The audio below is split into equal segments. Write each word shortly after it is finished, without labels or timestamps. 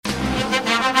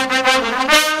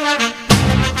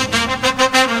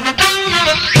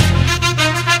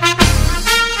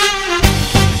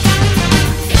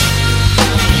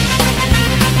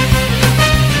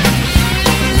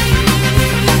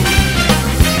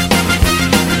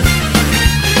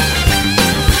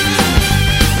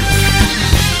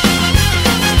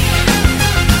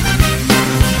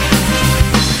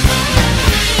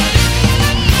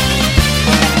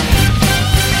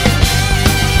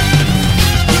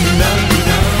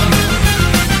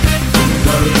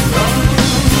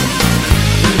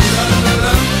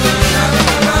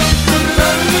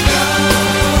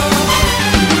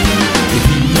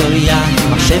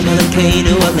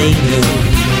Melkeinu Aleinu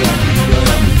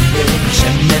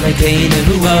Hashem Melkeinu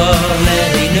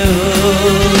Aleinu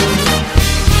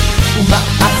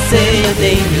Uma'aseh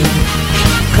Yadeinu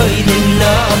Koinen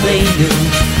Aleinu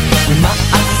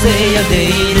Uma'aseh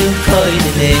Yadeinu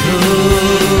Koinenu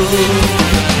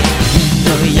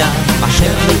Hinoyam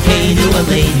Hashem Melkeinu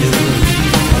Aleinu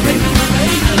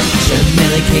Hashem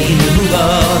Melkeinu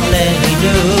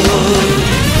Aleinu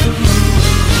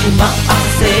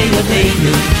Uma'aseh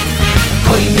Yadeinu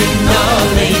Koinen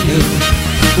Aleinu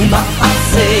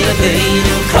Uma'aseh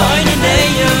Yadeinu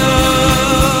Koinenu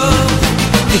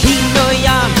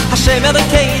Hinoyam Hashem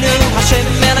Melkeinu Hashem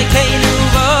Melkeinu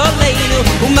Aleinu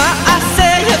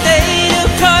Uma'aseh Yadeinu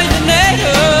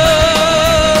Koinenu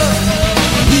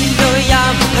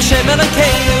Hinoyam Hashem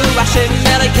Melkeinu Hashem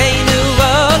Melkeinu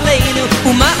Aleinu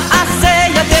Uma'aseh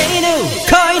Yadeinu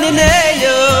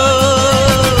Koinenu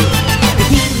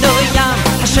Hinoyam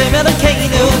Hashem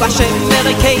Melkeinu Hashem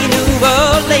Melkeinu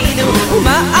Aleinu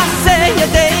Uma'aseh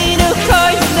Yadeinu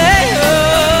Koinenu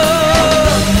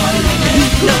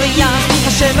Hinoyam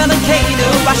Hashem Melkeinu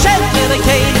Hashem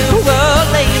Melkeinu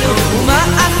Aleinu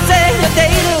Uma'aseh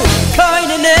Yadeinu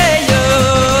Koinenu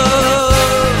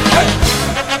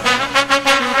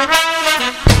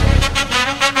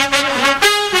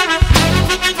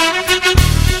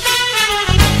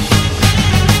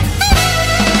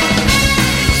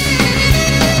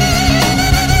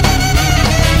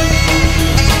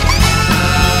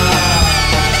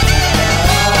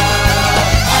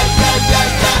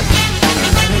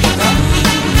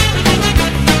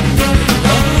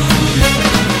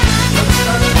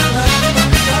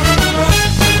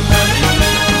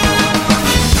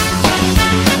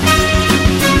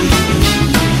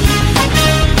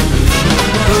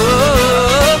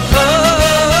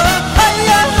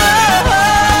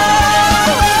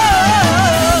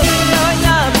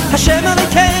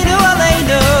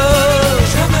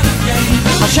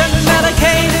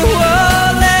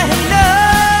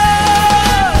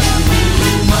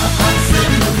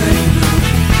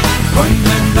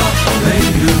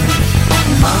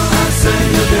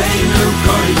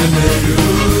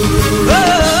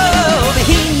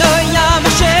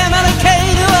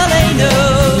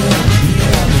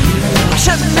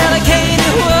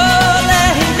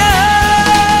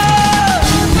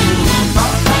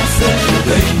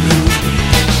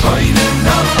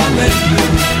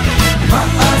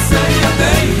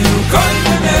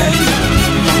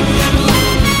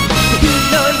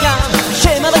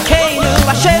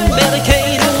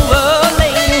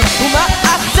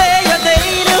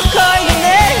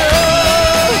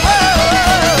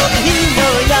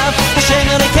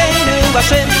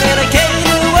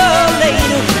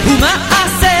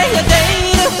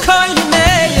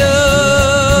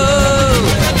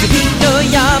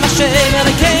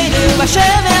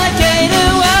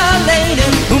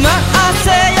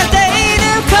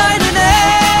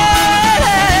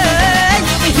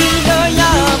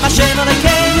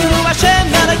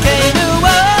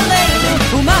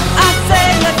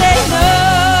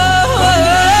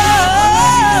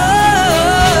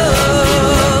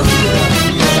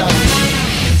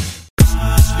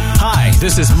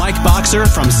This is Mike Boxer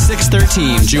from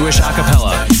 613 Jewish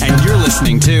Acapella, and you're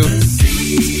listening to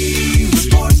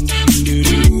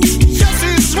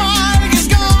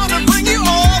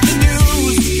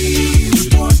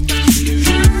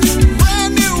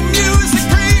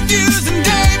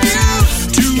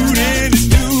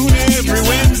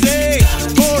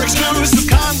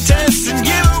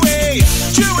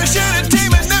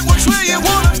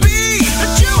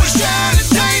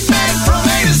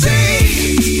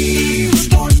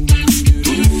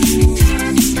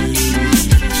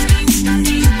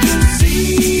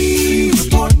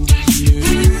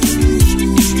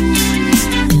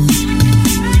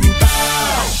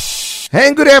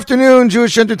And good afternoon,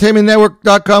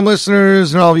 JewishEntertainmentNetwork.com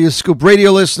listeners, and all of you Scoop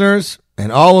Radio listeners,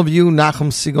 and all of you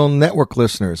Nachum Segal Network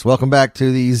listeners. Welcome back to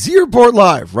the Z Report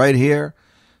Live, right here,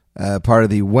 part of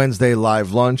the Wednesday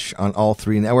live lunch on all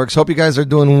three networks. Hope you guys are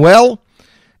doing well.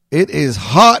 It is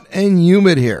hot and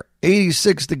humid here,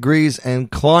 86 degrees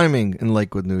and climbing in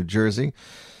Lakewood, New Jersey.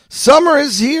 Summer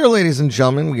is here, ladies and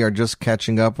gentlemen. We are just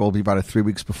catching up. We'll be about 3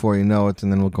 weeks before you know it,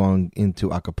 and then we'll go into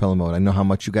acapella mode. I know how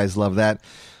much you guys love that.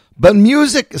 But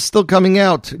music is still coming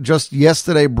out. Just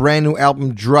yesterday, a brand new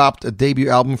album dropped, a debut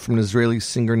album from an Israeli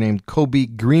singer named Kobe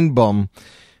Greenbaum.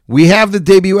 We have the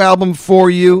debut album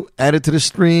for you, added to the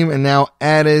stream, and now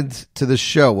added to the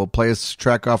show. We'll play a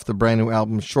track off the brand new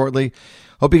album shortly.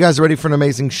 Hope you guys are ready for an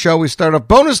amazing show. We start off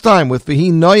bonus time with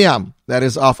V'hi Noyam. That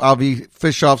is off Avi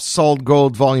Fishoff's Solid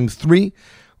Gold Volume 3.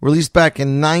 released back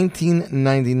in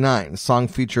 1999. The song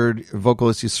featured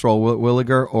vocalist Yisrael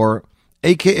Williger, or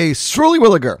a.k.a. Sruli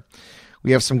Williger.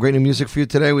 We have some great new music for you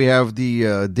today. We have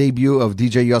the debut of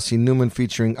DJ Joey Newcomb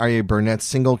featuring Aryeh Burnett's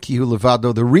single, Kihu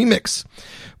Levado, the remix.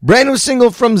 Brand new single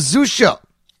from Zusha.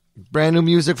 Brand new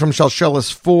music from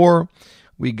Shalshelis 4.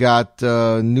 We got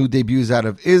new debuts out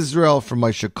of Israel from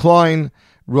Moshe Klein,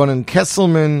 Ronan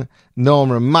Kesselman, Noam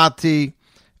Ramati,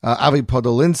 Avi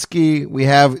Podolinsky. We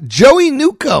have Joey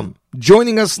Newcomb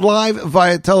joining us live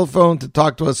via telephone to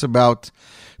talk to us about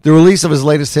the release of his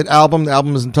latest hit album. The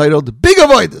album is entitled Big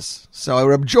Avoidus. So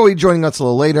I have Joey joining us a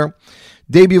little later.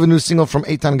 Debut of a new single from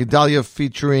Eitan Gedalia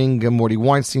featuring Morty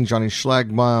Weinstein, Johnny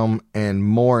Schlagbaum, and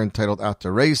more, entitled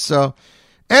Ataresa.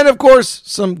 And of course,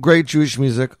 some great Jewish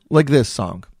music like this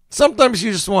song. Sometimes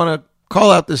you just want to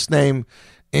call out this name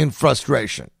in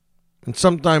frustration. And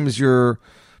sometimes you're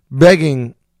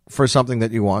begging for something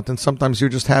that you want. And sometimes you're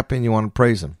just happy and you want to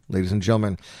praise him. Ladies and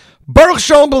gentlemen, Baruch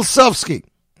Shalom Bilsovsky,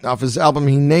 off his album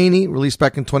Hineni, released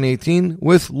back in 2018,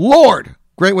 with Lord.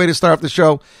 Great way to start off the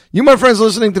show. You, my friends,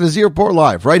 listening to the Z Report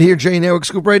Live, right here, J Network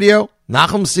Scoop Radio,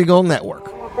 Nachum Segal Network.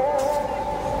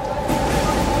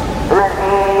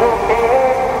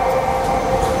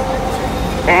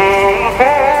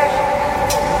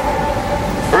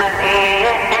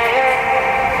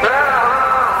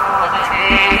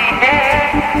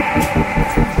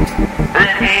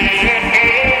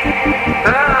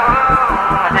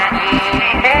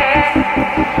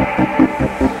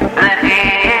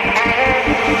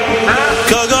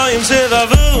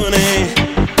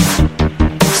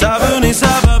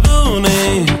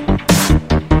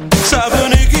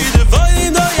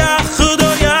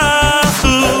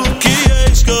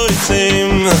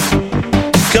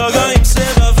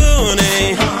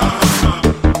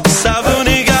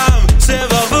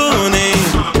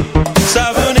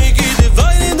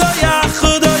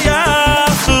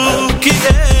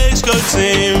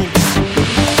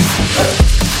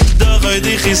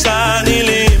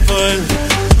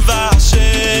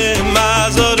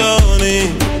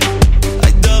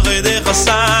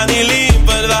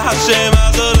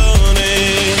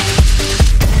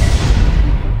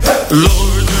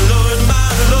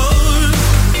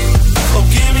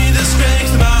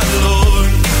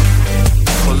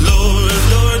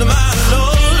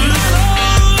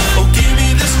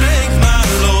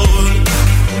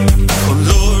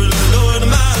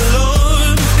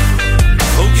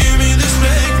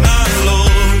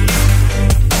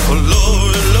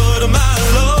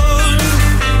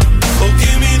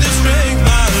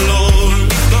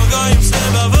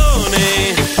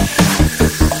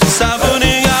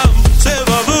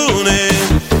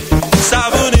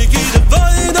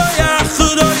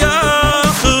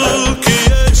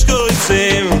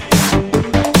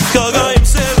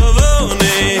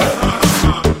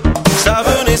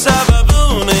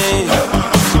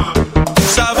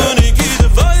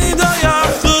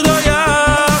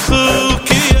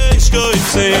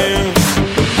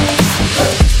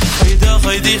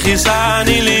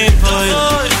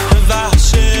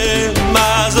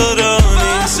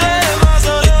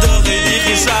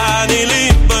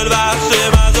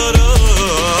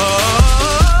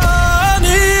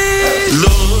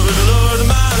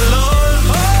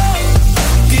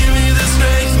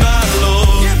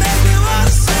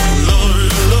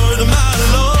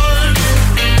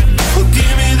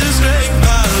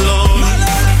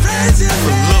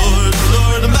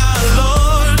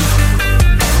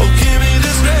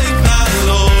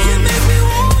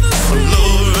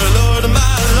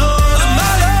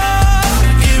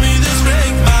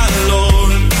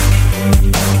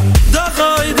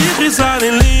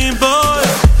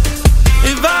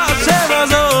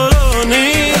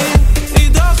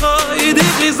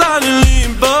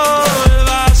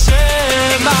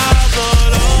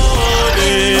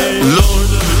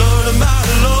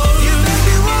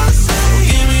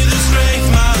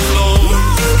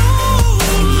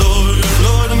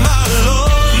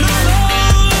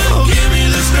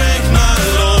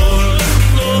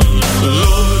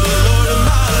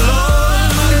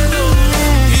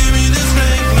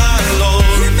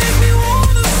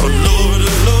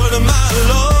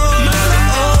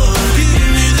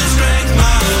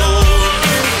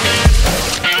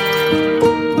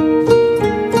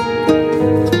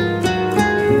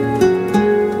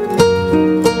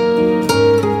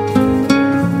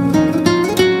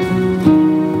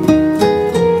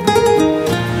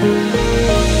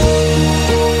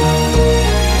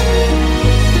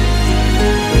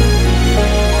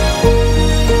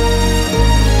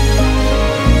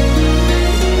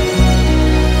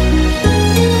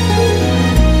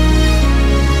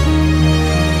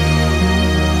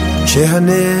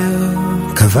 כשהנר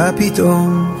קבע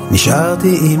פתאום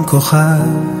נשארתי עם כוכב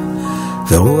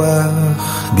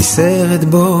ורוח בישרת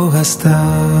בו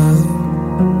הסתיו.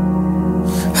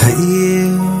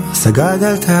 העיר סגה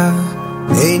דלתה,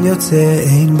 אין יוצא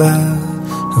אין בא,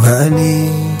 ואני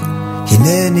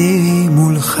הנני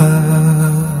מולך.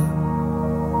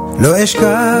 לא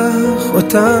אשכח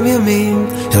אותם ימים,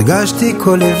 הרגשתי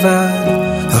כל לבד,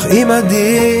 אך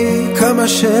עמדי כמה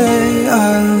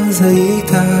שאז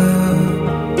היית.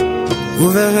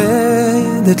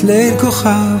 וברדת ליל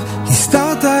כוכב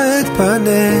הסתרת את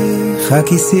פניך,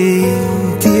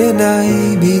 כיסיתי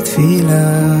עיניי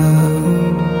בתפילה.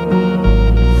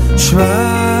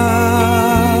 שמע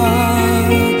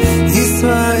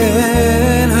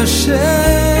ישראל השם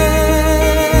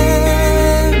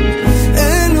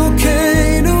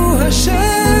אלוקינו השם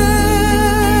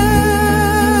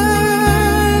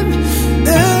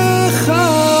אחד.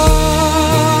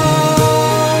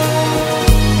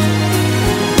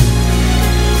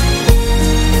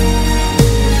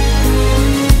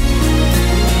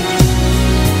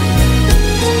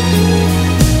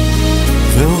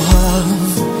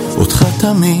 ואוהב אותך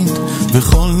תמיד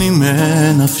בכל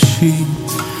נימי נפשי,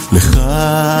 לך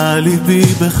ליבי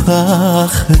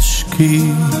בכך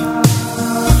השקי,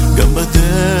 גם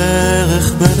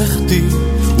בדרך בלכתי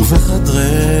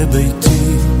ובחדרי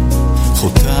ביתי,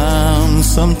 חותם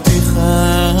שמתיך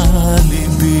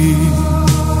ליבי.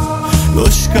 לא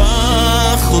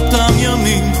אשכח אותם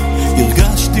ימים,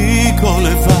 הרגשתי כל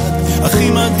לבד, אך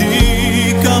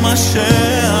עמדי כמה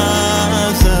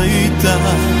שאז היית.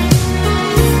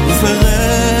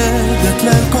 ופרדת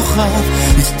ליל כוכב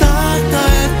הסתרת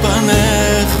את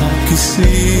פניך,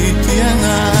 כיסיתי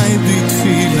עיניי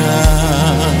בתפילה.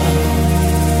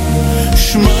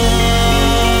 שמע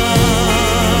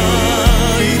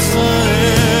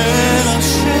ישראל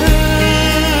השם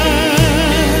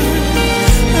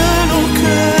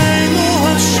אלוקינו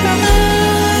השם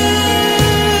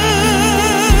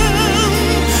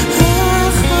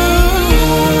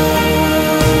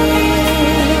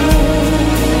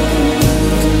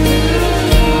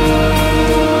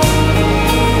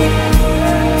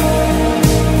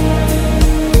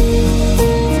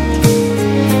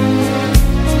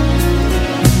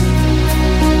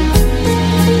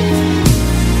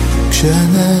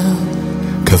כשהנר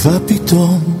קבע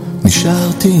פתאום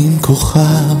נשארתי עם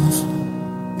כוכב,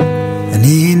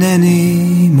 אני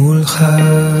הנני מולך.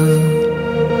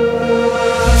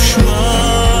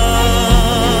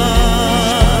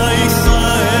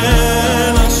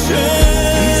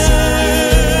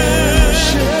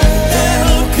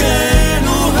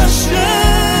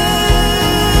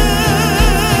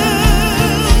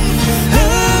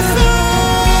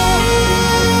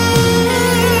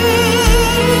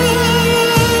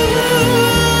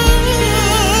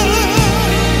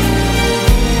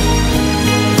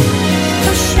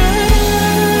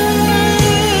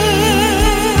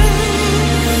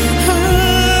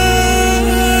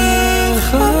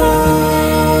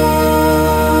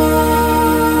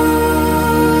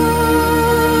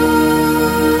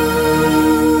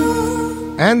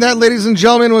 And that, ladies and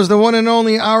gentlemen, was the one and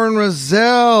only Aaron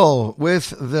Razel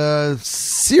with the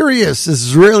serious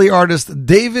Israeli artist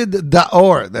David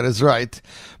Daor. That is right.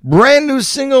 Brand new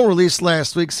single released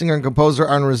last week. Singer and composer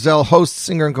Aaron Razel hosts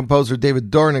singer and composer David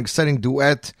Daor, an exciting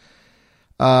duet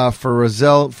for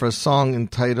Razel for a song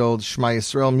entitled Shema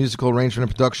Yisrael, musical arrangement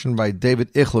and production by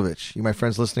David Ichlovich. You, my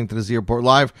friends, listening to the Z Report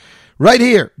Live right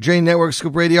here, J Network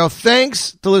Scoop Radio.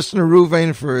 Thanks to listener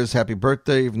Ruvain for his happy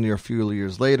birthday, even a few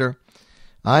years later.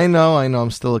 I know, I'm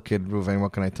still a kid, Ruvain.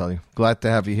 What can I tell you? Glad to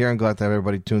have you here and glad to have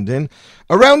everybody tuned in.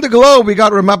 Around the globe, we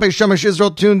got Ramat Beit Shemesh, Israel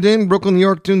tuned in, Brooklyn, New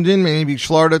York tuned in, Miami Beach,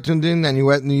 Florida tuned in,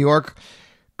 Nanuet, New York,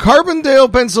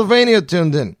 Carbondale, Pennsylvania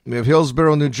tuned in. We have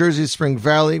Hillsborough, New Jersey, Spring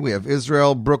Valley. We have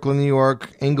Israel, Brooklyn, New York,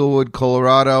 Englewood,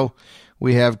 Colorado.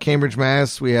 We have Cambridge,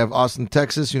 Mass. We have Austin,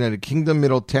 Texas, United Kingdom,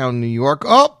 Middletown, New York.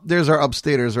 Oh, there's our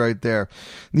upstaters right there.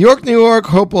 New York,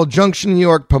 Hopewell Junction, New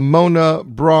York, Pomona,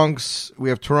 Bronx. We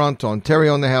have Toronto,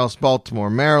 Ontario in the house, Baltimore,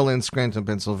 Maryland, Scranton,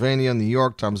 Pennsylvania, New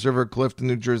York, Toms River, Clifton,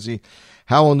 New Jersey,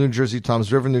 Howell, New Jersey,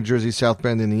 Toms River, New Jersey, South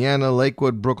Bend, Indiana,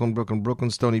 Lakewood, Brooklyn,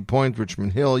 Stony Point,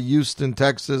 Richmond Hill, Houston,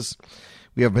 Texas.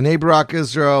 We have Bnei Brak,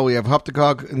 Israel. We have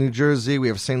Hopatcong, New Jersey. We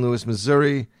have St. Louis,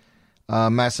 Missouri.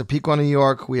 Massapequa, New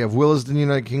York. We have Williston,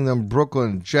 United Kingdom,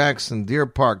 Brooklyn, Jackson, Deer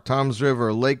Park, Toms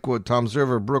River, Lakewood, Toms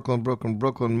River,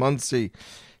 Brooklyn, Muncie,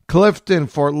 Clifton,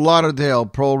 Fort Lauderdale,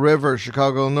 Pearl River,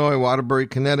 Chicago, Illinois, Waterbury,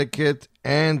 Connecticut,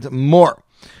 and more.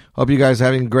 Hope you guys are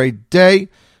having a great day.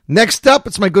 Next up,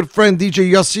 it's my good friend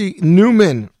DJ Joey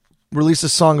Newcomb. Released a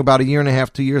song about 1.5 years,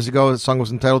 2 years ago. The song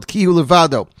was entitled Kihu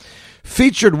Levado.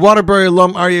 featured Waterbury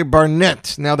alum Aryeh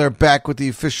Barnett. Now they're back with the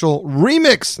official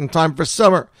remix in time for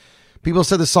summer. People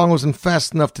said the song wasn't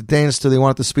fast enough to dance to. They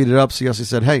wanted to speed it up, so Yossi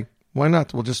said, hey, why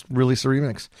not? We'll just release a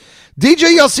remix.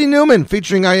 DJ Yossi Newman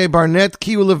featuring Aryeh Barnett,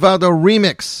 Kiu Levado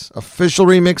remix. Official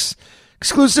remix.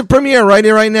 Exclusive premiere right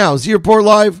here, right now. Z Report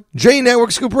Live, J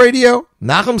Network, Scoop Radio,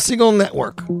 Nachum Segal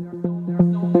Network.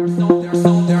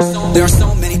 There are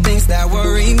so many things that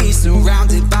worry me,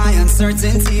 surrounded by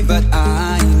uncertainty, but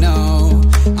I know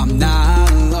I'm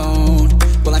not alone.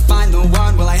 Will I find the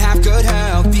one? Will I have good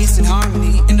health, peace and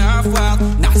harmony in our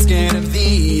world? Not scared of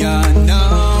the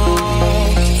unknown.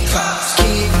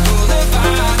 Keep moving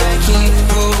forward, keep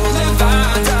moving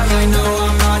forward. I know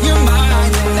I'm on your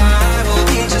mind, and I will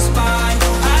be just fine.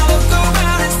 I will go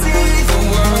out and see the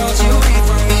world you made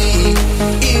for me.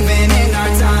 Even in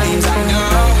our times, I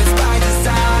know it's by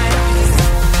design.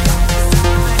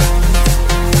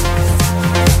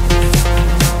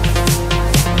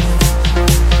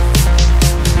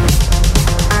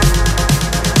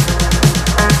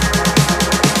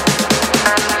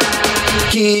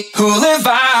 Keep moving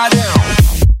forward.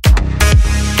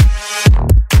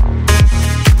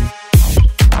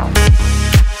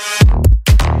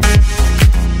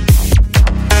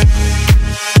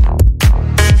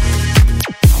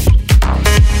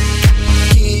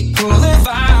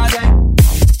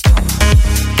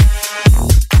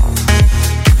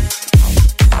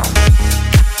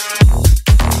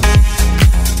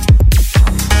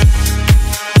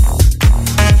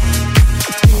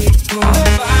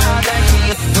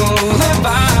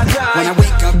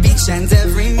 And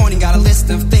every morning got a list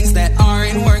of things that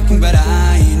aren't working, but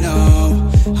I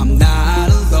know I'm not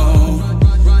alone.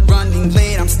 Running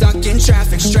late, I'm stuck in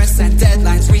traffic, stress and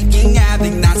deadlines wreaking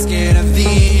havoc, not scared of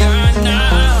the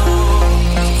unknown.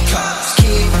 Cause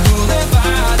keep moving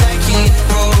forward, keep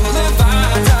moving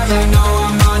forward. I know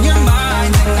I'm on your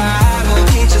mind, and I will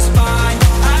be just fine.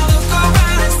 I will go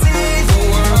out and see the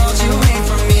world you made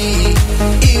for me.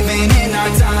 Even in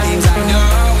our times, I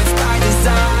know it's by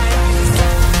design.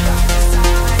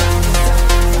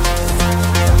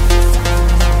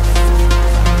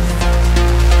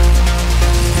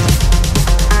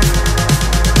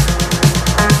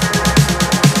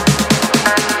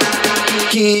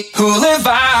 Keep moving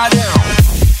forward.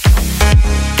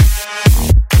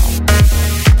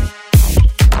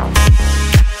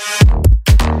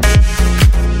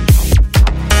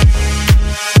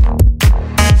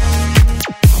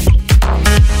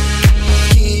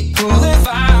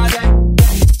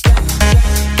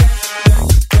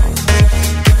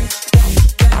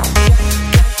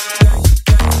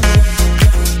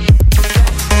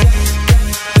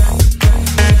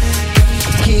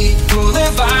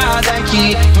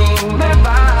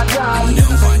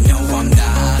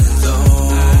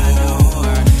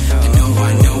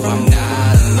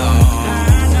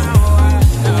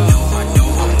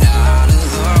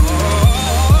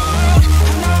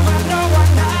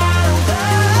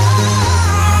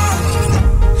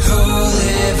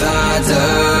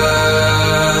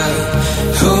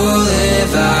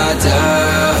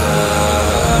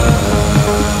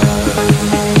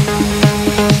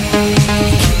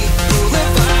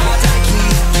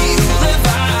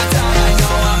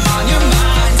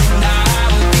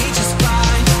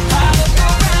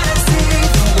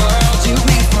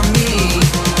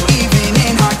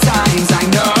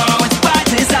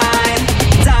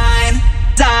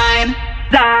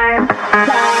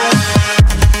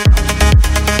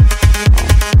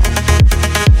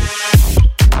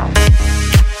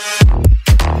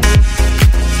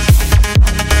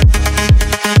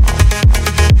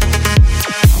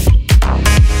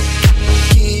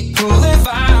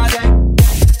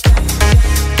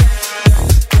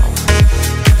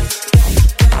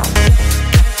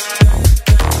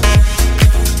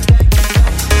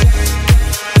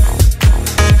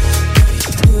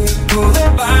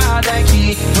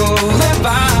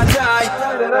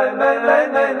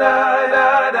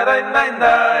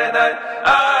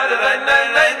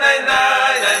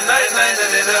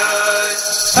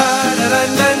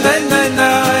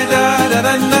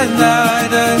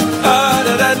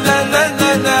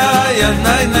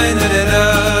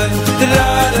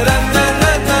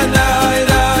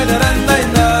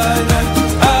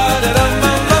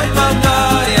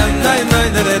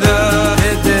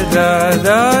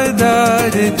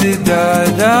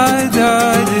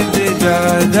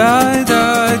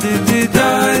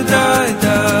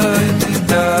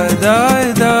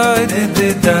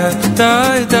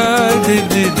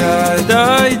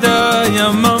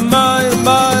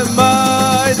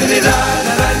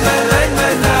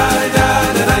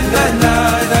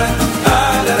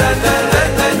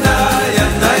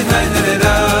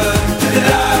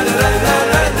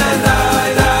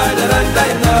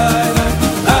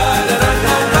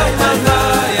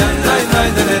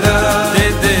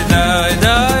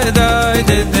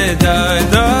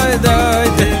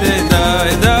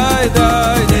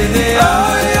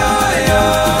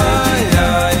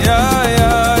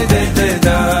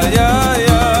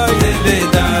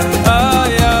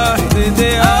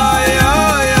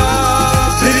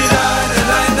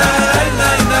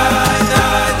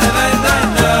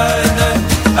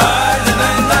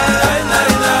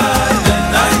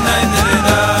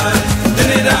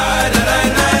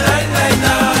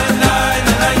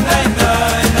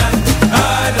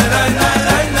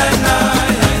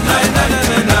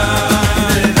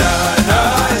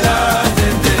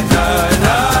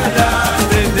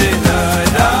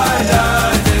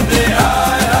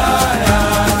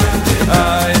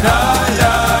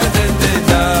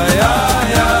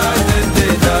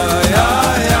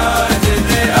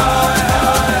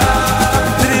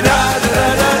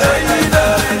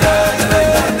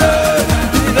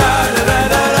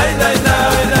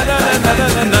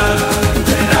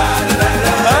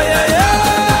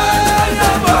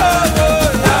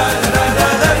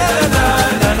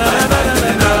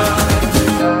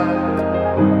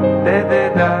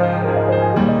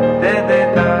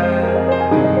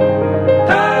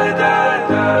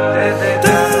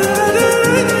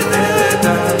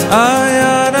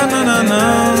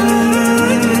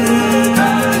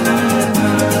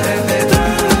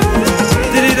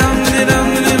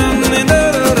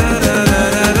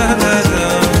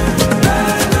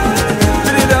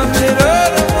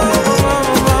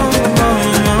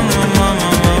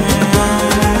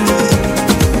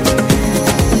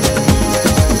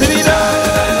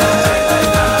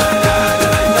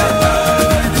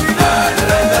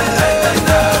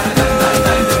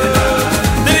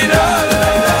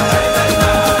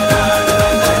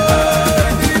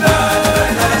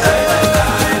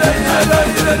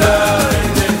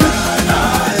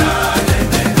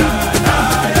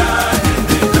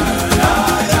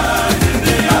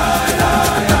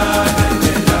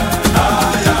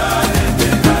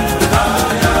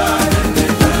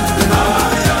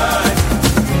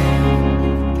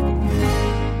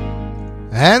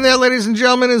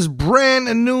 gentlemen, is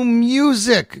brand new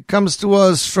music. It comes to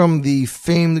us from the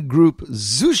famed group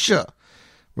Zusha.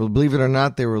 Well, believe it or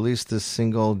not, they released this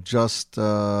single just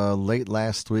late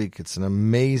last week. It's an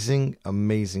amazing,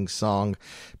 amazing song.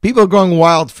 People are going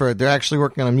wild for it. They're actually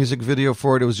working on a music video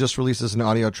for it. It was just released as an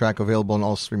audio track available on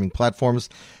all streaming platforms.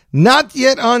 Not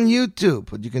yet on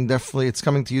YouTube, but you can definitely, it's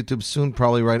coming to YouTube soon,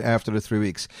 probably right after the 3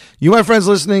 weeks. You, my friends,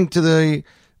 listening to the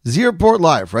Zeerport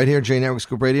Live, right here, J Network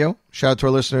Scoop Radio. Shout out to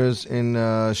our listeners in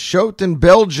Schoten,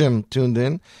 Belgium, tuned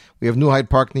in. We have New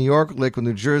Hyde Park, New York, Lakewood,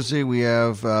 New Jersey. We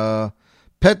have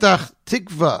Petah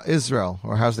Tikva, Israel,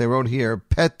 or as they wrote here,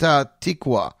 Petah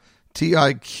Tikwa,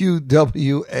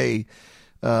 Tiqwa.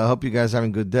 Hope you guys are having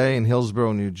a good day in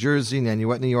Hillsborough, New Jersey,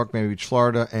 Nanuet, New York, Miami Beach,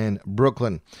 Florida, and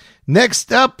Brooklyn.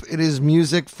 Next up, it is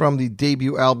music from the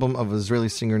debut album of an Israeli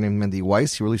singer named Mendy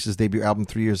Weiss. He released his debut album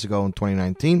 3 years ago in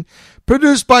 2019.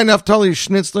 Produced by Naftali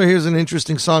Schnitzler. Here's an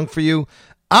interesting song for you.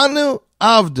 Anu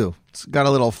Avdu. It's got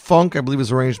a little funk. I believe it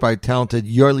was arranged by talented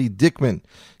Yorli Dickman.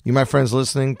 You, my friends,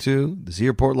 listening to the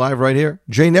Zeerport Live right here.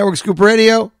 J Network Scoop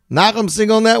Radio, Nachum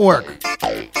Single Network.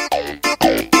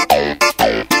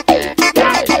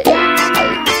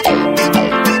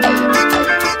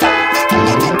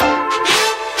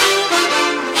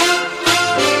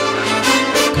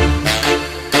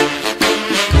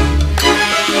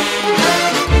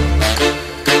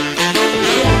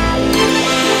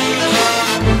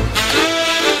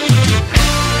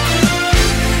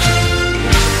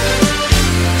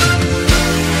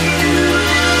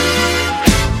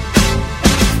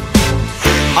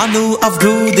 Anu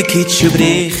avdu de kitchu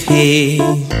brechi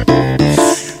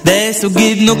Desu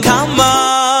gidnu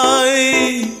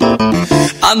kamai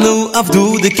Anu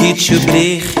avdu de kitchu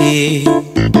brechi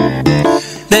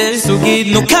Desu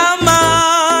gidnu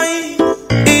kamai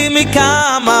Imi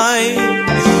kamai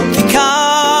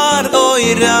Kikar oi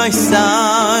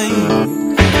raisai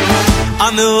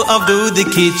Anu avdu de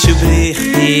kitchu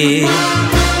brechi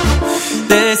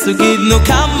Desu gidnu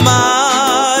kamai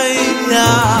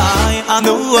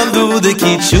Anu avdu de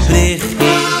kitchu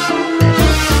brechi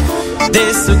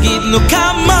Desu gidnu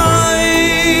kamai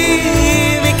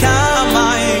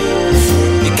Mikamai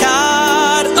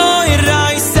Mikar oi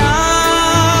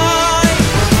raisai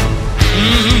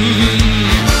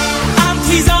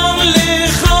Anti zon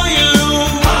lechoilu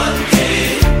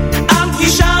Anti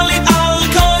shalit al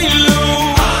koilu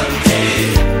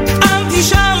Anti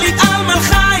shalit al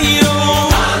malchayu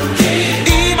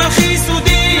Im al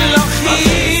chisudi lochi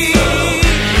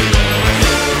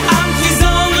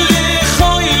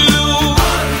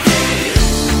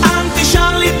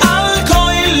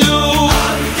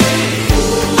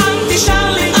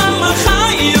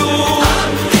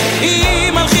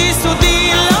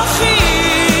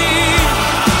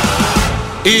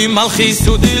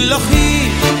Malchisu dilochi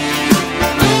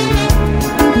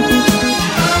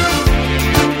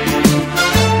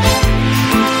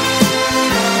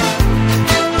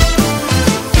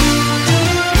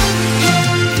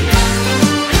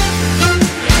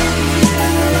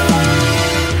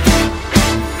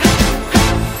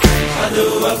Adu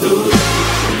adu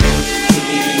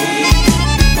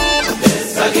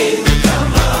Desagin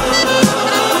kamai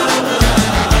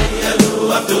Adu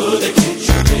adu de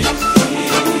kitchubi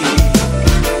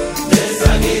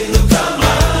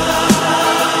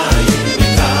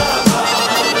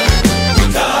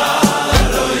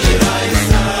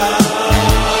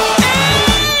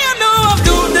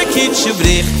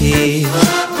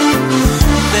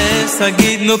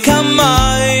Desagidnu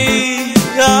kamai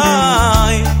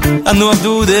Anu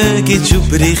avdu de kitchu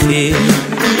brechi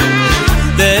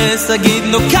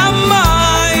Desagidnu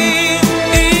kamai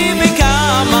Imi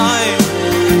kamai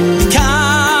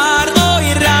Kar oi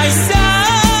raisai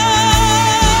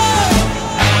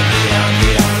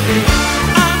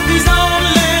Anti zon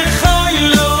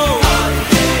lechoilu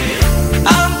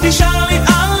Anti shalit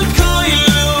al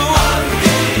koilu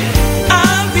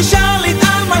Anti shalit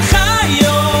al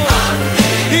malchayu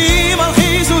Im al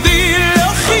chizudi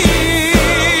lochi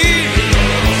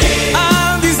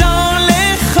Anti zon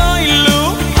lechoilu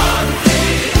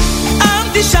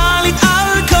Anti shalit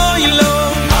al koilu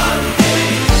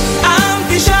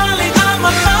Anti shalit al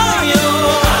malchayu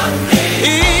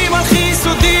Im al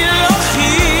chizudi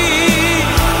lochi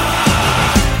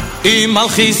Im al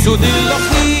chizudi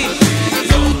lochi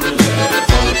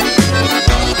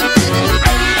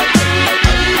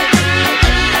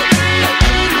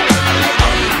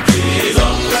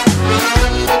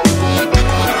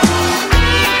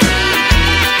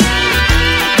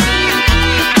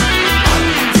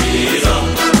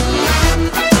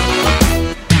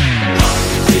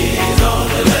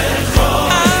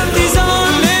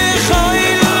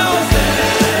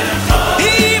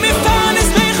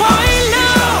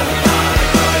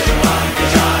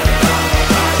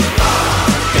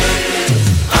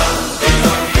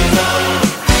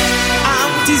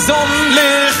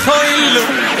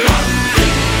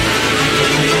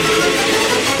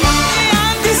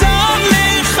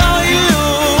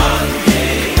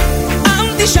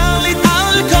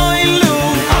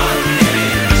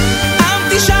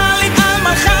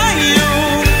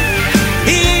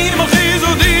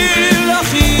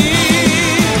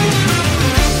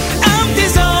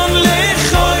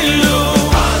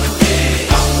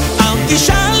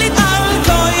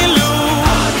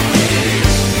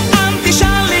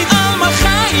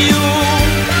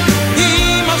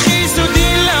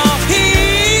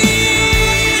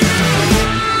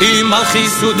עם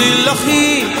מלכיסו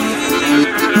דילכי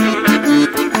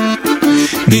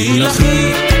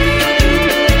דילכי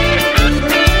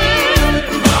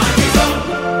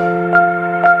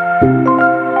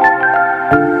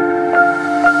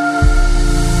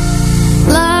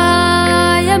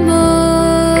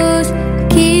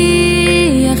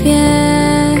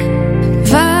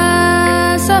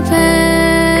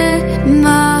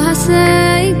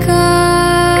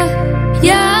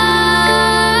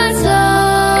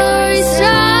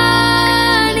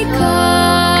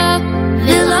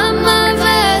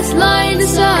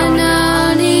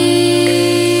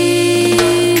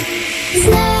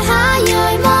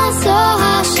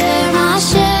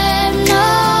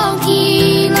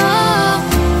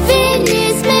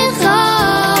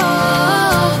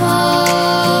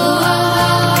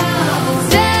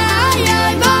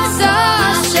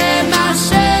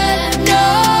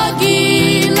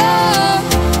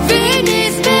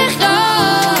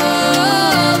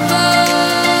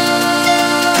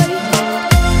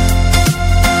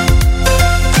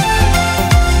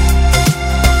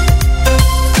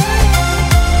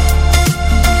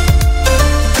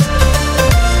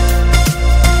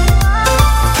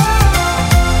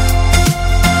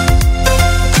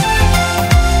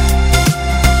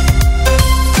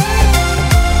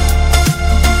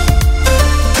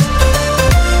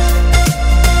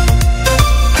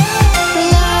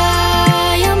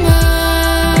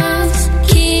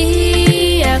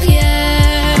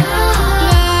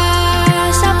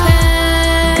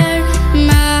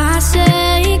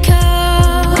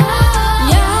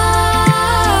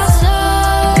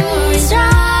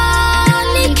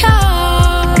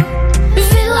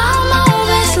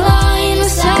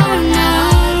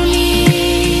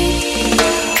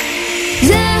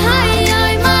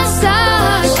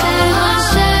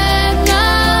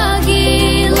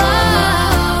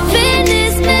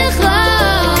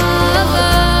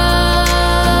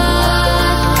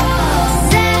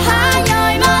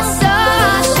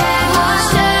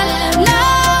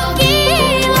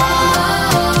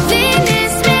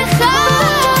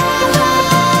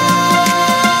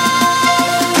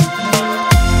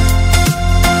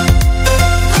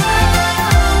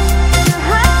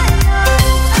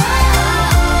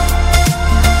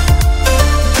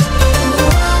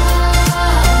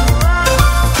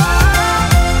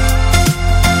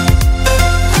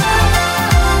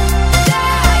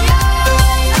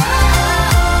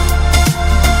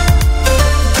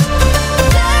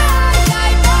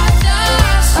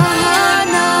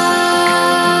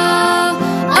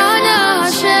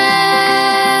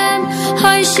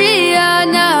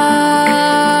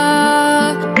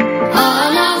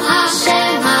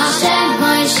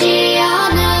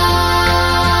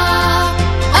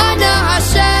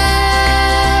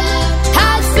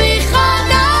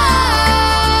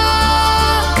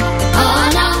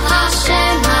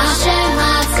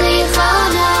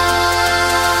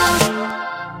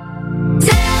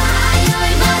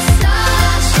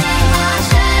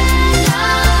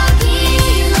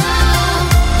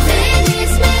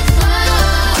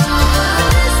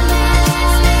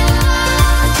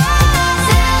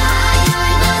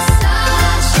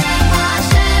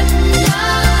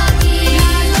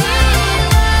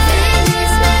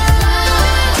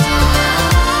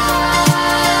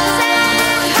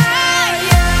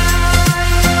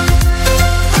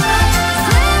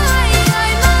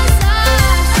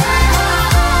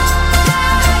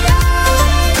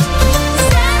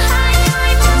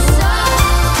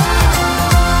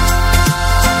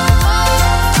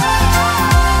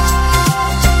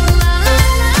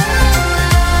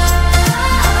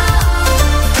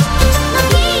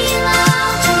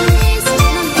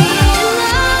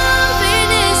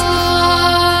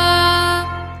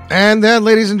And that,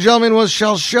 ladies and gentlemen, was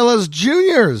Shalshela's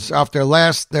Juniors off their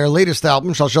latest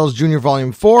album, Shalshela's Junior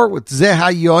Volume 4, with Zeh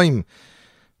HaYoim.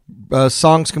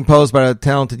 Songs composed by the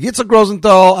talented Yitzhak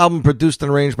Rosenthal, album produced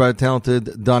and arranged by the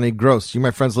talented Donnie Gross. You,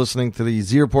 my friends, listening to the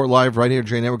Z Report Live right here,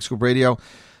 J Network Scoop Radio.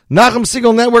 Nachum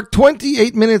Siegel Network,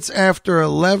 28 minutes after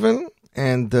 11.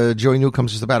 And Joey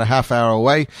Newcomb's just about a half hour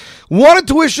away. Wanted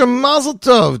to wish a mazel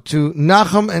tov to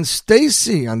Nachum and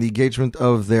Stacy on the engagement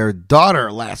of their daughter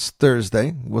last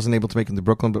Thursday. Wasn't able to make it to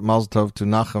Brooklyn, but mazel tov to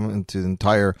Nachum and to the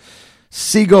entire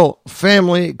Siegel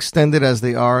family, extended as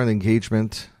they are in the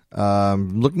engagement.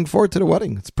 Looking forward to the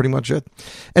wedding. That's pretty much it.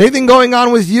 Anything going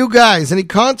on with you guys? Any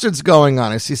concerts going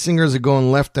on? I see singers are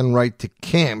going left and right to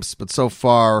camps, but so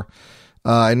far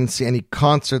I didn't see any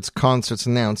concerts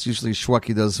announced. Usually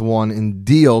Shweki does one in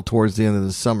Deal towards the end of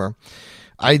the summer.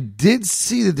 I did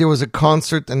see that there was a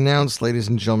concert announced, ladies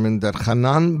and gentlemen, that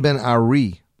Hanan Ben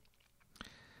Ari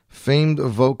famed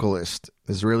vocalist,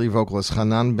 Israeli vocalist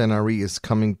Hanan Ben-Ari is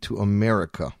coming to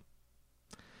America.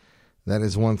 That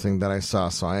is one thing that I saw,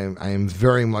 so I am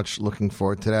very much looking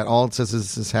forward to that. All it says is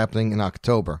this is happening in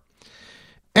October.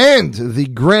 And the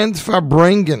Grand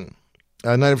Farbrengen,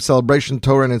 a night of celebration,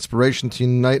 Torah, and inspiration to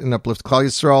unite and uplift Klal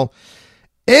Yisrael.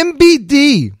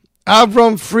 MBD,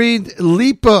 Avram Fried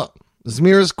Lipa,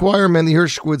 Zmira's Choir, Mandy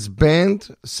Hirschwood's band,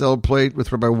 celebrate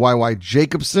with Rabbi Y.Y.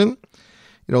 Jacobson.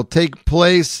 It'll take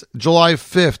place July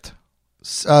 7th,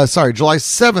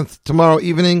 tomorrow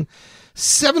evening,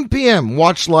 7 p.m.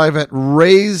 Watch live at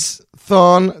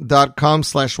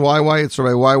raisethon.com/YY. It's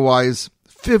Rabbi YY's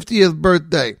 50th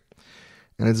birthday.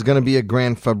 And it's going to be a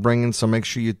grand Farbrengen, so make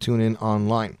sure you tune in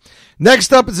online.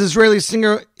 Next up is Israeli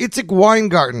singer Itzik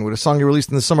Weingarten with a song he released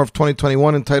in the summer of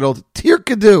 2021 entitled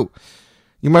Tirkedu.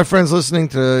 You, my friends, listening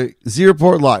to Z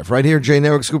Report Live, right here, J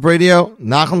Network Scoop Radio,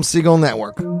 Nachum Segal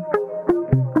Network.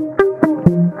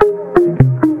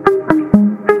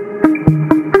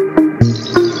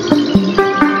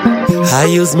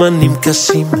 היו זמנים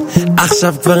קשים,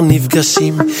 עכשיו כבר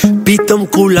נפגשים, פתאום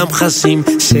כולם חשים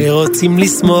שרוצים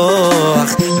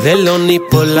לשמוח ולא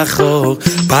ניפול לחור,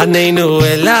 פנינו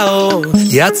אל האור,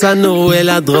 יצאנו אל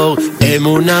הדרור,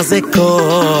 אמונה זה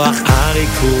כוח,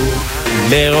 הריקוד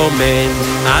מרומם,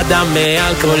 אדם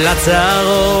מעל כל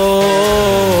הצרות,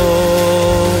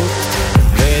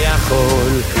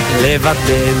 ויכול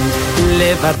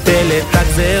לבטל את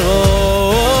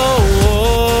הגזרות.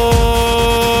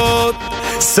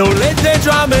 So let the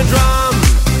drum and drum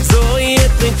זוהי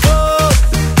את ריקוד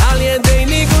על ידי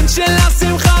ניגון של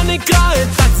השמחה נקרא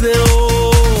את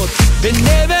הגזרות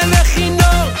בנבל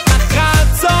וכינור אחת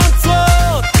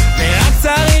צוצרות ורק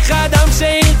צריך אדם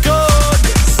שיקוד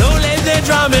So let the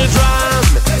drum and drum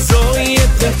זוהי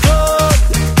את ריקוד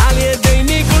על ידי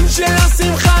ניגון של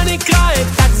השמחה נקרא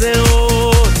את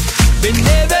הגזרות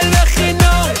בנבל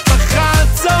וכינור אחת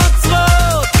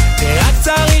צוצרות ורק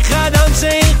צריך אדם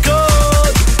שיקוד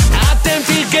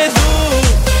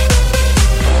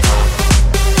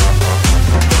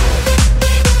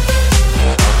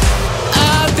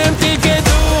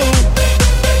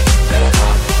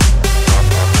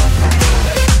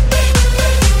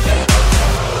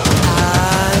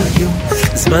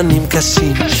זמנים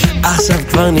קשים, עכשיו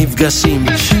כבר נפגשים,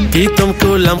 פתאום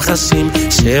כולם חשים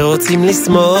שרוצים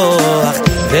לשמוח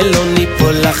ולא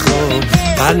ניפול לחור,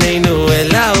 פנינו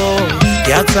אל האור,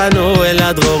 יצאנו אל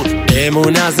הדרור,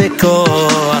 אמונה זה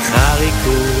כוח,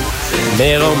 הריקוד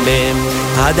מרומם,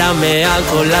 אדם מעל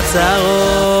כל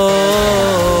הצרות,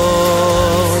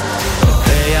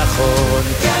 ויכול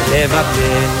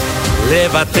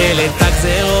לבטל את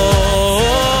הגזרות.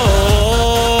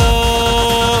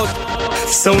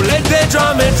 So let the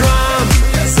drum and drum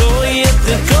זוהי את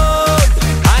ריקוד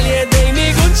על ידי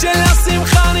ניגון של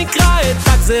השמחה נקרא את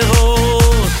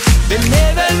הגזרות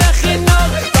בנבל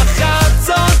וכינור פחד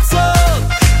צוצות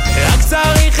רק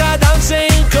צריך אדם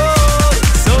שינקוד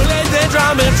So let the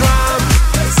drum and drum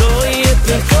זוהי את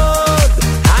ריקוד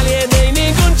על ידי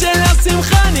ניגון של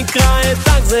השמחה נקרא את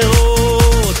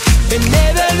הגזרות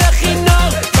בנבל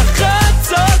וכינור פחד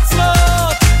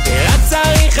צוצות רק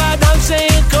צריך אדם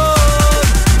שינקוד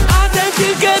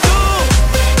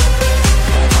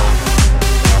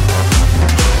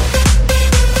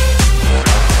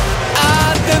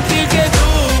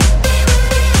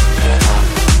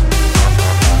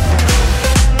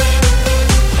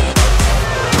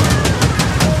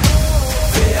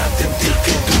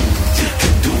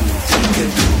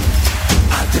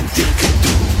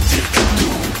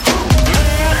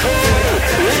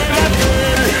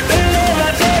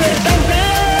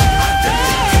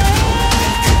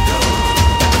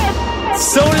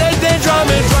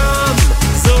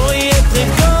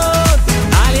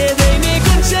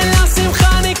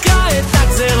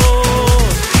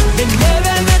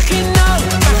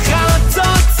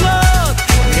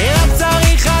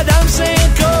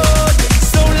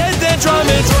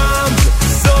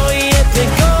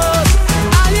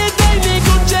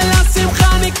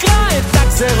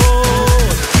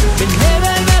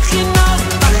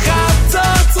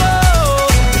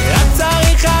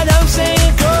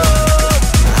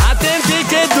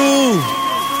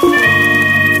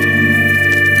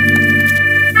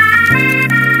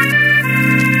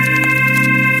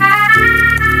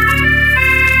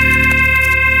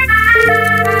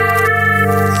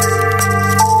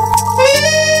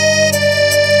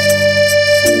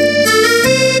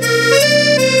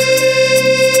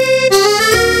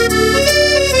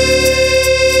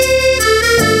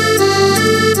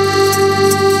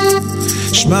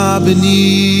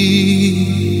בני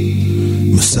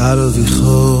מסע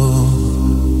אביכו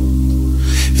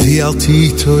Vialti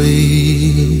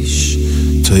toish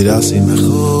toirasi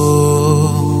mecho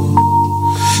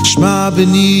Shma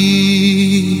beni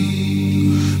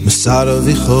Masara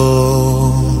vicho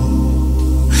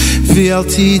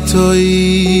Vialti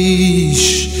toish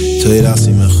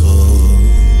toirasi mecho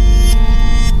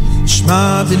Shma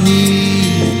beni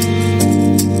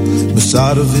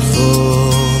Masara vicho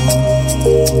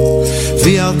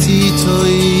Vialti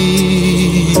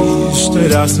toish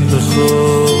toirasi mecho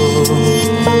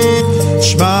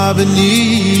Shma beni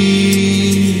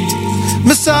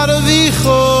Masara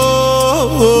vicho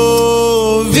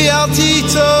Vialti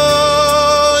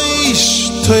toish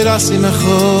toirasi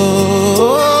mecho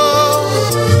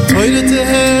Oire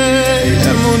tehei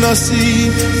emunasi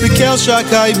Vikel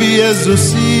shakai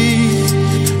biezusi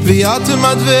Viatem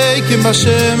adveikim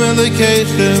Hashem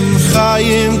Elokeichem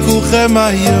Chayim kulchem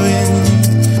ayoin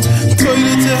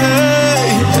Oire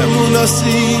tehei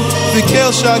emunasi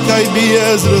Vikel shakai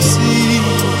biezusi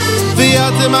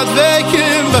Viatem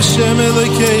adveikim Hashem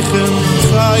Elokeichem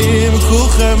Chayim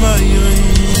kulchem ayoin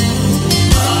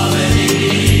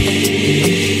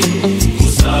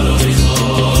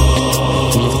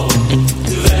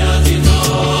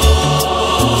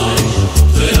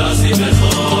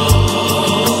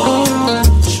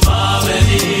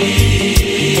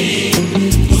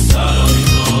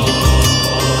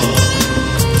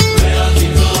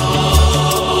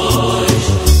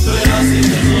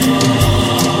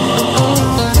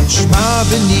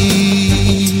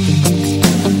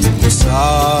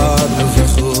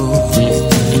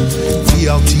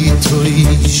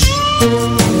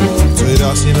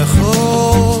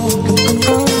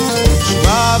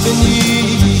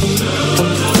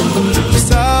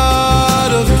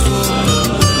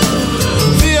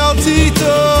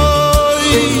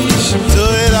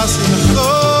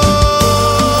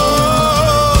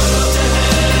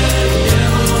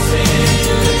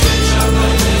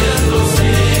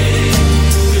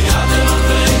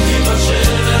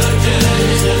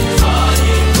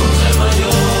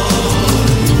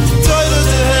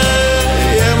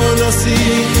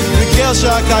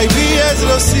Shakai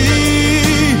b'ezrosi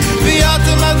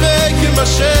V'yatem adveikim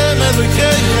Hashem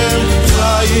Elokeichem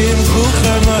Chayim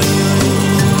kulchem ayoin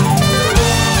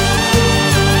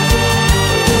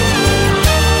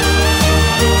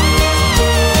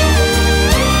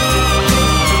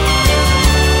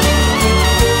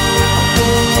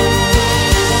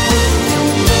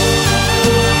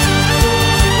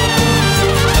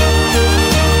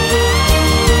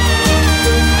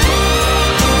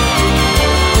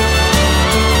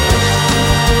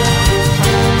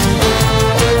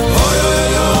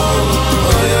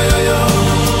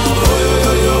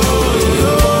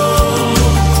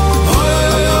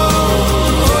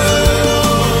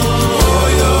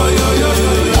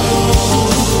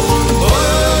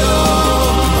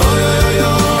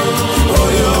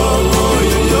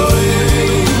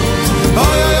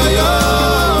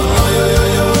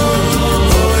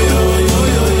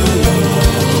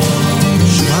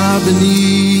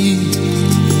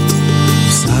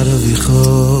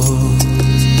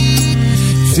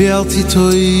Vialti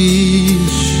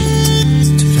toish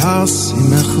Tiras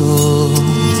imecho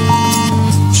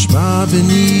Shma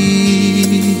beni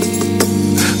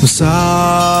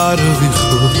Masar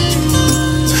vicho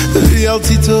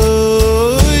Vialti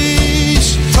toish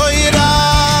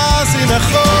Tiras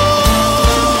imecho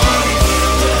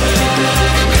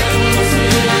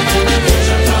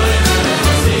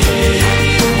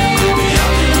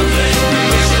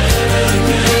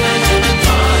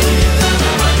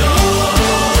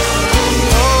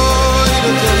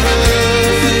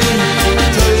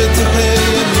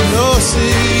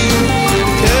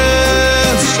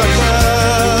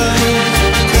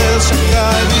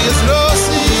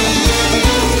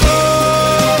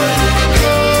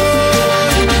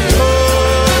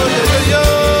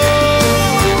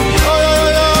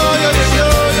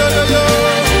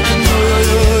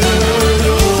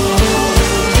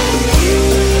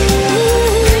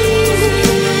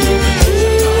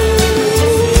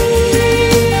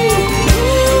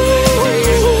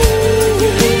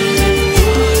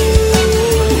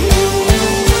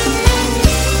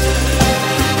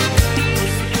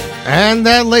And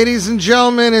that, ladies and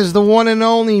gentlemen, is the one and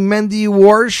only Mendy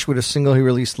Warsh with a single he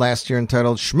released last year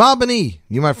entitled Shma B'ni.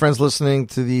 You, my friends, listening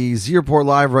to the Z Report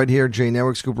Live right here, J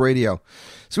Network Scoop Radio.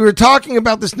 So we were talking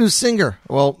about this new singer.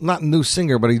 Well, not new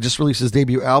singer, but he just released his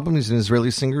debut album. He's an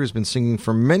Israeli singer who's been singing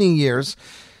for many years.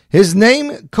 His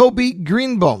name, Kobe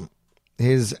Greenbaum.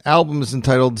 His album is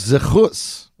entitled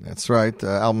Zechus. That's right. The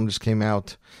album just came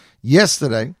out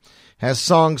yesterday. Has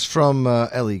songs from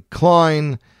Ellie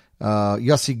Klein,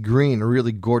 Yossi Green, a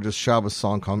really gorgeous Shabbos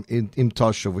song called Im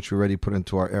Toshav, which we already put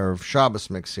into our Erev Shabbos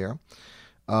mix here.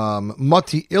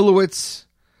 Moti Ilowitz,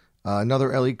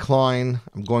 another Eli Klein.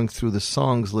 I'm going through the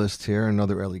songs list here.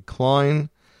 Another Eli Klein.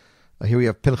 Here we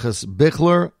have Pinchas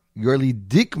Bichler, Yorli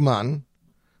Dickman,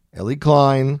 Eli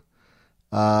Klein,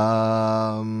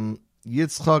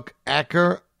 Yitzchak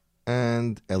Acker,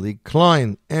 and Eli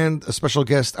Klein. And a special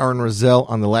guest, Aaron Rozelle,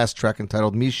 on the last track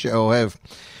entitled Misha Ohev.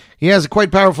 He has a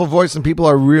quite powerful voice, and people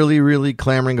are really, really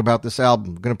clamoring about this album.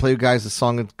 I'm going to play you guys a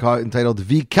song entitled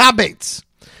Vikabetz.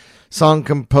 Song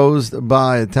composed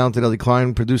by talented Eli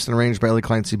Klein, produced and arranged by Eli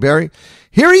Klein Siberi.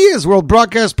 Here he is, world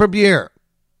broadcast premiere.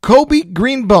 Kobe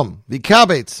Greenbaum,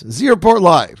 Vikabetz, Zierport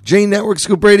Live, J Network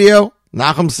Scoop Radio,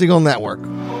 Nachum Segal Network.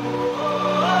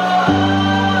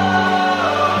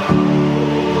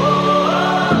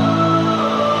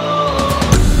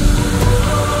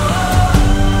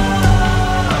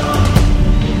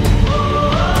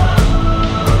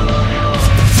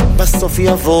 בסוף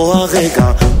יבוא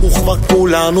הרגע וכבר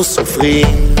כולנו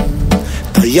סופרים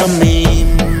את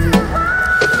הימים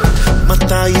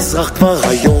מתי יזרח כבר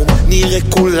היום נראה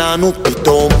כולנו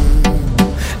פתאום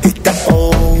את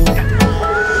האור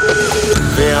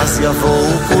ואז יבואו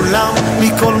כולם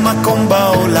מכל מקום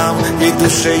בעולם ידעו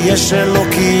שיש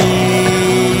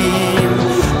אלוקים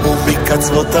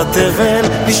ומקצוות התבל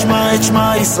נשמע את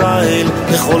שמה ישראל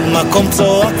לכל מקום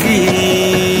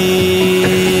צועקים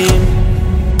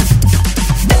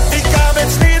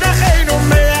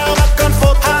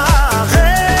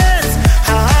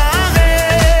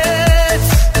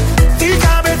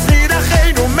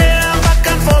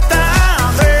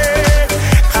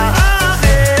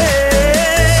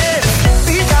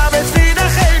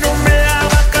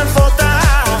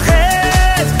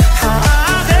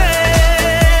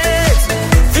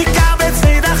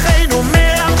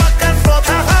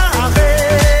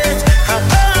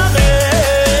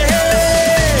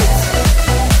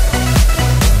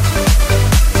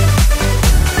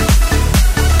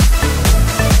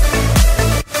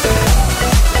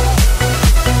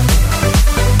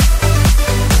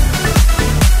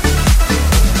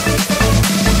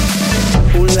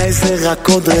רק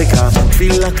עוד רגע,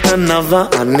 תפילה קטנה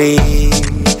ואני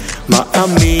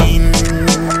מאמין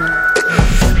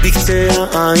בקצה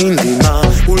העין דימה,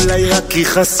 אולי רק היא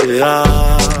חסרה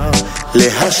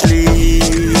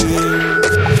להשלים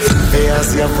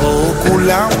ואז יבואו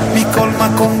כולם מכל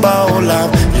מקום בעולם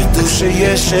ידעו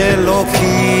שיש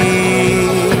אלוקים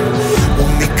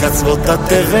ומקצוות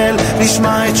התבל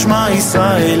נשמע את שמה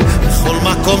ישראל בכל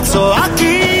מקום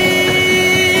צועקים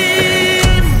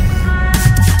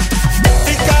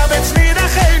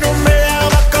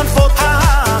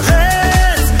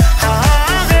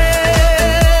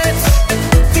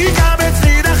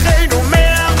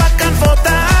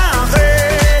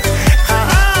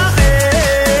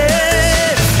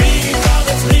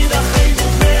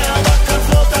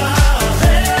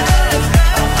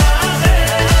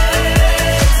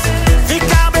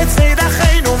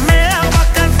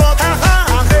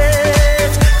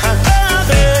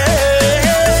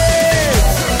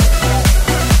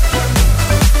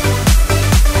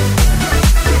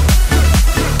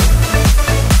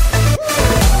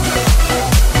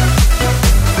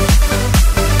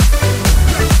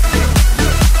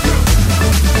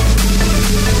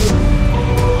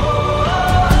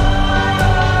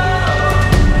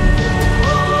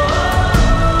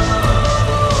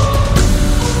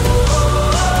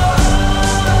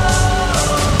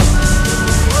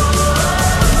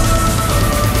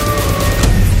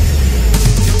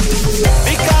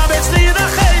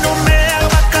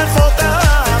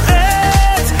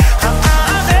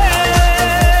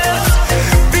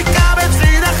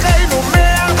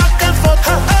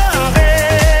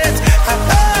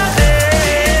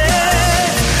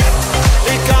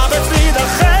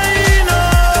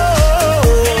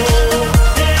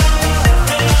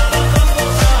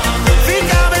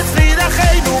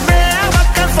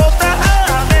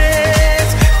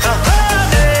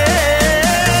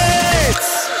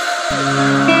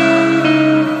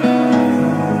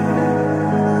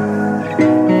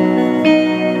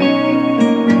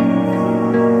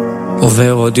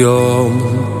עובר עוד יום,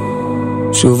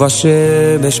 שוב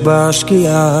השמש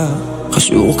בשקיעה,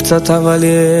 חשוך קצת אבל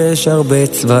יש הרבה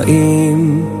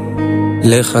צבעים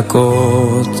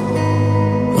לחכות,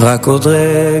 רק עוד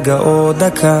רגע עוד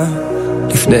דקה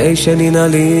לפני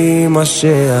שננעלים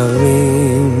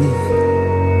השערים.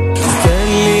 תן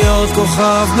לי עוד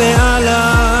כוכב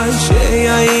מעליי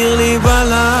שיעיר לי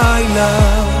בלילה,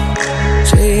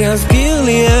 שיזכיר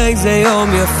לי איזה יום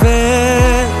יפה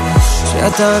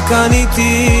שאתה כאן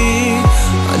איתי,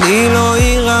 אני לא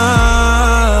אירא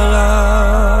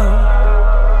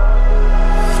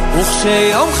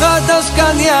וכשיום חדש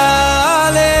כאן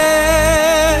יעלה,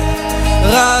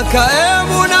 רק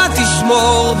האמונה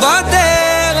תשמור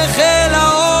בדרך אל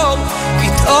האור,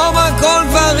 פתאום הכל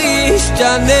כבר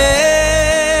ישתנה,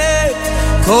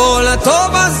 כל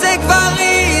הטוב הזה כבר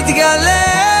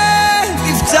יתגלה,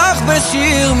 נפצח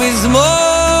בשיר מזמור.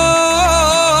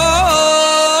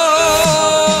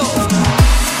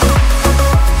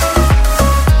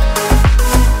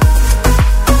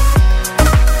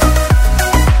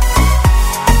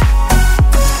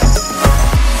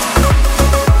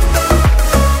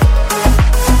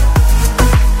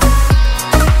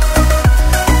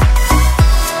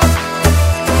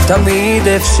 תמיד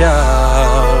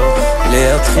אפשר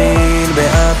להתחיל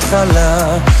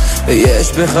בהתחלה,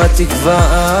 ויש בך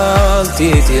תקווה, אל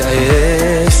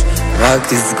תתייאש, רק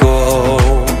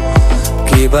תזכור,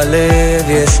 כי בלב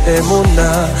יש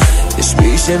אמונה, יש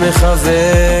מי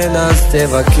שמכוון, אז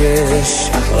תבקש,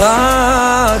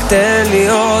 רק תן לי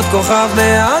עוד כוכב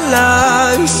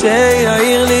מעליי,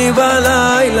 שיעיר לי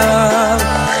בלילה,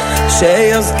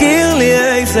 שיזכיר לי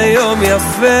איזה יום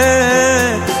יפה,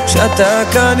 שאתה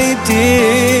כאן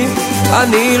איתי,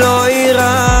 אני לא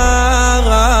אירע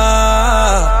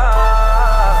רע.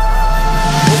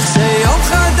 וכשיום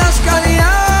חדש כאן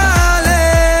יעלה,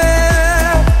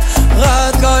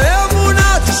 רק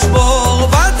האמונה תשמור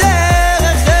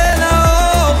בדרך אל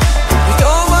האור,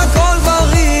 פתאום הכל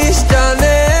כבר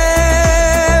ישתנה,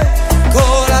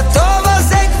 כל הטוב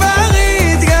הזה כבר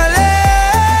יתגלה,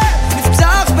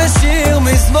 נפצח בשיר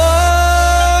מזמור.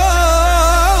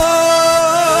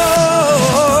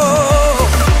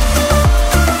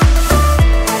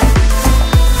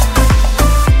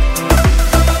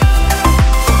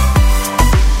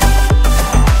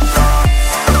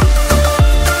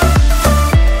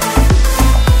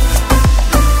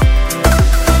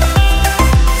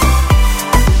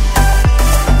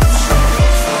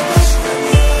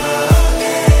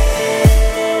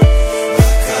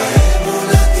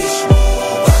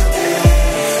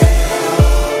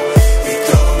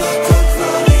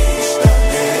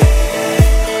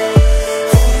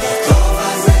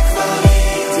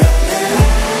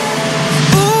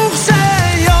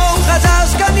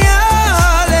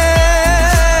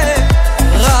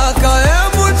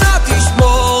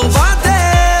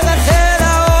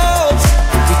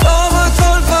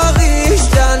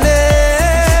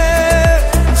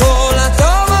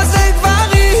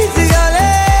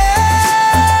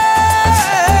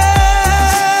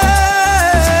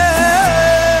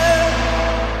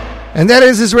 And that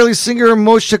is Israeli singer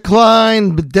Moshe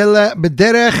Klein,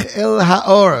 B'derech El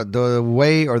Ha'or, the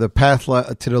way or the path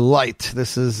to the light.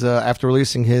 This is after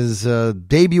releasing his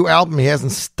debut album. He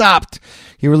hasn't stopped.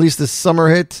 He released this summer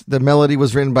hit. The melody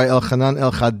was written by Elchanan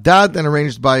El Haddad and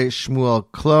arranged by Shmuel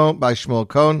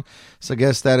Cohn. So I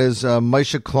guess that is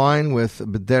Moshe Klein with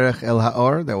B'derech El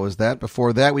Ha'or. That was that.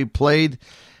 Before that, we played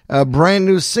a brand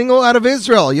new single out of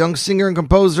Israel, young singer and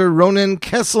composer Ronen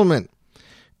Kesselman.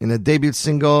 In a debut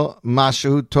single,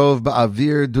 Mashu Tov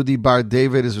Ba'avir, Dudi Bar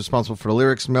David is responsible for the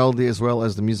lyrics, melody, as well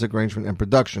as the music arrangement and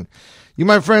production. You,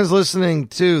 my friends, listening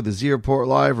to the Z Report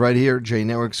Live right here, J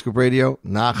Network Scoop Radio,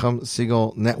 Nachum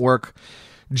Siegel Network.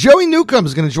 Joey Newcomb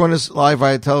is going to join us live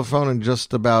via telephone in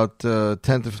just about 10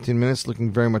 to 15 minutes.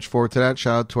 Looking very much forward to that.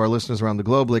 Shout out to our listeners around the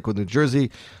globe, Lakewood, New Jersey,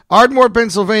 Ardmore,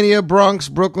 Pennsylvania, Bronx,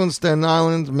 Brooklyn, Staten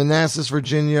Island, Manassas,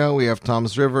 Virginia. We have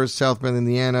Toms River, South Bend,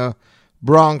 Indiana,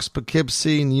 Bronx,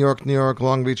 Poughkeepsie, New York,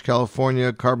 Long Beach,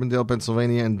 California, Carbondale,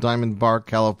 Pennsylvania, and Diamond Bar,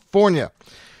 California.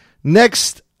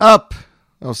 Next up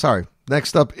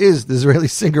is the Israeli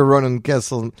singer Ronen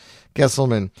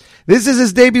Kesselman. This is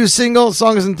his debut single. The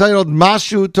song is entitled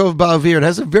Mashu Tov Ba'avir. It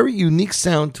has a very unique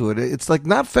sound to it. It's like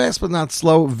not fast but not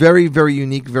slow. Very, very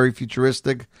unique, very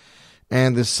futuristic.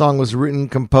 And this song was written,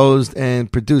 composed, and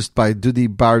produced by Dudi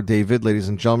Bar David, ladies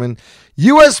and gentlemen.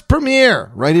 U.S.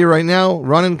 premiere, right here, right now.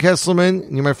 Ronen Kesselman,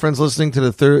 and you, my friends, listening to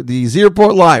the Z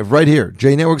Report Live, right here.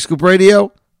 J Network Scoop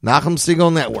Radio, Nachum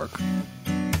Siegel Network.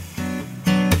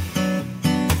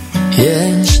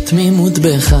 יש תמימות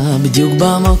בך בדיוק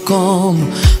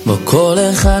במקום בו כל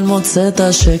אחד מוצא את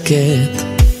השקט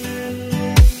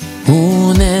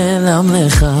הוא נעלם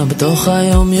לך בתוך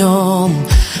היום יום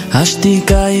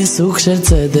השתיקה היא סוג של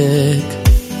צדק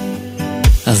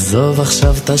עזוב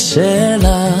עכשיו את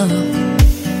השאלה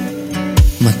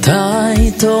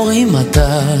מתי תורי מתי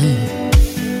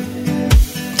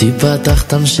תיפתח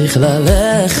תמשיך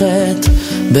ללכת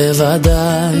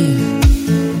בוודאי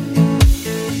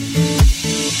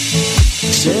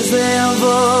כשזה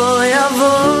יבוא,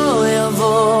 יבוא,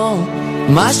 יבוא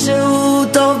משהו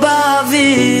טוב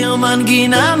באוויר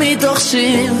מנגינה מתוך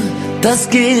שיר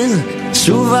תזכיר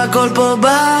שוב הכל פה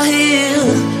בהיר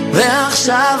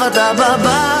ועכשיו אתה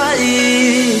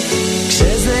בבית.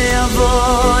 כשזה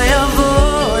יבוא,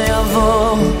 יבוא,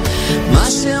 יבוא,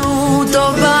 משהו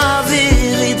טוב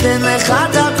באוויר ייתן לך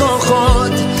את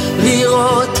הכוחות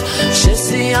לראות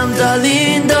שסיימת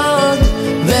לנדוד,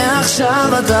 ועכשיו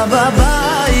אתה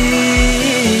בבית.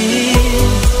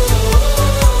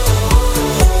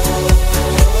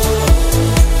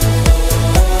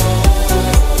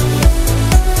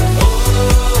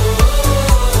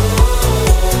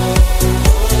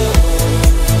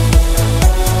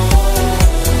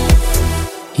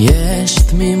 יש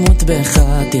תמימות בך,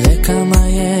 תראה כמה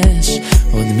יש,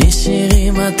 עוד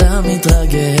משירים אתה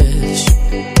מתרגש.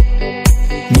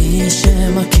 מי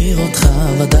שמכיר אותך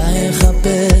ודאי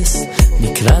יחפש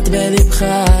מקלט בלבך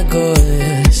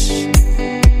גועש.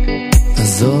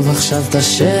 עזוב עכשיו את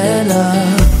השאלה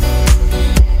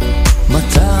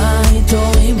מתי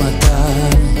תורי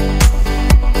מתי,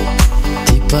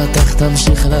 תיפתח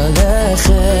תמשיך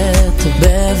ללכת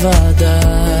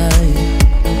בוודאי.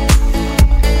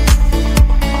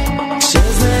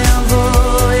 כשזה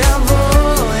יבוא,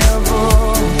 יבוא,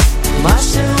 יבוא,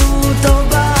 משהו טוב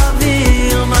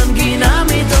באוויר, מנגינה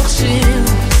מתוך שיר,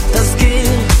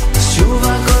 תזכיר, שוב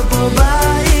הכל פה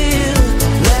בעיר,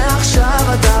 ועכשיו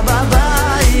אתה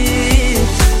בבית.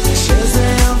 כשזה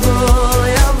יבוא,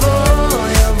 יבוא,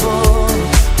 יבוא,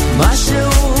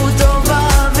 משהו טוב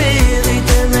באוויר,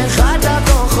 ייתן לך את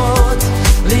הכוחות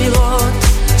לראות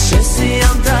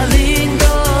שסיימת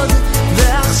לנדוד,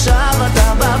 ועכשיו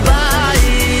אתה בבית.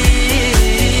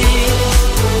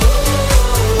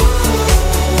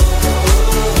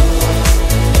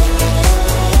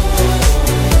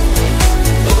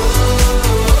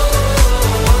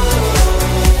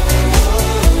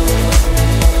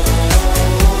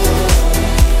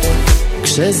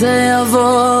 כשזה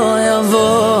יבוא,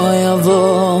 יבוא,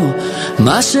 יבוא,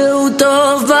 משהו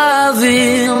טוב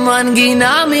באוויר,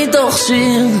 מנגינה מתוך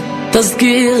שיר,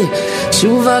 תזכיר,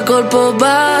 שוב הכל פה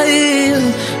בעיר,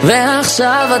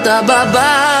 ועכשיו אתה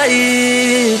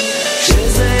בבית.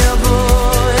 כשזה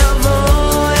יבוא,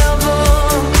 יבוא,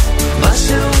 יבוא,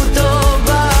 משהו טוב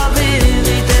באוויר,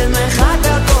 ייתן לך את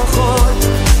הכוחות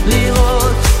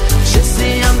לראות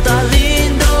שסיימת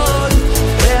לנדוד,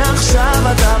 ועכשיו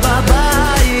אתה בבית.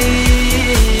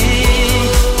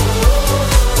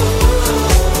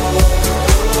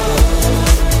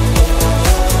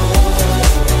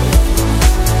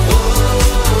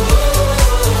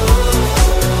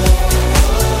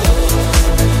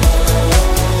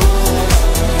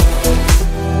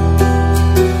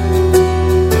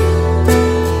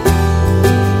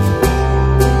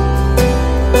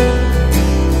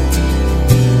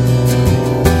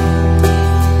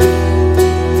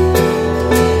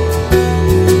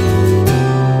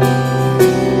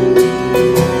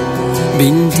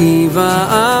 בנתיב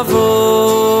האבות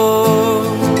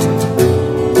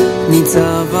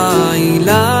ניצב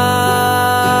העילה,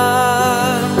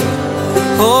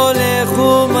 הולך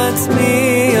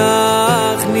ומצמיח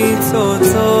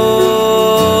ניצוצות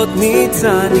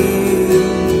ניצנים,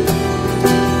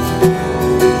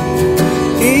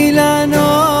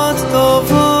 אילנות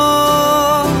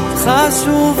טובות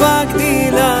חשובה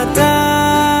גדילתה,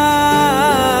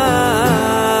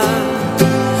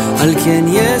 על כן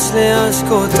יש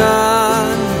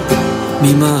להשקותן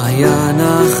ממעיין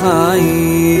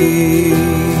החיים.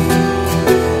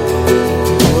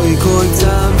 אוי כל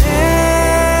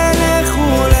צמא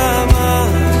לכולמה,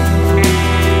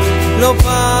 לא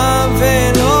פעם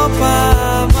ולא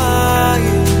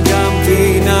פעמיים,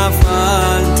 קמתי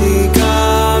נפלתי,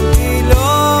 קמתי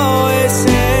לא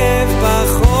אשב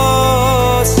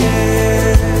בחושך.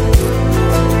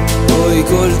 אוי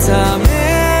כל צמא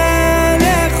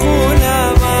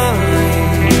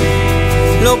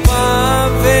לא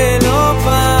פעם ולא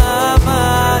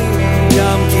פעמיים,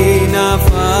 גם כי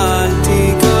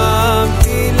נפלתי,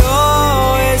 קמתי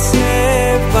לא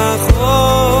אשב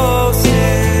בחושך,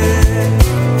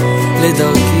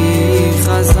 לדרכי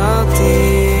חזרתי.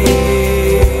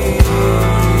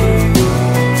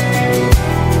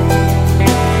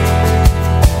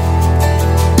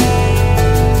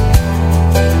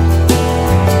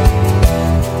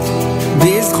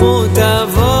 בזכות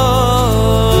אבות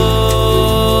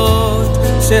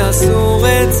שעשו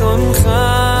רצונך,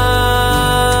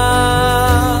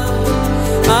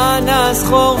 אנא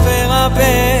זכור ורפא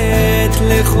את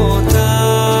לחותם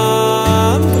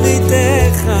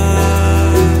בריתך,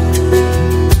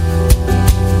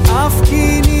 אף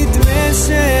כי נדמה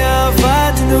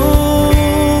שעבדנו,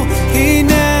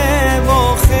 הנה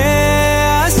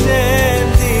מוחה השם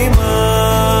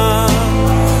דמעה,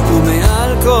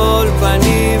 ומעל כל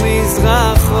פנים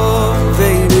מזרחו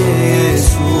והנה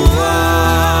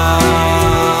ישועה.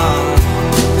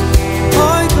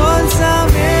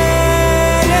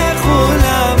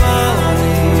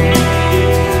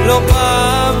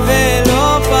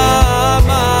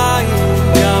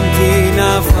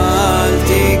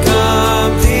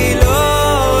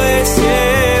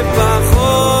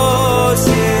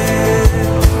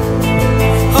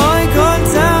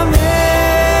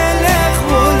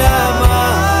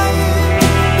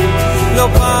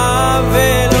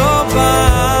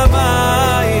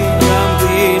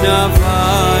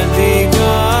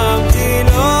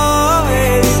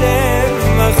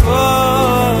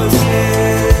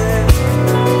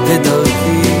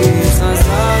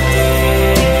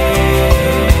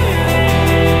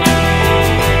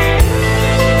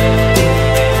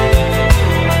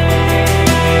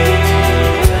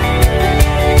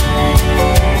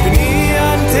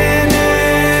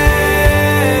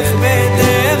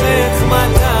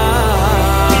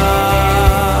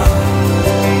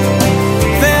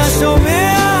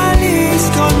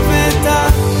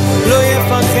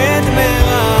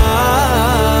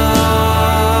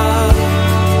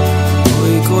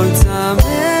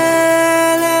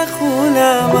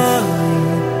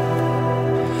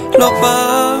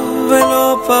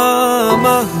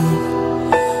 פעמה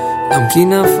גם כי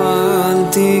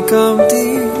נפלתי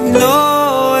קמתי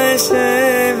לא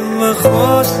אשב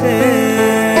בחושך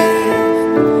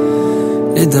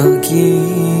לדרכי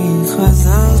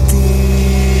חזרתי.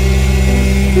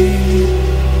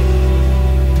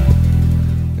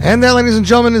 And that, ladies and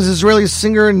gentlemen, is Israeli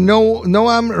singer Noam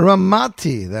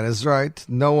Ramati. That is right,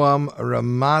 Noam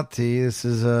Ramati. This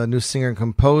is a new singer and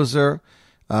composer.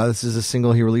 This is a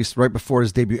single he released right before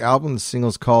his debut album. The single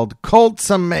is called Kol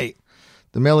Tzamei.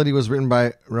 The melody was written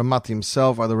by Ramati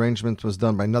himself. Our arrangement was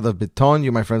done by Nadav Biton.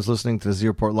 You, my friends, listening to the Z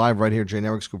Report Live right here, J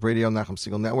Network, Scoop Radio, Nachum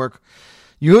Segal Network.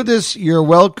 Yehudis, you're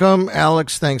welcome.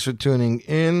 Alex, thanks for tuning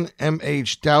in.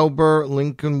 M.H. Dauber,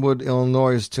 Lincolnwood,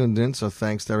 Illinois is tuned in, so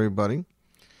thanks to everybody.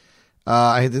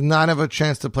 I did not have a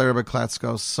chance to play Rabbi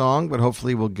Klatsko's song, but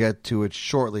hopefully we'll get to it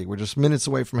shortly. We're just minutes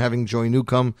away from having Joey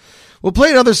Newcomb. We'll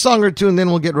play another song or two, and then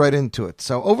we'll get right into it.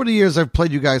 So over the years, I've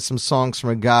played you guys some songs from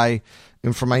a guy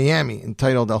from Miami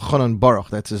entitled Elchanan Baruch.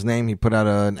 That's his name. He put out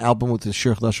an album with the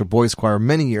Shir Chadasha Boys Choir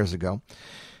many years ago.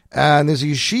 And there's a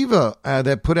yeshiva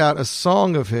that put out a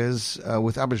song of his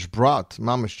with Abish Brat,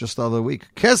 Mamish, just the other week.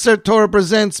 Keser Torah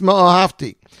presents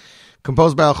Ma'ahavti.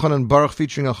 Composed by Elchanan Baruch,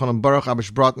 featuring Elchanan Baruch,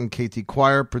 Abish Brat, and KT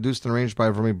Choir. Produced and arranged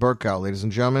by Vrami Burkow. Ladies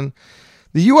and gentlemen,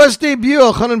 the U.S. debut,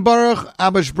 Elchanan Baruch,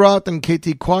 Abish Brat, and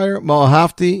KT Choir,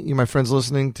 Ma'ahavti. You, my friends,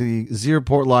 listening to the Z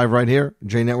Report Live right here,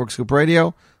 J Network Scoop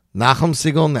Radio, Nachum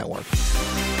Segal Network.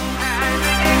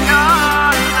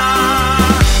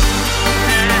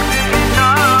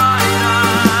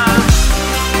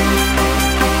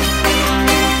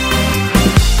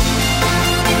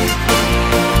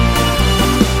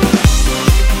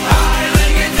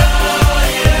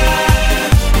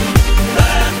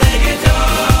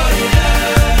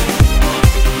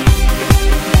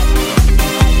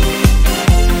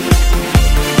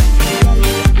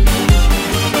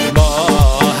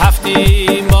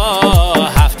 Ma'ahavti,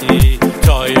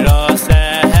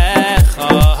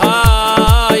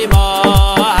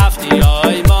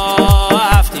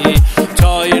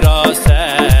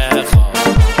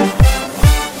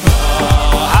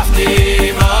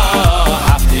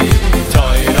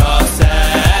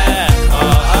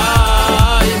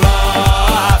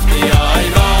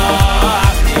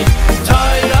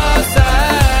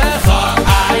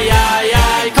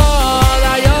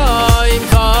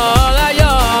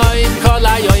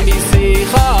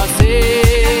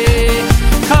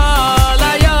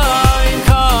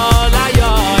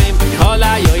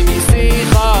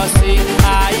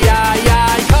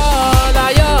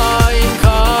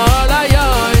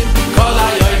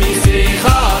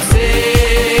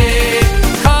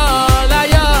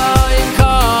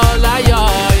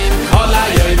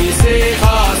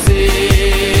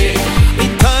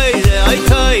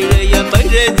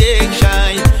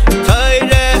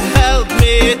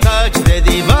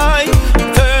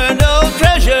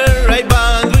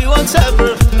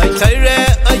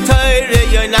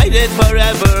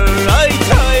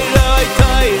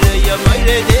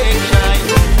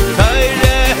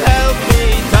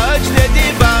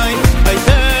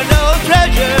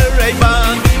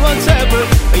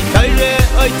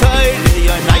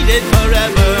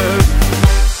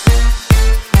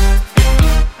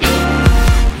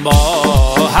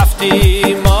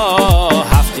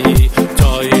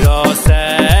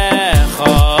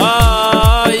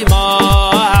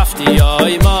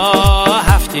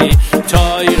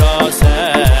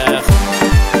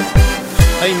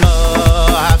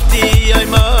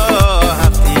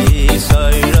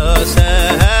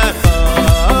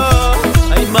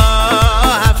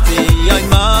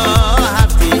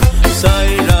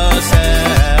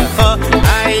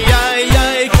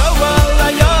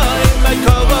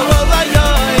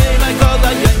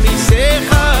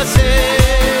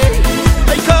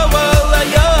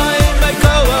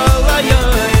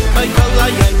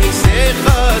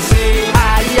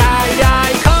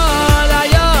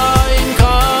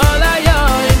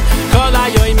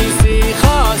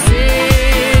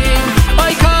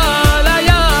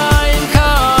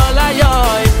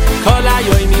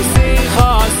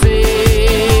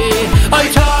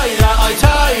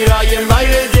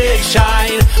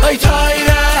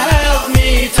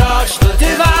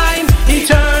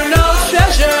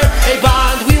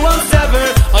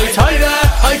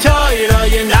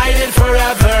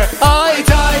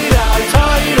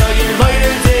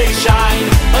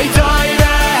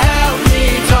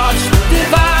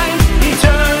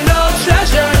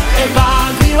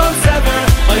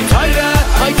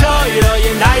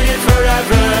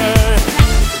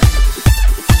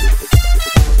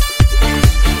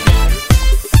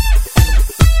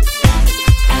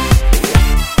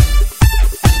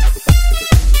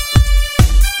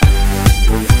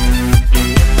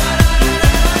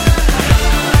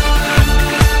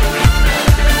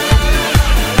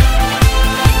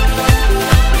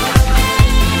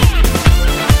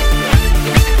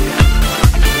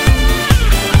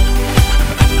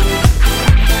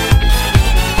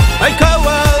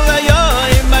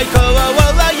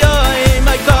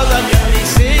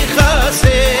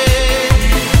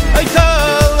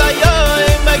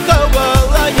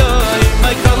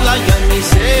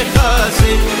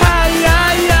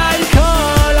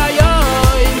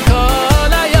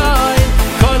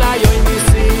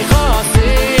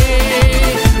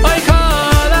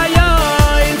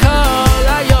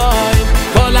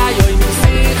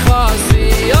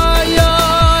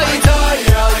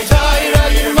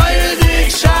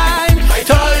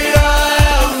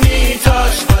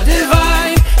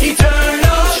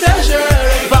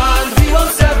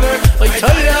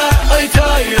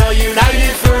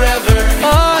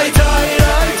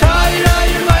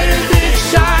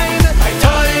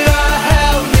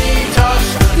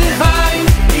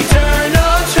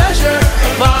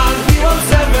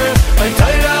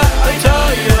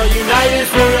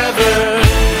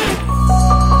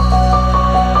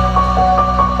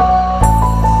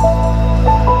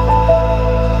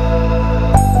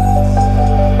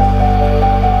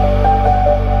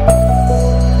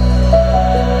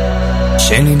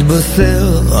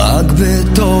 שנתבשר רק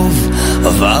בטוב,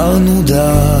 עברנו די.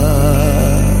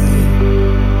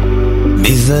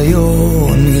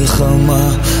 ביזיון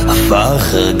מלחמה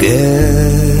הפך הרגל,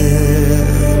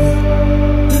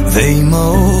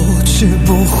 ואימהות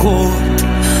שבוכות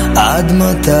עד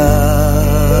מתי,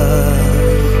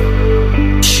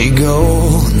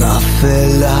 שיגעון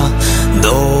אפלה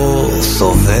דור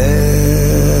סובל.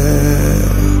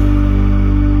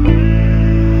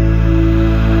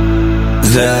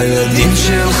 זה הילדים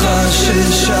שלך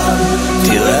ששם,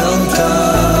 תראה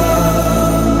אותה,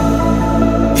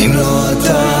 אם לא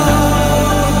אתה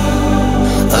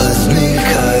אז מי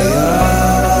קיים?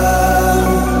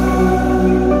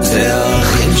 זה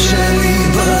האחים שלי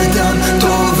בדם,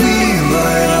 טובים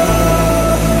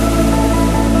בים,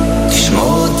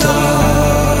 תשמור אותה,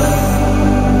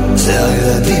 זה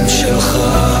הילדים שלך.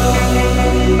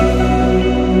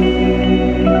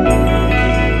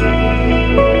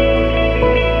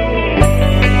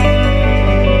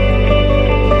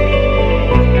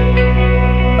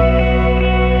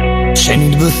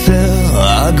 שנתבשר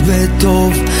רק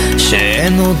בטוב,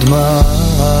 שאין עוד מה,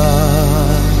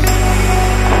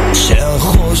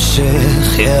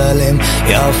 שהחושך ייעלם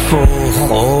יהפוך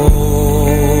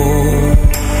אור,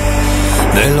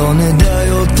 ולא נדע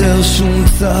יותר שום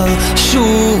צער,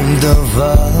 שום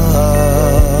דבר,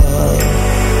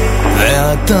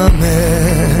 והטמא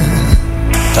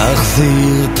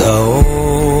תחזיר את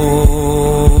האור.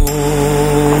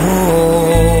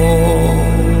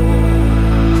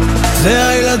 זה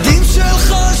הילדים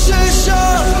שלך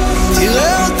ששם,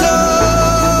 תראה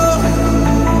אותם,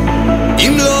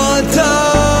 אם לא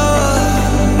אתה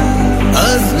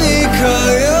אז מי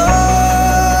קיים?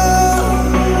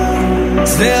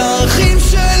 זה האחים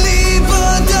שלי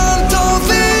בדם,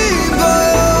 טובים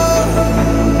בים,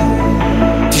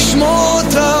 תשמור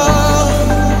אותם,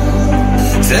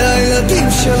 זה הילדים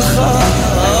שלך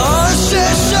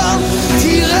ששם,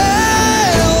 תראה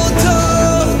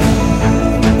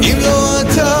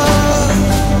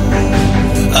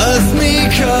אז מי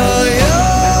קיים?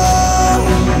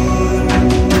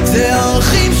 זה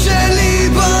האחים שלי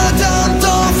בדם,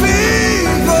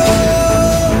 טובים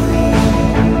בים,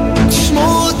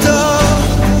 תשמור אותם,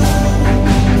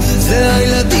 זה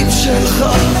הילדים שלך.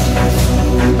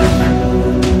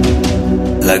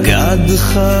 לגעת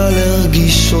בך,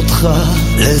 להרגיש אותך,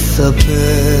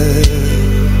 לספר,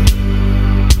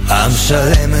 עם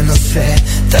שלם מנסה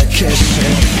את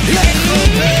הקשר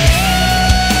לחבר.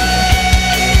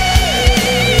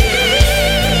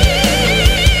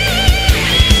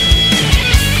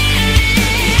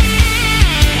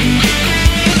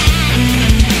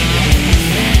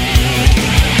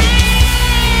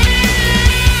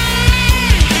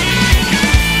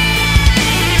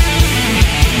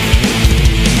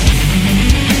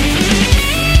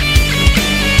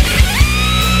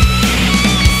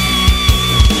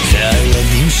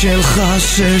 שלך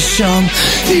ששם,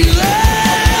 תראה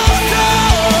אותה,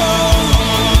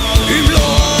 אם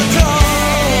לא אתה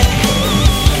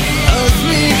אז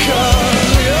מי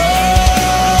קיים?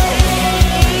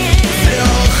 זה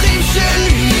האחים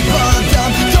שלי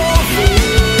בדם,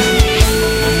 טובים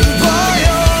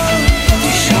בים,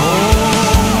 תשמור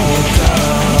אותה,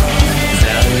 זה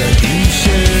הילדים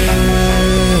שלך.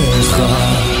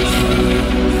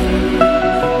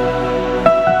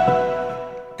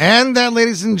 And that,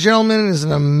 ladies and gentlemen, is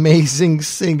an amazing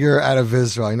singer out of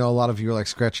Israel. I know a lot of you are like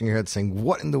scratching your head saying,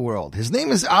 what in the world? His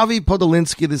name is Avi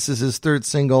Podolinsky. This is his third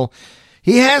single.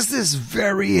 He has this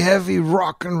very heavy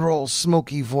rock and roll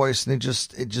smoky voice, and it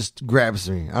just grabs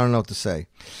me. I don't know what to say.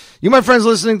 You, my friends,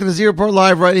 listening to the Z Report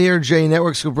Live right here, J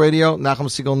Network, Scoop Radio, Nachum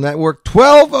Segal Network,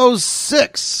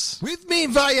 1206. With me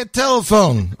via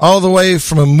telephone, all the way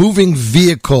from a moving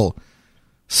vehicle,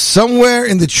 somewhere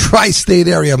in the tri-state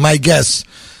area, my guess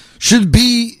should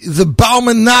be the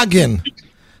Bauman Nagin,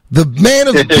 the man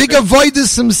of Big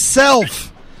Avoidus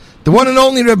himself, the one and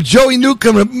only Reb Joey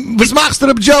Newcomb. Was machst du,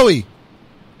 Reb Joey?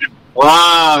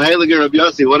 Wow, hey, look at Reb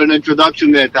Yossi, what an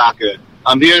introduction there, Taka.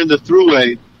 I'm here in the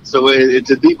thruway, so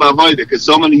it's a deep avoidus, because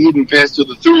so many Yidden pass through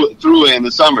the thruway in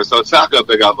the summer, so it's not a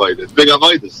big avoidus. Big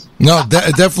avoidus. No,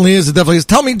 it definitely is. It definitely is.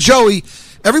 Tell me, Joey,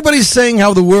 everybody's saying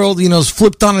how the world, is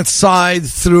flipped on its side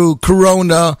through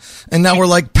Corona, and now we're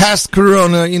like past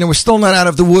Corona. We're still not out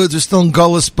of the woods. We're still in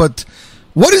Gullus, but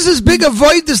what is this big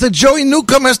avoidus that Joey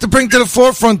Newcomb has to bring to the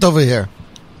forefront over here?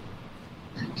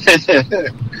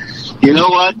 You know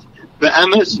what?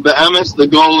 The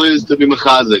goal is to be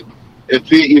mechazik. If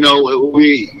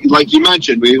we like you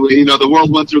mentioned, we the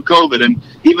world went through COVID, and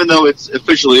even though it's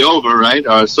officially over, right?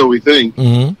 Or so we think.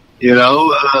 Mm-hmm.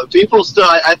 People still,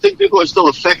 I think people are still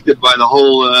affected by the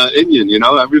whole Indian.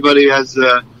 Everybody has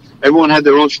everyone had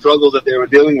their own struggles that they were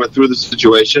dealing with through the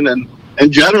situation, and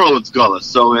in general, it's Gullus.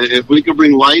 So if we could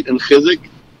bring light and chizik,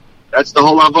 that's the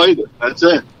whole avodah. That's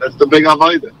it. That's the big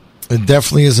avodah. It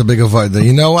definitely is a big avodah.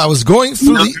 You know, I was going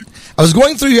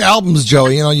through your albums,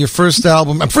 Joey. You know, your first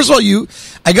album. And first of all,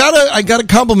 I gotta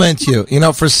compliment you. You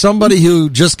know, for somebody who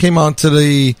just came onto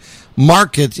the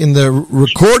market in the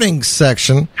recording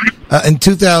section in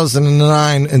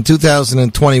 2009 and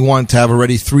 2021 to have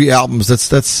already 3 albums.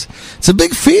 It's a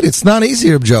big feat. It's not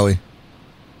easier, Joey.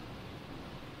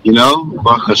 You know,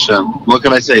 Baruch Hashem. What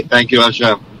can I say? Thank you,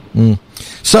 Hashem.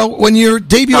 So when your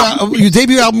debut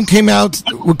album came out,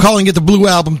 we're calling it the Blue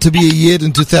Album, To Be a Yid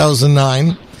in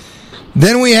 2009.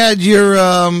 Then we had your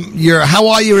How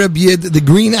Are You Reb Yid, the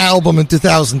Green Album in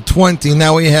 2020.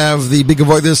 Now we have the Big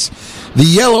Avoidus, the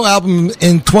Yellow Album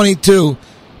in 22.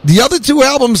 The other 2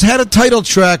 albums had a title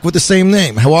track with the same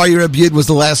name. How Are You Reb Yid was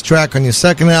the last track on your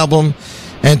second album,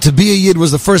 and To Be a Yid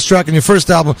was the first track on your first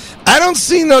album. I don't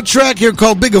see no track here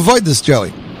called Big Avoidus,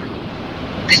 Joey.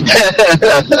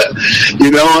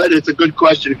 You know what? It's a good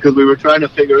question because we were trying to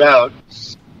figure out.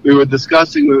 We were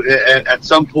discussing at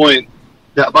some point.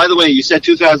 That, by the way, you said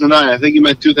 2009. I think you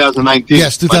meant 2019.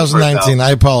 Yes, 2019.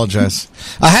 I apologize.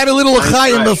 I had a little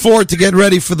Chaim before to get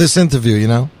ready for this interview, you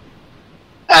know?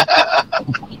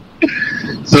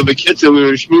 So the kids and we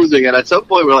were schmoozing, and at some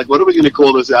point we were like, what are we going to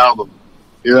call this album?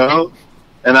 You know?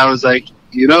 And I was like,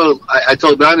 you know, I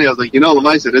told Donnie, I was like, you know,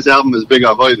 Lemai said, this album is Big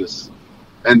Avoidus.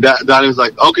 And Donnie was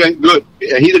like, okay, good.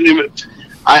 Yeah, he didn't even...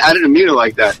 I didn't mean it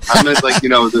like that. I meant like, you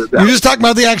know... You're just talking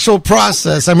about the actual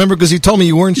process. I remember because you told me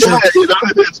you weren't sure. Yeah, you know,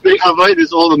 it's Big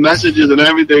Avoidus, all the messages and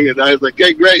everything, and I was like,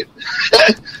 okay, great.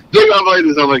 Big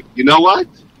Avoidus. I'm like, you know what?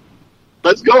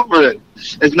 Let's go for it.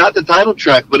 It's not the title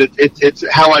track, but it's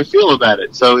how I feel about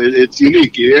it. So it's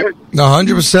unique, you hear? No,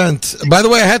 100%. By the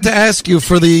way, I had to ask you,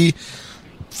 for the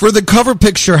cover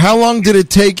picture, how long did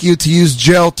it take you to use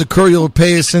gel to curl your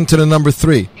payas into the number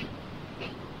 3?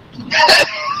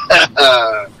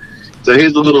 So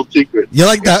here's a little secret. You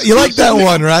like that? You like that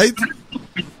one, right?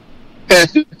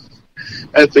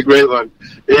 That's a great one.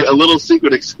 A little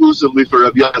secret exclusively for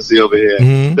Rabbi Yossi over here.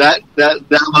 Mm-hmm. That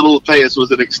little payas was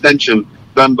an extension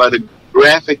done by the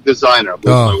graphic designer.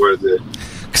 My word there.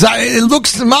 Because it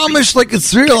looks mamish like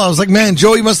it's real. I was like, man,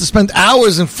 Joey must have spent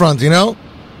hours in front, you know?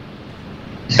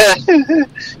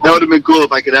 That would have been cool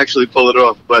if I could actually pull it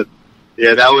off. But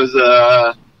yeah, that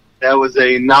was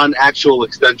a non-actual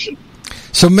extension.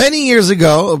 So many years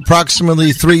ago,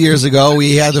 approximately 3 years ago,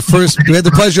 we had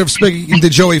the pleasure of speaking to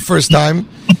Joey first time,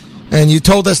 and you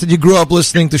told us that you grew up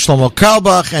listening to Shlomo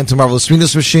Carlebach and to Marvelous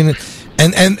Venus Machine,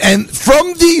 and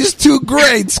from these 2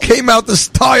 greats came out the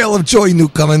style of Joey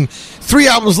Newcomb, and 3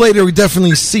 albums later we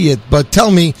definitely see it. But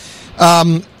tell me,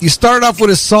 you started off with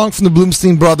a song from the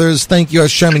Bloomstein Brothers, Thank You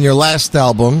Hashem, in your last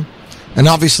album, and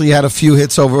obviously you had a few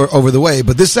hits over the way,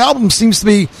 but this album seems to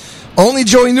be only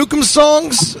Joey Newcomb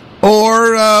songs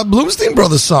or Bloomstein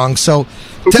Brothers songs. So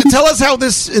tell us how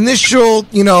this initial,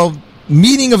 you know,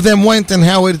 meeting of them went and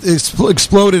how it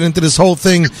exploded into this whole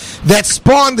thing that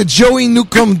spawned the Joey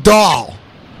Newcomb doll.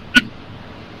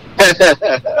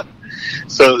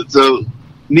 So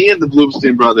me and the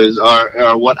Bloomstein Brothers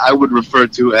are what I would refer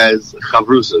to as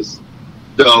chavrusas.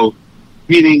 So,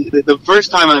 meaning the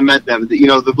first time I met them, you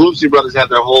know, the Bloomstein Brothers had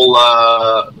their whole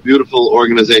beautiful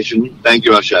organization, Thank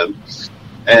You Hashem,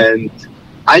 and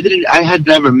I had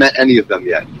never met any of them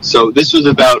yet. So this was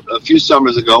about a few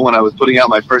summers ago when I was putting out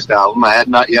my first album. I had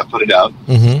not yet put it out.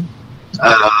 Mm-hmm.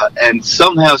 And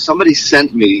somehow somebody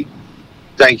sent me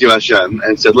Thank You Hashem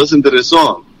and said, listen to this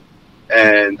song.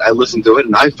 And I listened to it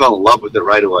and I fell in love with it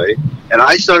right away. And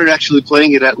I started actually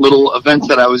playing it at little events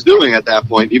that I was doing at that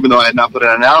point. Even though I had not put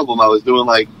out an album, I was doing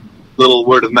like little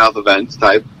word of mouth events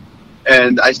type.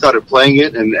 And I started playing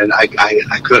it and I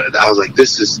was like,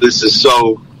 this is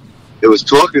so, it was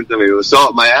talking to me. It was so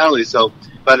up my alley. So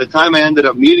by the time I ended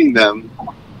up meeting them,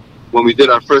 when we did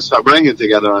our first Farbrengen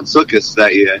together on Sukkot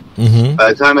that year, mm-hmm.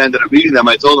 By the time I ended up meeting them,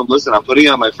 I told them, listen, I'm putting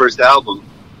out my first album.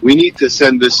 We need to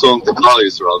send this song to Klal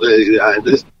Yisrael.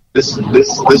 This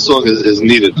song is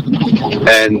needed.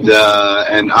 And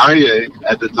Aryeh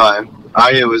at the time,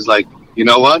 Aryeh was like, you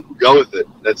know what? Go with it.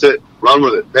 That's it. Run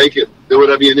with it. Take it. Do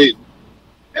whatever you need.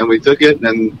 And we took it,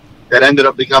 and that ended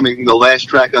up becoming the last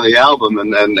track on the album,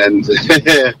 and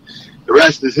the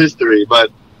rest is history.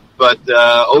 But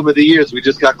over the years, we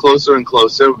just got closer and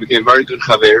closer. We became very good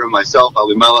chaver, myself,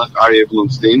 Ali Melech, Aryeh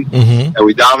Bloomstein, mm-hmm. and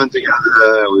we davened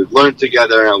together, and we've learned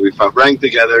together, and we've farbrang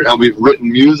together, and we've written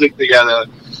music together.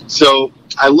 So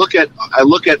I look at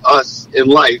us in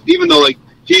life, even though like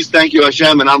he's Thank You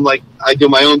Hashem, and I'm like I do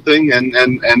my own thing, and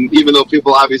even though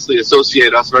people obviously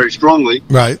associate us very strongly,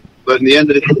 right? But in the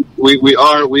end of the day, we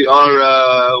are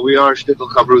shtickle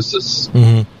chavrusas.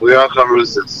 We are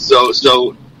chavrusas.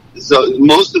 So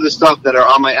most of the stuff that are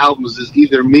on my albums is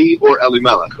either me or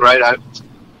Elimelech, right?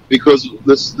 Because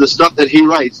the stuff that he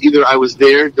writes, either I was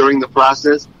there during the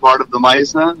process, part of the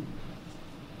Ma'aseh,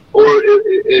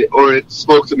 or it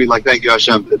spoke to me like Thank You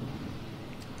Hashem did.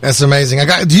 That's amazing.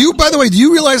 By the way, do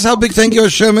you realize how big Thank You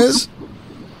Hashem is?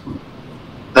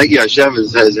 Thank You Hashem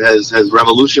has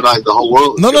revolutionized the whole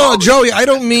world. No, Joey, I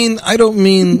don't mean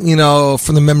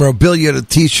from the memorabilia, the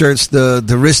T-shirts,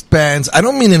 the wristbands. I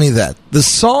don't mean any of that. The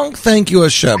song Thank You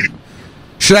Hashem.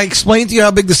 Should I explain to you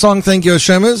how big the song Thank You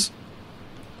Hashem is?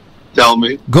 Tell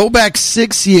me. Go back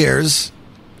 6 years.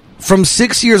 From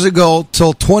 6 years ago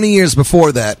till 20 years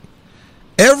before that,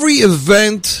 every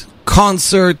event,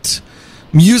 concert,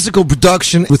 musical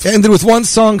production ended with one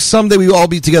song, Someday We Will All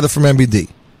Be Together from MBD.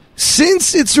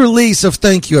 Since its release of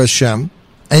Thank You Hashem,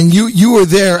 and you were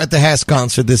there at the Haas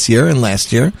concert this year and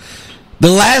last year, the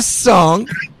last song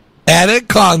at a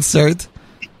concert,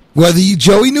 whether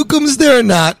Joey Newcomb is there or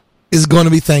not, is going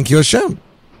to be Thank You Hashem.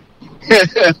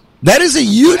 That is a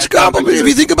huge compliment. If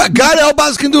you think about God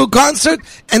Elbaz can do a concert,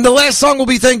 and the last song will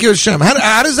be Thank You Hashem.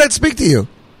 How does that speak to you?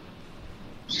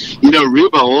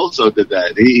 Reba also did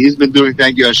that. He's been doing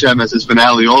Thank You Hashem as his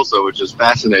finale also, which is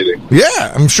fascinating.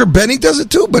 Yeah, I'm sure Benny does it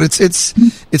too, but it's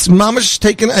mamash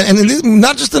taken, and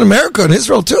not just in America, in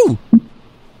Israel too.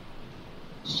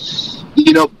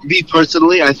 Me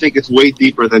personally, I think it's way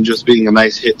deeper than just being a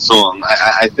nice hit song.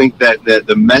 I think that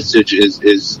the message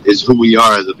is who we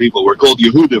are as a people. We're called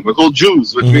Yehudim. We're called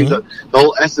Jews, which means the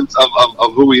whole essence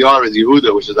of who we are is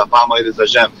Yehuda, which is Apam Eides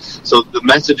Hashem. So the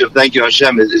message of Thank You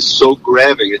Hashem is so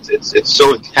grabbing. It's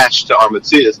so attached to our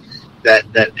Metzias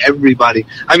that everybody.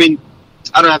 I mean,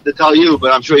 I don't have to tell you,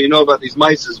 but I'm sure you know about these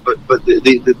mices. But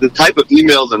the type of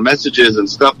emails and messages and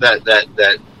stuff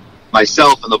that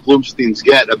myself and the Blumsteins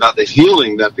get about the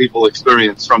healing that people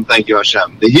experience from Thank You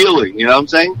Hashem. The healing, you know what I'm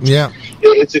saying? Yeah.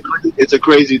 It's a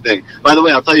crazy thing. By the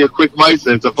way, I'll tell you a quick mice.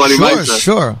 It's a funny mice.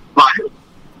 Sure.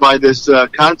 By this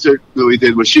concert that we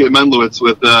did with Shia Menlowitz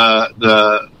with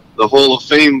the Hall of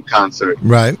Fame concert.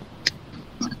 Right.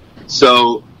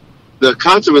 So the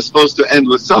concert was supposed to end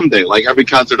with Someday, like every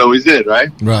concert always did, right?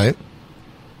 Right.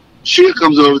 Shia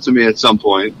comes over to me at some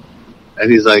point, and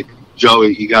he's like,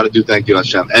 Joey, you got to do Thank You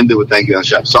Hashem. End it with Thank You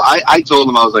Hashem. So I told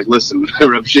him, I was like, listen,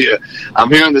 Reb Shia, I'm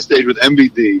here on the stage with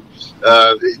MBD,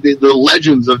 the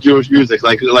legends of Jewish music,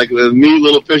 like me,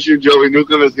 Little Fisher, Joey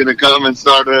Newcomb is going to come and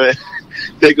start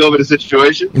take over the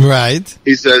situation. Right.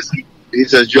 He says,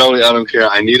 Joey, I don't care.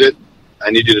 I need it.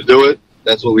 I need you to do it.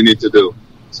 That's what we need to do.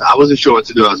 So I wasn't sure what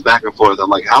to do. I was back and forth. I'm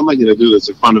like, how am I going to do this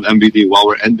in front of MBD while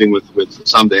we're ending with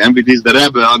Someday? MBD's the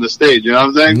Rebbe on the stage. You know what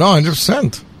I'm saying? No,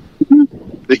 100%.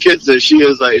 The kid says, she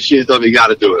told me, you got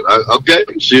to do it. Okay,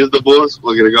 she is the boss.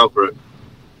 We're going to go for it.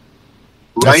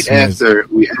 Right after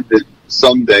we ended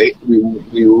Someday,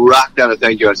 we rocked out a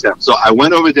Thank You Hashem. So I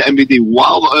went over to MBD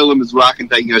while the Olam is rocking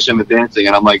Thank You Hashem and dancing,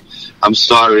 and I'm like, I'm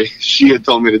sorry. She had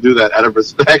told me to do that out of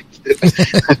respect.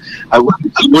 I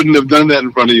wouldn't have done that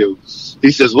in front of you.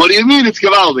 He says, what do you mean it's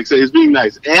Kavaldik? So he's being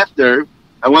nice. After,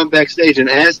 I went backstage and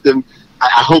asked him,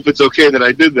 I hope it's okay that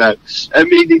I did that.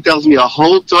 MBD tells me a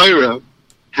whole Torah.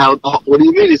 What do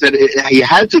you mean? He said you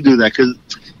had to do that because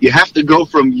you have to go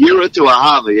from Yira to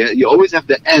Ahava. You always have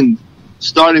to end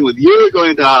starting with Yira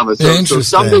going to Ahava. So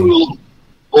something will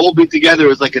all be together.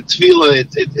 It's like a tefillah.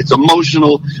 It's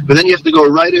emotional, but then you have to go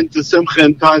right into Simcha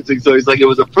and Tanzing. So he's like, it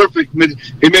was a perfect.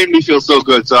 He made me feel so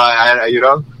good. So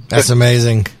I That's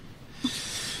amazing.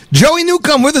 Joey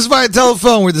Newcomb with us via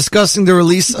telephone. We're discussing the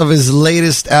release of his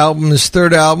latest album, his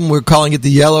third album. We're calling it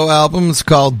the Yellow Album. It's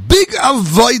called Big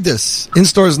Avoidus. In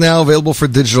stores now, available for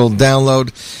digital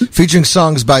download, featuring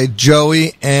songs by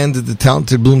Joey and the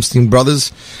talented Blumstein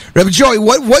brothers. Rabbi Joey,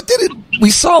 what did it?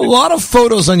 We saw a lot of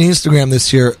photos on your Instagram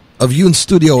this year of you in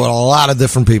studio with a lot of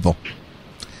different people.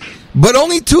 But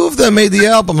only two of them made the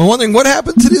album. I'm wondering what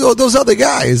happened to those other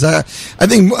guys. I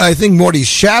think Morty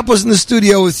Schaap was in the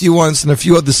studio with you once and a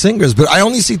few other singers, but I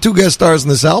only see two guest stars in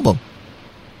this album.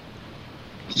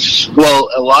 Well,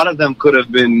 a lot of them could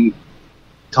have been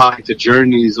tied to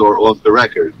Journeys or Off the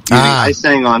Record. I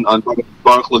sang on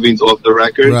Baruch Levine's Off the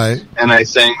Record, right, and I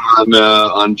sang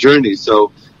on Journeys.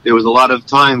 So there was a lot of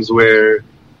times where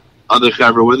other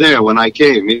Chavra were there when I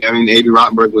came. I mean, Avi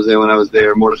Rottenberg was there when I was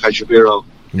there, Mordechai Shapiro.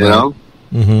 You know?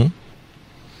 Mm-hmm.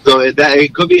 So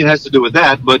it could be it has to do with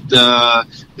that, but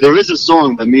there is a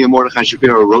song that me and Mordechai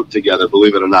Shapiro wrote together,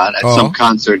 believe it or not, at some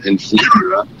concert in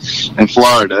Florida,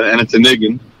 and it's a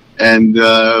niggin. And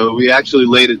we actually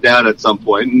laid it down at some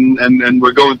point, and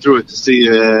we're going through it to see,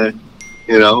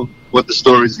 what the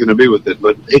story's going to be with it.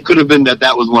 But it could have been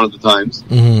that was one of the times.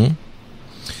 Mm-hmm.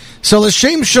 So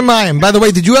L'Shem Shemayim. By the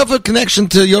way, did you have a connection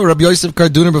to Rabbi Yosef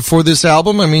Karduner before this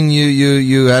album? I mean,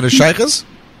 you had a shaykhus?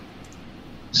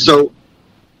 So,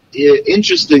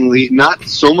 interestingly, not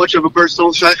so much of a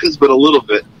personal shaykhus, but a little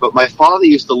bit. But my father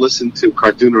used to listen to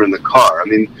Karduner in the car. I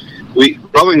mean,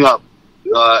 growing up,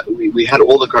 we had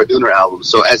all the Karduner albums.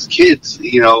 So as kids,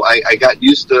 I got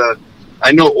used to.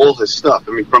 I know all his stuff.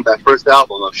 I mean, from that first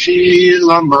album of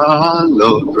Shila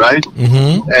Malo, right?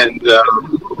 Mm-hmm. And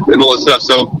all this stuff.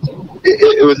 So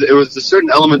it was a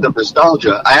certain element of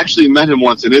nostalgia. I actually met him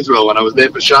once in Israel when I was there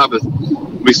for Shabbos.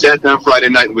 We sat down Friday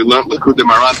night and we learned Likud de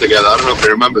Maran together. I don't know if he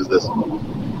remembers this,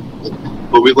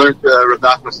 but we learned Rav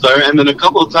Nachman Steyer. And then a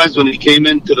couple of times when he came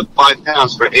into the 5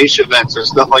 towns for Aish events or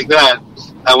stuff like that,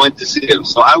 I went to see him.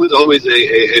 So I was always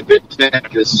a big fan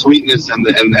of his sweetness and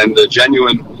the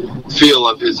genuine feel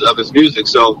of his music.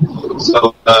 So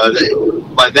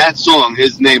by that song,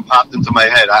 his name popped into my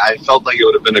head. I felt like it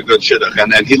would have been a good shidduch,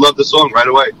 and he loved the song right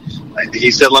away.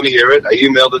 He said, "Let me hear it." I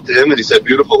emailed it to him, and he said,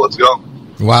 "Beautiful, let's go."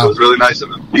 Wow, so it was really nice of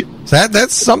him.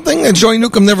 That's something that Joey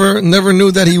Newcomb never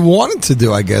knew that he wanted to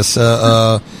do. I guess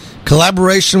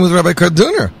collaboration with Rabbi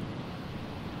Karduner.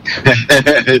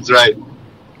 It's right.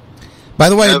 By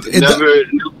the way,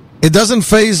 it doesn't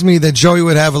faze me that Joey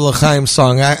would have a L'chaim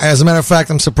song. As a matter of fact,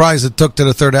 I'm surprised it took to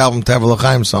the third album to have a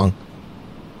L'chaim song.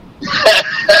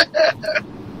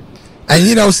 And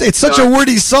it's such a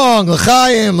wordy song.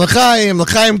 L'chaim, L'chaim,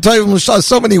 L'chaim Tovim,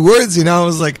 so many words. I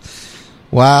was like,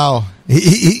 wow.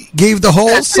 He gave the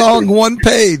whole song 1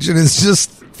 page, and it's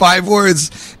just 5 words,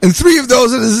 and 3 of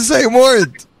those are the same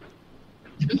word.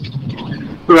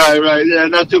 Right. Yeah,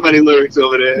 not too many lyrics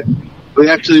over there. We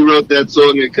actually wrote that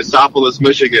song in Cassopolis,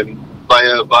 Michigan,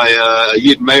 by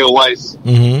Yid Mayo Weiss,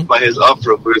 by his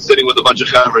Afro. We were sitting with a bunch of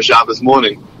Chaver Shabbos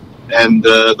morning, and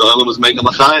the Olam was making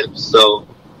L'chaim. So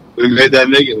we made that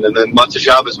niggin, and then Matzah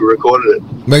Shabbos we recorded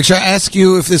it. Make sure I ask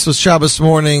you if this was Shabbos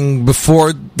morning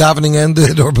before davening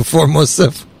ended or before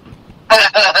Musaf.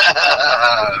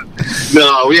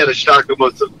 No, we had a Shtarka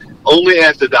Musaf. Only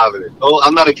after davening. Oh,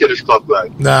 I'm not a Kiddush Club guy.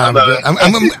 No,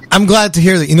 I'm glad to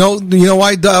hear that. You know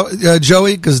why,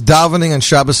 Joey? Because davening on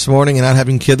Shabbos morning and not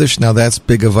having Kiddush, now that's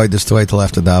big avodah to wait till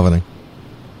after davening.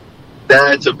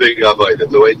 That's a big avodah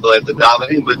to wait till after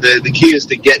davening. But the key is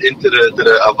to get into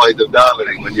the avodah of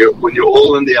davening. When you're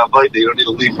all in the avodah, you don't need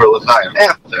to leave for a l'chaim.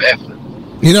 After.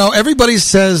 Everybody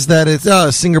says that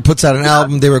a singer puts out an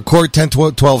album, they record 10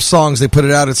 to 12 songs, they put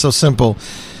it out, it's so simple.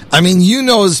 I mean,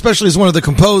 especially as one of the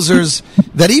composers,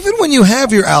 that even when you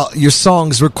have your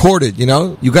songs recorded,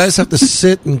 you guys have to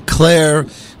sit and clear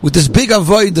with this big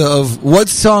avodah of what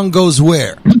song goes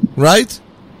where, right?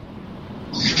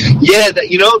 Yeah,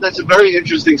 that's a very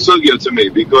interesting sugya to me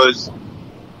because,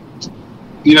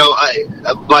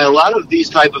 by a lot of these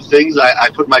type of things, I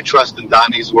put my trust in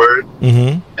Donnie's word,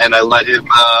 and I let him,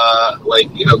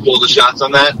 call the shots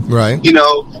on that. Right.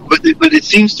 But it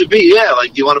seems to be,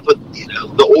 like you want to put,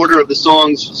 the order of the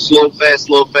songs, slow, fast,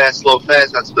 slow, fast, slow,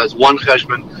 fast. That's one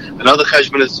cheshbon. Another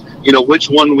cheshbon is, which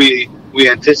one we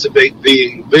anticipate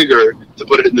being bigger to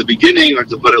put it in the beginning or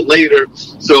to put it later.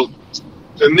 So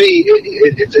for me,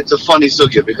 it's a funny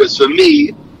sugya because for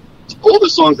me, all the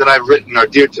songs that I've written are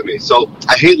dear to me. So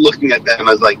I hate looking at them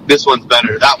as like, this one's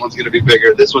better, that one's going to be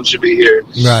bigger, this one should be here.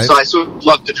 Right. So I sort of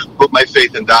love to put my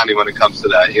faith in Donnie when it comes to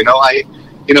that. He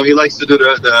likes to do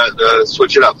the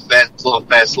switch it up, fast, slow,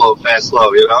 fast, slow, fast,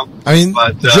 slow, I mean,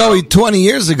 Joey, 20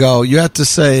 years ago, you had to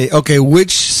say, okay,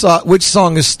 which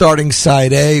song is starting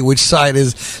side A, which song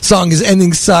is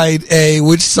ending side A,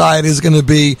 which side is going to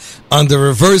be on the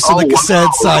reverse of the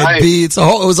cassette, side right. B. It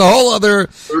was a whole other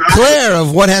clair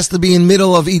of what has to be in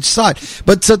middle of each side.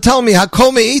 But so tell me,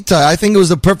 Hakol Me'ita, I think it was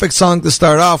the perfect song to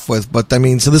start off with. But I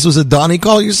mean, so this was a Donnie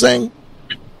call, you're saying?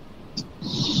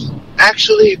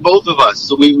 Actually, both of us.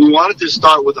 So we wanted to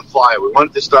start with a flyer. We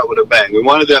wanted to start with a bang. We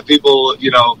wanted that people,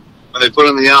 when they put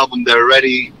on the album, they're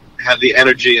ready, have the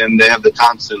energy, and they have the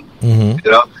constant.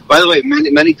 By the way,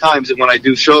 many times when I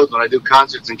do shows, when I do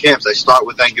concerts and camps, I start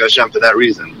with Thank You Hashem for that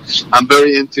reason. I'm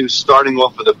very into starting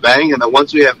off with a bang, and then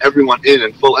once we have everyone in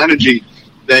and full energy,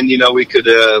 then, we could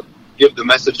give the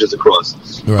messages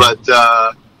across. Right.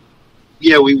 But,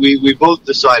 we both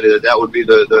decided that would be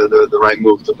the right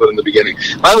move to put in the beginning.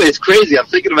 By the way, it's crazy. I'm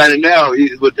thinking about it now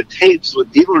with the tapes. I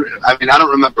don't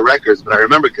remember records, but I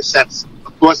remember cassettes.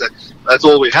 Of course, that's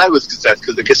all we had was cassettes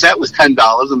because the cassette was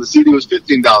 $10 and the CD was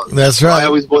 $15. That's right. So I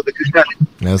always bought the cassette.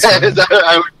 That's right.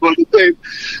 I always bought the tape.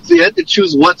 So you had to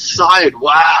choose what side.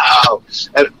 Wow.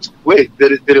 And wait,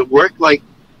 did it work? Like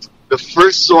the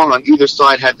first song on either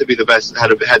side had to be the best. Had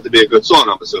to be a good song,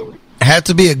 I'm assuming. had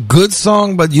to be a good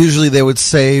song, but usually they would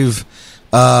save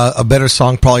a better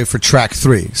song probably for track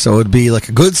 3. So it would be like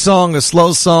a good song, a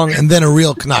slow song, and then a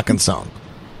real knockin' song.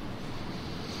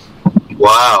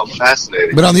 Wow,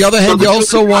 fascinating. But on the other hand, you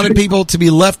also wanted people to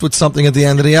be left with something at the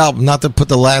end of the album. Not to put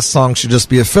the last song should just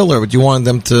be a filler, but you wanted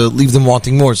them to leave them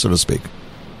wanting more, so to speak.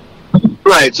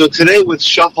 Right, so today with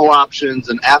shuffle options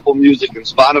and Apple Music and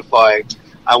Spotify,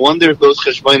 I wonder if those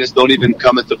cheshbonis don't even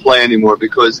come into play anymore,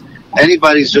 because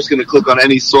anybody's just going to click on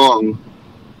any song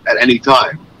at any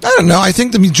time. I don't know. I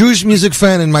think the Jewish music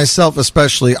fan, and myself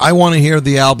especially, I want to hear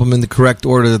the album in the correct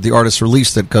order that the artist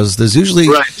released it, because there's usually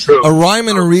a rhyme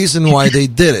and a reason why they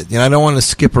did it. You know, I don't want to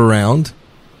skip around.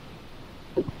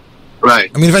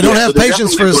 Right. I mean, if I don't have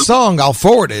patience for a song, I'll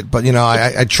forward it. But, you know,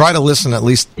 I try to listen at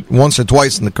least once or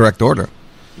twice in the correct order.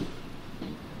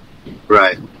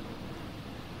 Right.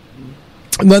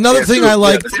 Another thing I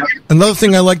liked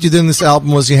you did in this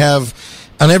album was you have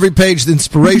on every page the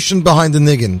inspiration behind the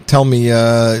niggin. Tell me,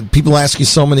 people ask you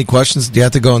so many questions. Do you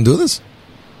have to go and do this?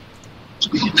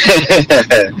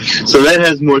 So that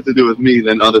has more to do with me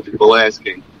than other people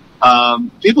asking.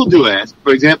 People do ask.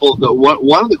 For example,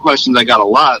 one of the questions I got a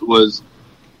lot was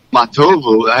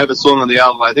Matovu. I have a song on the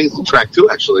album. I think it's track 2,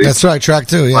 actually. That's right, track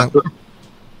 2, yeah.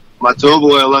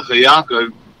 Matovu Elecha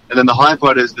Yaakov. And then the high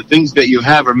part is the things that you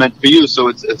have are meant for you. So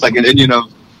it's like an Indian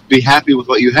of be happy with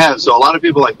what you have. So a lot of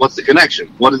people are like, what's the connection?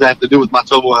 What does that have to do with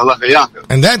Matovu Elecha Yaakov?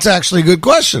 And that's actually a good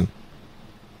question.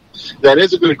 That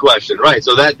is a good question, right?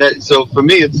 So so for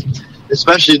me, it's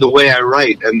especially the way I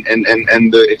write and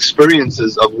the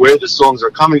experiences of where the songs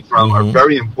are coming from are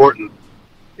very important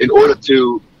in order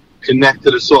to connect to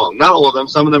the song. Not all of them;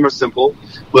 some of them are simple,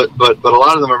 but a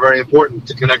lot of them are very important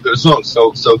to connect to the song.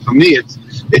 So for me,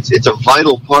 it's a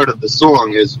vital part of the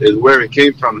song is where it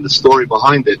came from and the story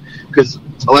behind it. Because,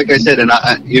 like I said, and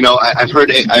I've heard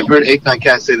Eitan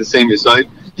Katz say the same aside,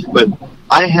 but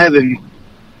I have him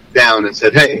down and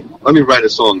said, "Hey, let me write a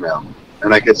song now,"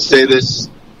 and I could say this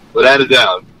without a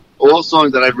doubt. All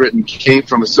songs that I've written came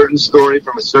from a certain story,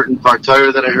 from a certain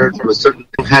partire that I heard, from a certain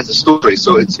has a story.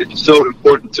 So it's so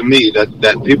important to me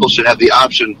that people should have the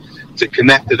option to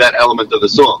connect to that element of the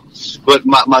song. But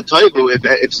Matovu,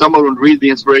 if someone would read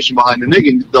the inspiration behind the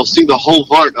niggin, they'll see the whole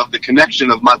heart of the connection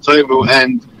of Matovu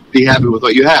and be happy with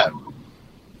what you have.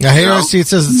 Now here I see it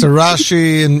says it's a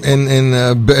Rashi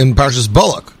in Parshas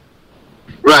Bullock.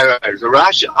 Right. So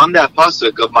Rashi on that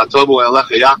pasuk of Matovu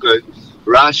Elecha Yaakov,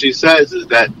 Rashi says is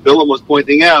that Bilam was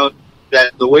pointing out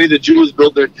that the way the Jews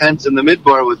built their tents in the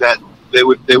Midbar was that they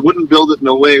wouldn't build it in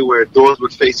a way where doors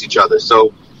would face each other.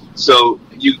 So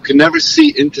you can never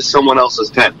see into someone else's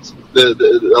tent. The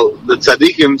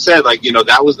tzaddikim said, like,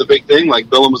 that was the big thing. Like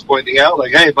Bilam was pointing out,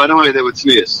 like, hey, by the way, they would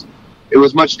sneeze. It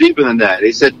was much deeper than that.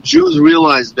 He said Jews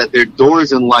realized that their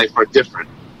doors in life are different.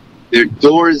 Their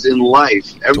doors in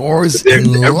life.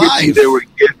 Everything they were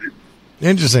given.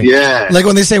 Interesting. Yeah. Like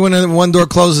when they say when one door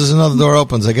closes, another door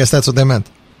opens. I guess that's what they meant.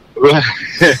 Right.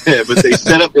 But they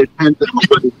set up their tents.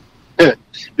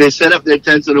 They set up their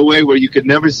tents in a way where you could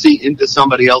never see into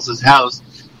somebody else's house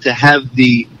to have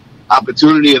the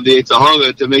opportunity of the Yetzer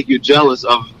Hara to make you jealous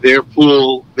of their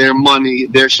pool, their money,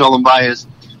 their shalom bayis.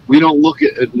 We don't look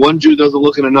at one Jew doesn't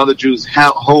look at another Jew's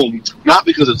home, not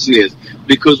because of sneers,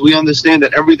 because we understand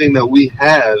that everything that we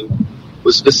have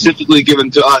was specifically given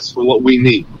to us for what we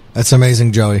need. That's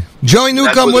amazing, Joey. Joey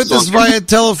Newcomb with us via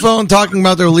telephone, talking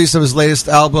about the release of his latest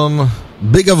album,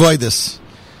 Big Avoidus.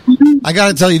 I got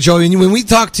to tell you, Joey, when we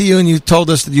talked to you and you told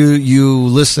us that you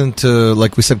listened to,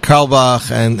 like we said, Karlbach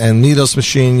and Nidos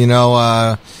Machine,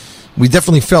 we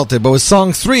definitely felt it. But with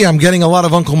song 3, I'm getting a lot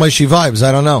of Uncle Moshe vibes.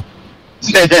 I don't know.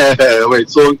 Wait,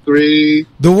 song 3?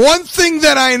 The one thing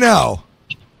that I know.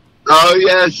 Oh,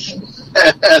 yes.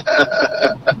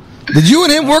 Did you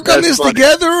and him work on this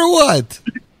together or what?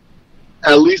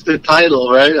 At least the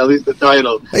title, right? At least the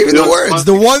title. Even the words.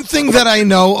 The one thing that I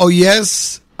know, oh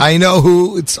yes, I know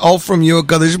who, it's all from you,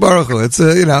 Kadosh Baruch Hu. It's,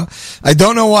 I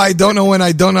don't know why, I don't know when,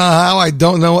 I don't know how, I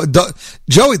don't know.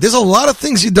 Joey, there's a lot of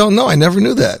things you don't know. I never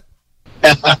knew that.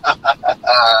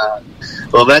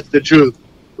 Well, that's the truth.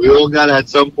 We all got to at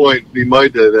some point be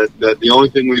moida that the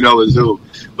only thing we know is who.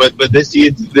 But this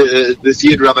year,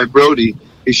 Rabbi Brody,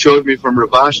 he showed me from Rav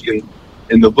Ashkin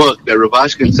in the book that Rav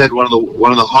Ashkin said one of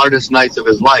the hardest nights of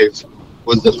his life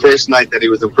was the first night that he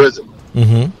was in prison.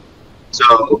 Mm-hmm.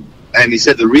 So, and he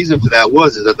said the reason for that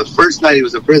is that the first night he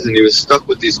was in prison, he was stuck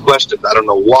with these questions. I don't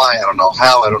know why, I don't know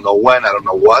how, I don't know when, I don't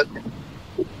know what.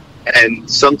 And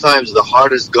sometimes the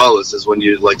hardest gullus is when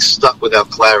you're like stuck without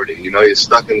clarity. You're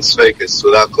stuck in Sveikus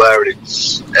without clarity.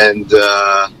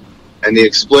 And he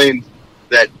explained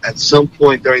that at some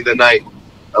point during the night,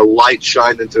 a light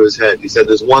shined into his head. He said,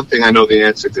 there's one thing I know the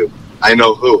answer to. I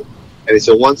know who. And he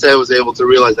said, once I was able to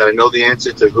realize that I know the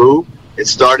answer to who, it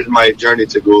started my journey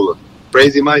to Gula.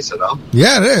 Crazy Maisa, no?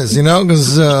 Yeah, it is,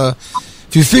 because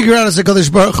if you figure out it's a Kadosh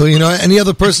Baruch Hu, any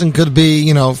other person could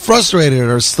be, frustrated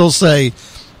or still say,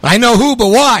 I know who, but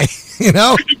why?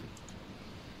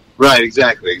 Right,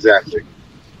 exactly.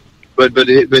 But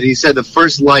he said the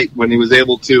first light when he was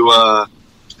able to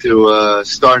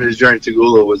start his journey to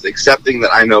Gula was accepting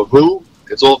that I know who.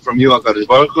 It's all from you, HaKadosh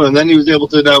Baruch Hu, and then he was able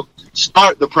to now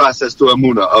start the process to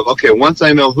Emunah of, okay, once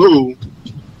I know who,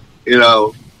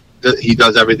 he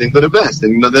does everything for the best,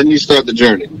 and then you start the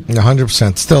journey.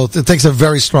 100%. Still, it takes a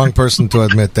very strong person to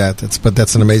admit that. But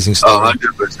that's an amazing story.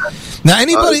 100%. Now,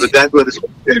 but that's where this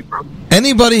came from.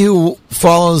 Anybody who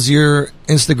follows your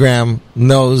Instagram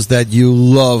knows that you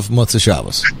love Motzei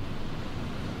Shabbos.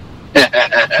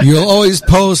 You'll always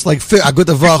post like a good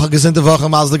Vacha, gesinte Vacha,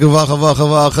 Mazda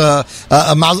Vacha,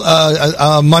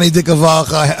 money dik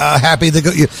Vacha, happy dik.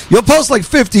 You'll post like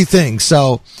 50 things.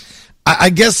 So I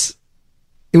guess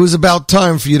it was about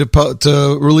time for you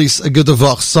to release a good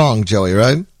Vacha song, Joey,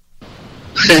 right?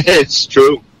 It's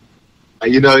true.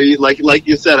 Like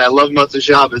you said, I love Motzei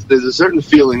Shabbos. There's a certain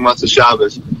feeling Motzei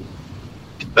Shabbos.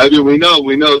 I mean, we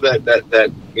know that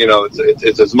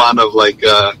it's a zman of like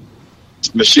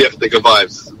Mashiach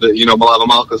vibes. Malav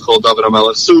Malchus called David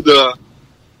HaMelech Suda.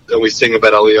 Then we sing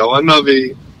about Eliyahu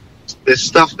HaNavi. There's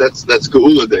stuff that's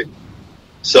Geula Day.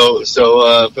 So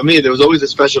for me, there was always a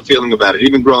special feeling about it.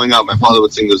 Even growing up, my father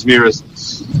would sing those mirrors.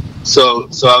 So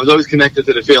I was always connected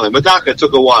to the feeling. But Daka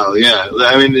took a while, yeah.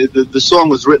 I mean, the song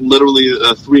was written literally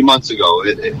 3 months ago.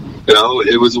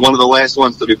 It was one of the last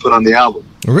ones to be put on the album.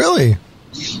 Really?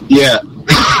 Yeah.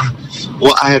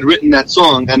 Well, I had written that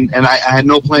song, and I had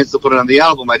no plans to put it on the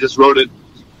album. I just wrote it,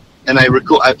 and I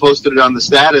posted it on the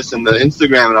status and the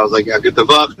Instagram, and I was like, I get the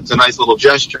Vach. It's a nice little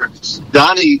gesture.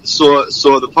 Donnie saw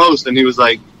the post, and he was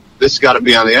like, this got to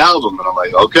be on the album. And I'm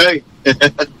like, okay.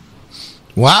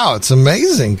 Wow, it's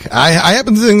amazing. I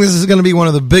happen to think this is going to be one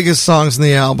of the biggest songs in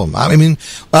the album. I mean,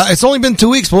 it's only been 2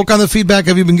 weeks, but what kind of feedback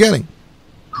have you been getting?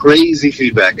 Crazy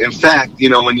feedback. In fact,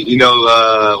 when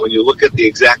you look at the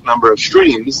exact number of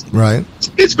streams, right,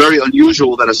 it's very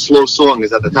unusual that a slow song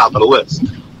is at the top of the list.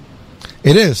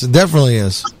 It is. It definitely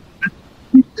is.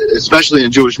 Especially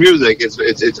in Jewish music,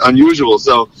 it's unusual.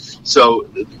 So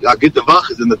Agit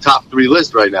Vach is in the top 3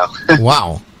 list right now.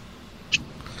 Wow.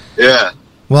 Yeah.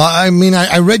 Well, I mean,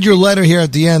 I read your letter here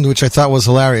at the end, which I thought was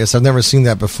hilarious. I've never seen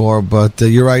that before, but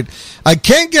you're right. I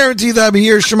can't guarantee that I'll be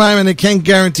here Shemaim, and I can't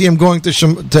guarantee I'm going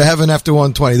to heaven after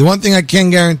 120. The one thing I can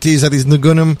guarantee is that these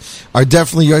Nigunim are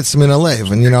definitely Yotzim Min Alev.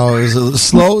 And, is a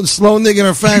slow niggin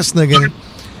or fast niggin.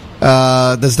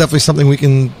 That's definitely something we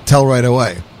can tell right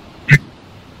away.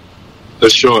 For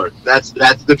sure. That's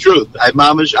the truth. I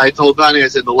told Donnie, I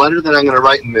said, the letter that I'm going to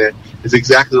write in there is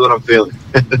exactly what I'm feeling.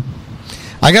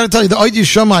 I got to tell you, the Oidi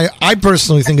Shammai, I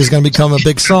personally think is going to become a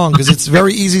big song because it's a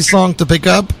very easy song to pick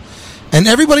up, and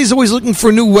everybody's always looking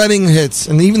for new wedding hits.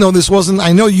 And even though this wasn't,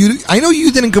 I know you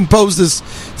didn't compose this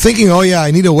thinking, oh yeah,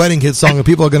 I need a wedding hit song that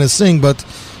people are going to sing, but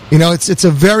it's a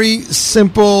very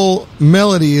simple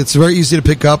melody. It's very easy to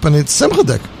pick up, and it's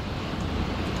simchadik.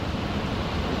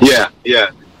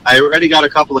 Yeah. I already got a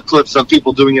couple of clips of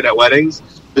people doing it at weddings.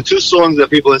 The 2 songs that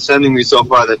people are sending me so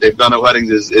far that they've done at weddings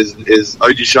is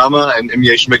Oidi Shama and Im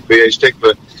Yesh Mikveh Yesh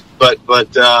Tikvah. But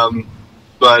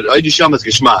Oidi Shama's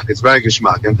Geshmak. It's very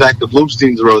Geshmak. In fact, the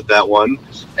Bloomsteins wrote that one,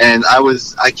 and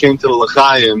I came to the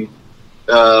L'chaim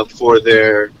for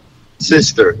their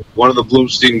sister. One of the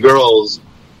Bloomstein girls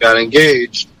got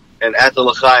engaged, and at the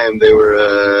L'chaim they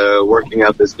were working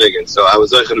out this big, and so I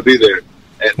was going to be there.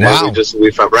 And wow. we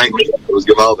from Rankin. It was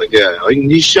Givaldic, yeah.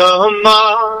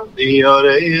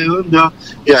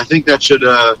 Yeah, I think that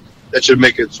should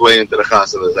make its way into the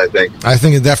Chassidus, I think. I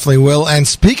think it definitely will. And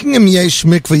speaking of Yesh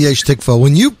Mikveh Yesh Tikvah,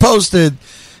 when you posted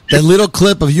that little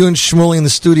clip of you and Shmuley in the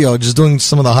studio just doing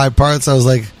some of the high parts, I was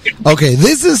like, okay,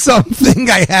 this is something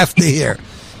I have to hear.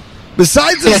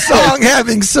 Besides the song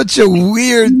having such a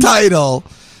weird title,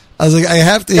 I was like, I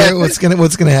have to hear what's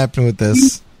gonna happen with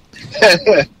this.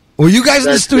 Were you guys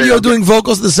in the studio doing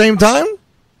vocals at the same time?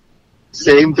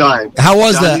 Same time. How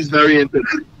was Donnie's very into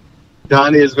that.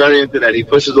 Donnie is very into that. He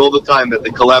pushes all the time that the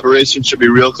collaboration should be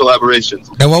real collaborations.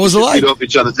 And what was it like? Feed off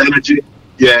each other's energy.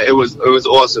 Yeah, it was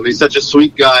awesome. He's such a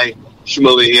sweet guy,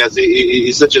 Shmuley.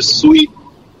 He's such a sweet,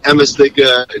 emistic,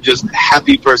 just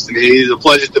happy person. He's a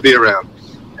pleasure to be around.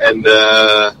 And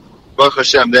Baruch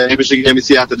Hashem, maybe she gave me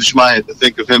siyata d'shmaya to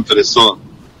think of him for this song.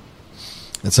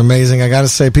 It's amazing. I got to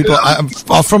say, people,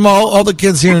 from all the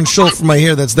kids here in Shul from my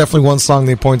here, that's definitely one song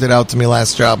they pointed out to me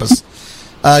last Shabbos.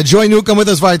 Joey Newcomb with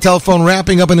us via telephone,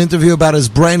 wrapping up an interview about his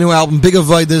brand new album, Big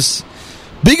Avoidus.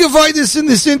 Big Avoidus in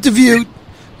this interview.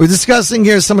 We're discussing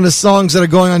here some of the songs that are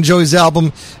going on Joey's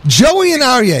album. Joey and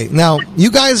Aryeh. Now,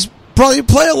 you guys probably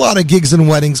play a lot of gigs and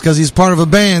weddings because he's part of a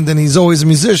band and he's always a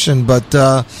musician, but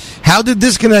how did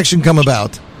this connection come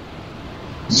about?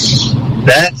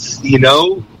 That's,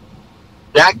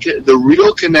 the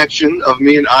real connection of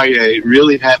me and Aryeh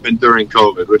really happened during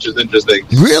COVID, which is interesting.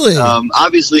 Really?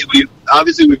 Obviously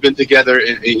we've been together,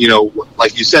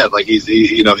 like you said, like he's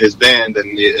his band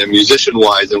and musician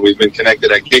wise, and we've been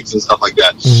connected at gigs and stuff like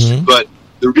that. Mm-hmm. But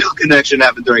the real connection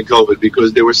happened during COVID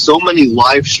because there were so many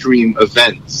live stream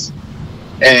events,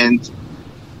 and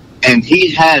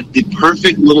he had the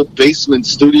perfect little basement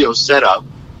studio set up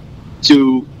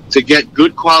to get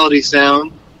good quality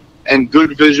sound and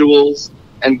good visuals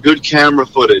and good camera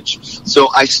footage. So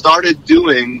I started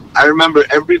I remember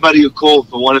everybody who called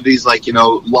for one of these,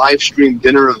 live stream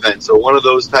dinner events or one of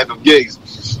those type of gigs,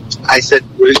 I sent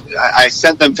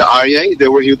them to Aryeh. They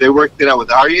worked it out with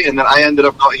Aryeh, and then I ended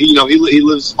up going, he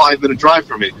lives 5-minute drive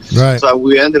from me. Right. So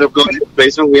we ended up going to his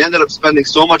basement. We ended up spending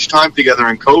so much time together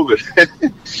in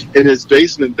COVID in his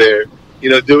basement there,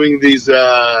 doing these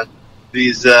live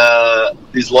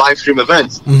stream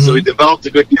events. Mm-hmm. So we developed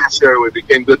a good gesture. We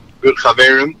became good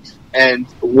chaverim. And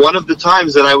one of the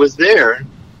times that I was there,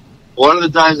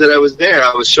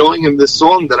 I was showing him this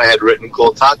song that I had written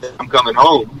called "Tata, I'm Coming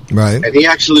Home." Right. And he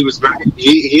actually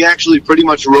he actually pretty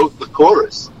much wrote the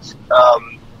chorus.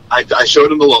 I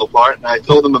showed him the low part, and I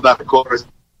told him about the chorus.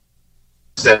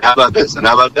 I said, "How about this and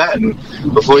how about that?" And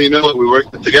before you know it, we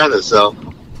worked it together. So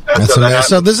that's amazing.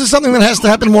 So this is something that has to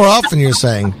happen more often, you're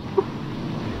saying?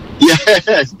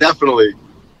 Yes, definitely.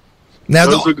 Now,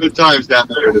 those were good times down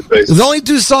there in the face. The only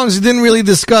two songs you didn't really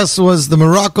discuss was the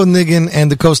Morocco Niggin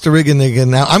and the Costa Rica Niggin.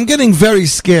 Now, I'm getting very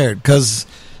scared because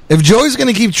if Joey's going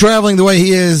to keep traveling the way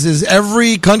he is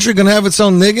every country going to have its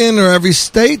own Niggin, or every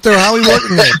state, or how are we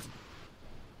working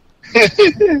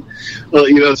it? Well,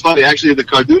 it's funny. Actually, the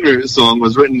Carduner song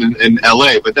was written in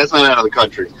L.A., but that's not out of the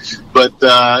country. But,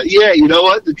 you know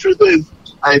what? The truth is,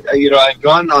 I've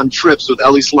gone on trips with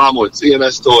Eli Slamo at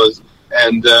CNS stores,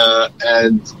 and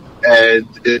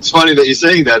it's funny that you're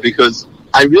saying that because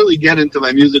I really get into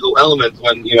my musical element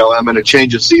when I'm in a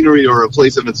change of scenery or a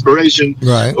place of inspiration,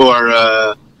 right?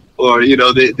 Or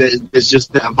there's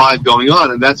just that vibe going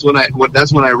on, and that's when I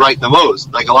write the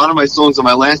most. Like a lot of my songs on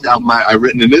my last album, I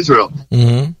written in Israel.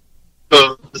 Mm-hmm.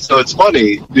 So it's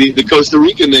funny. The Costa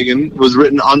Rica Niggin was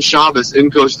written on Shabbos in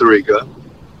Costa Rica.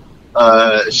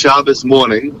 Shabbos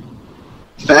morning.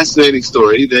 Fascinating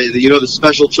story. The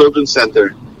Special Children's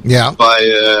Center. Yeah. By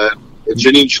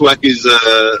Janine Schwecky's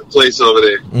place over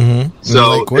there. Mm-hmm.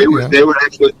 So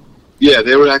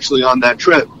they were actually on that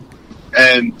trip.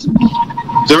 And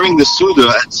during the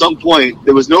Suda, at some point,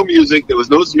 there was no music, there was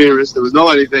no Zmiris, there was no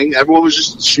anything. Everyone was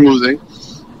just schmoozing.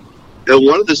 And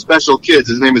one of the special kids,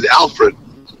 his name is Alfred,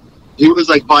 he was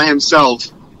like by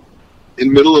himself in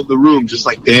the middle of the room, just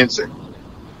like dancing.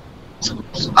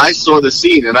 I saw the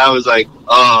scene and I was like,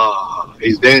 oh,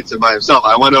 he's dancing by himself.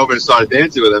 I went over and started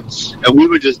dancing with him, and we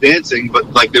were just dancing,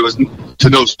 but like there was to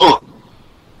no song.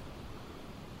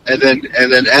 And then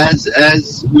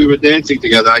as we were dancing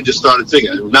together, I just started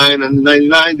singing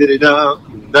 999 did it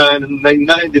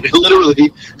 999 did it.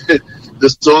 Literally, the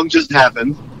song just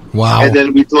happened. Wow. And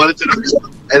then we taught it to them.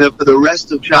 And then for the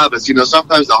rest of Shabbos,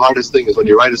 sometimes the hardest thing is when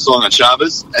you write a song on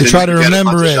Shabbos. And to try to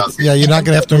remember it. Yeah, you're not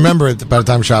going to have to remember it by the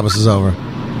time Shabbos is over.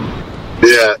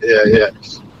 Yeah.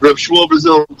 Reb Shmuel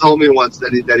Brazil told me once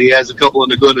that he has a couple of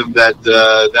Nigunim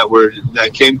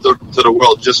that came to the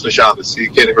world just for Shabbos. He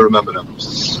can't even remember them.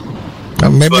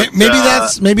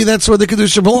 Maybe that's where the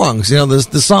Kedusha belongs.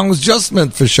 The song was just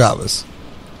meant for Shabbos.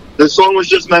 The song was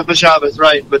just meant for Shabbos,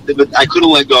 right? But I couldn't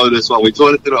let go of this one. We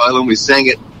taught it to the island. We sang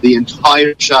it the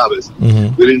entire Shabbos.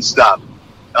 Mm-hmm. We didn't stop.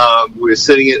 We were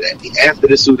sitting it after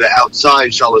the Suda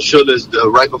outside Shalosh Shudas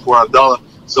right before Havdalah.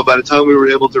 So by the time we were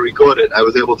able to record it, I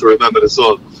was able to remember the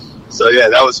song. So yeah,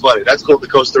 that was funny. That's called the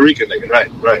Costa Rican Niggin,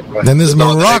 right. Then there's the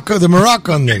Morocco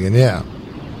Niggin, yeah.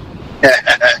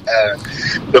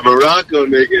 The Morocco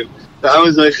Niggin. I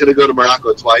was actually going to go to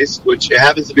Morocco twice, which it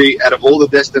happens to be, out of all the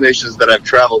destinations that I've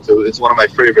traveled to, it's one of my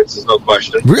favorites, there's no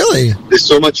question. Really? There's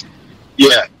so much,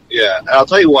 yeah. And I'll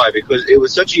tell you why, because it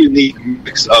was such a unique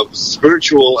mix of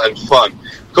spiritual and fun.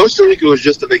 Costa Rica was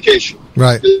just a vacation.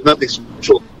 Right. There's nothing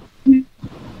spiritual.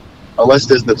 Unless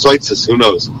there's the Tzoitzes, who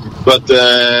knows? But so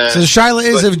the Shaila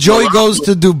is, if Joey goes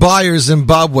to Dubai or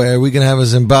Zimbabwe, are we going to have a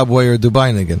Zimbabwe or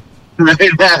Dubai Niggin?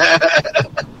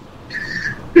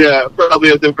 Yeah, probably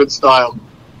a different style.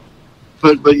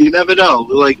 but you never know.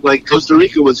 Like Costa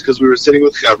Rica was because we were sitting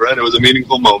with Chevra and it was a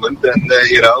meaningful moment, and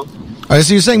you know. All right,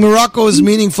 so you're saying Morocco is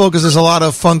meaningful because there's a lot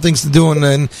of fun things to do, and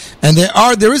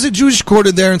there is a Jewish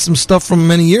quarter there and some stuff from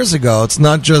many years ago. It's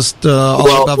not just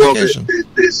all about vacation.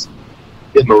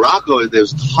 In Morocco,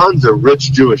 there's tons of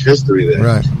rich Jewish history there.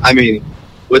 Right. I mean,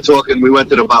 we went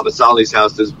to the Baba Sali's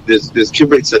house. There's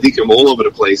Kibbutz Tzadikim all over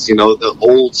the place. You know, the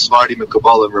old Svardim and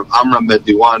Kabbalah, Rav Amram Ben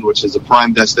Diwan, which is a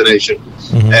prime destination.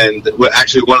 Mm-hmm. And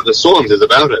actually one of the songs is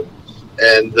about it.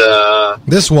 And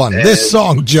this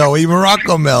song, Joey,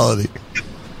 Morocco Melody.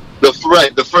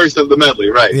 The first of the medley,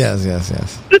 right? Yes.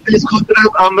 It's called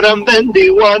Rav Amram Ben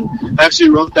Diwan. I actually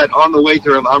wrote that on the way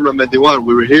to Rav Amram Ben Diwan.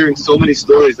 We were hearing so many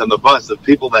stories on the bus of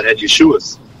people that had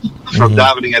Yeshuas from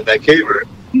davening at that caver.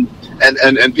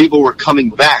 And people were coming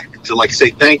back to like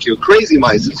say thank you. Crazy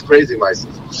mices.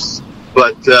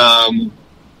 But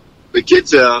the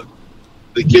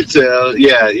kids,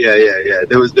 yeah.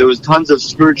 There was tons of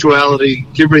spirituality,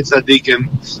 Kibbutz Tzadikim,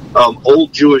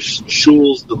 old Jewish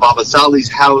shuls, the Baba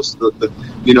Sali's house, the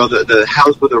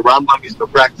house where the Rambam used to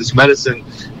practice medicine.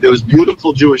 There was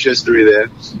beautiful Jewish history there,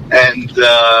 and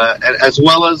as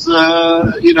well as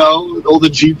all the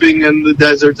jeeping and the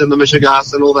deserts and the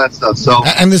Mishigas and all that stuff. So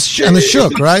and the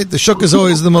shuk, right? The shuk is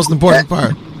always the most important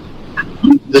part.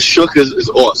 The shuk is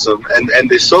awesome, and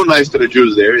they're so nice to the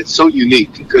Jews there. It's so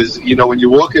unique because when you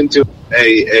walk into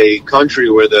a country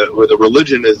where the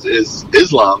religion is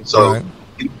Islam, so right.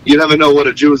 you never know what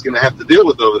a Jew is going to have to deal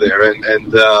with over there,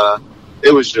 and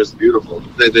it was just beautiful.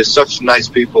 They're such nice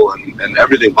people and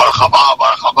everything. Baruch haba,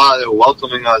 Baruch haba. They were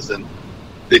welcoming us, and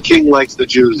the king likes the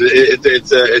Jews.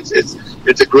 It's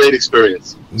a great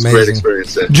experience. It's a great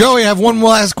experience there. Joey, I have one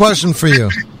last question for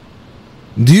you.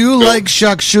 Do you like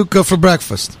shakshuka for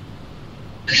breakfast?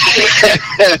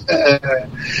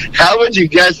 How would you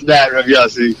guess that, Rav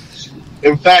Yossi?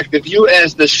 In fact, if you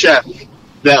asked the chef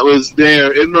that was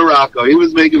there in Morocco, he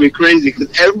was making me crazy because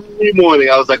every morning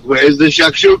I was like, where's the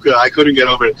shakshuka? I couldn't get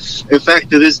over it. In fact,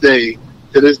 to this day,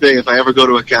 if I ever go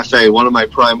to a cafe, one of my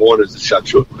prime orders is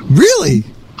shakshuka. Really?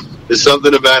 There's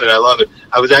something about it. I love it.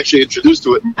 I was actually introduced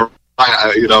to it,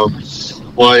 I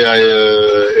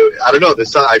don't know.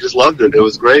 I just loved it. It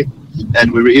was great.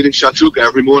 And we were eating shakshuka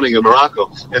every morning in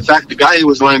Morocco. In fact, the guy who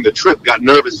was running the trip got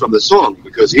nervous from the song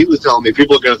because he was telling me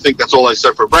people are going to think that's all I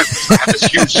serve for breakfast. I have this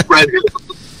huge spread here.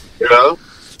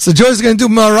 So Joey's going to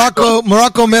do Morocco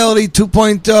Melody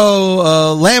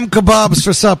 2.0 lamb kebabs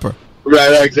for supper.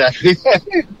 Right, exactly.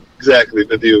 Exactly,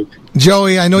 the Duke.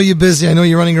 Joey, I know you're busy. I know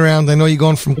you're running around. I know you're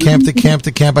going from camp to camp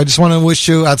to camp. I just want to wish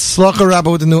you Atzlacha Rabba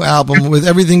with the new album, with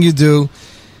everything you do.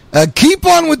 Keep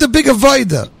on with the big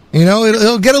avodah.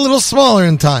 It'll get a little smaller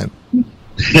in time.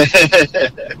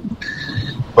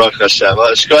 Baruch Hashem.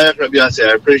 I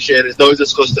appreciate it. It's always a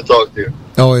chus to talk to you.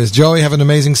 Always. Joey, have an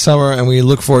amazing summer, and we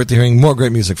look forward to hearing more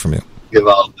great music from you.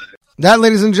 That,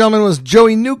 ladies and gentlemen, was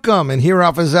Joey Newcomb, and here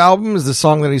off his album is the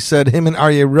song that he said him and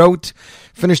Aryeh wrote,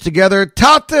 finished together,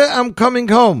 Tate, I'm Coming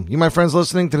Home. You, my friends,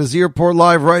 listening to the Z Report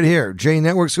Live right here, J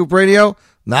Network Scoop Radio,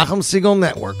 Nachum Segal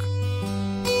Network.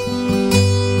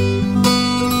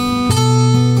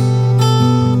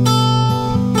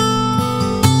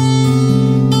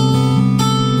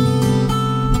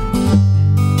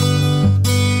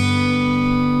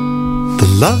 The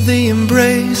love, the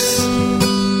embrace,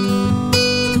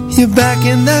 you're back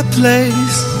in that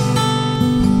place.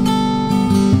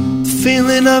 The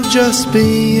feeling of just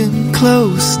being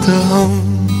close to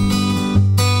home.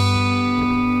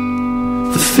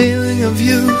 The feeling of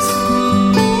youth,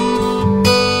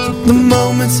 the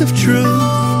moments of truth.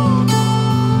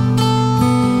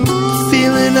 The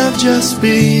feeling of just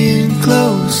being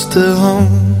close to home.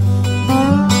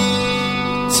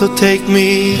 So take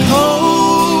me home,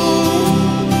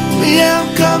 yeah,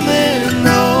 I'm coming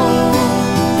home.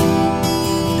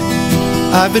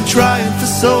 I've been trying for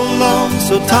so long,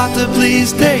 so Tata,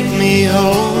 please take me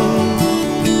home.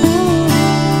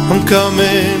 I'm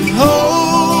coming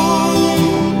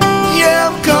home, yeah,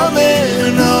 I'm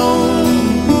coming home.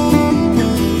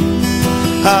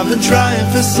 I've been trying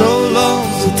for so long,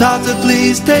 so Tata,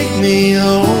 please take me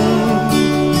home.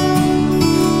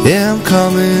 Yeah, I'm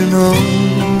coming home.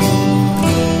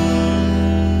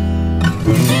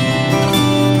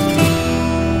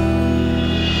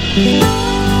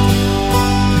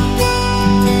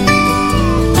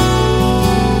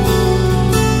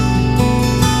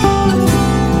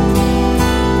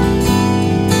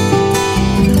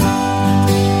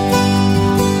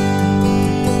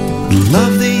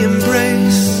 Love, the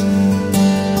embrace,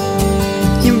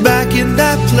 you're back in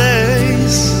that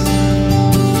place.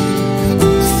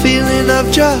 The feeling of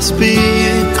just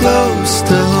being close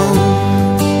to home.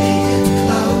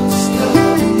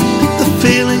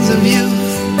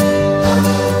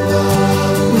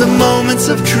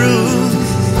 moments of truth,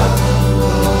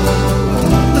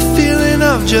 the feeling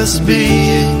of just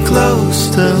being close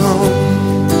to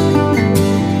home.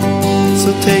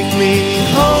 So take me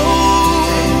home,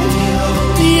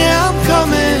 yeah, I'm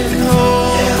coming home.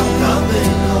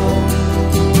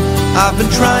 I've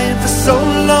been trying for so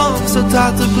long, so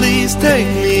Tata, please take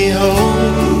me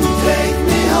home.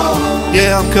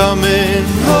 Yeah, I'm coming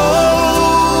home.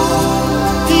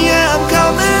 Yeah, I'm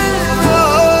coming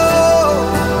home.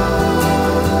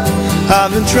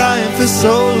 I've been trying for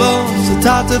so long, so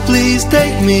Tata, please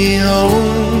take me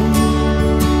home.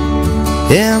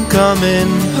 Yeah, I'm coming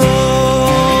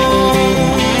home.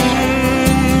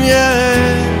 Yeah.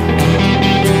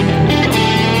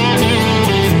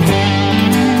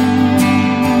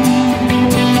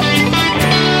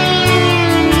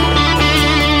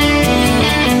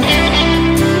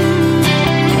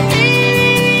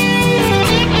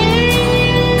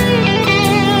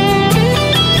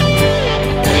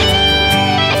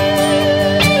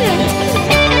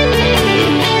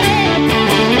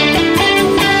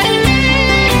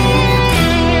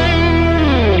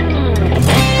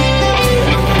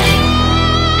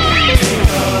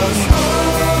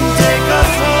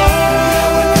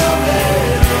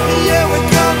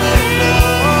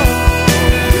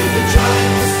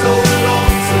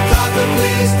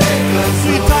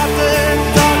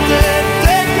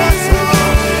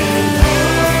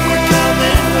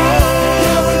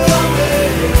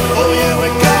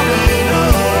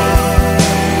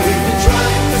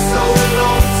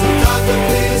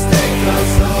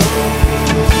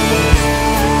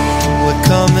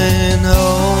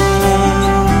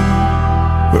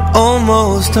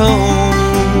 Almost home.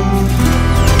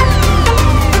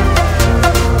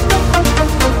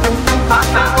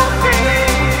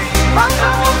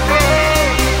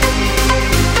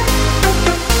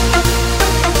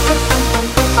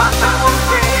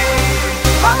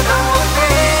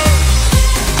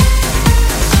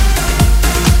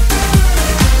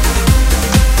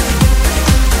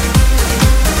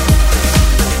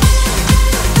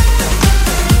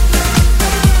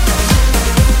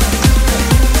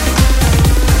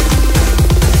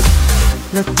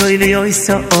 Toy v'yoy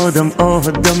so odom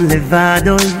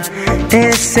levadoy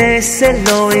es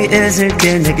eloi ezer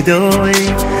kenegdoy.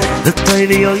 Toy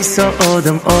v'yoy so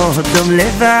odom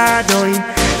levadoy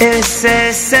es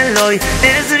eloi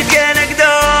ezer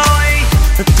kenegdoy.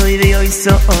 Toy v'yoy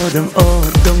so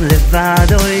odom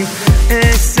levadoy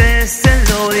es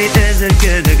eloi ezer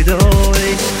kenegdoy.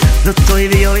 Toy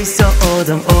v'yoy so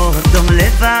odom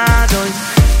levadoy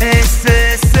es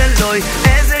eloi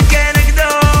ezer kenegdoy.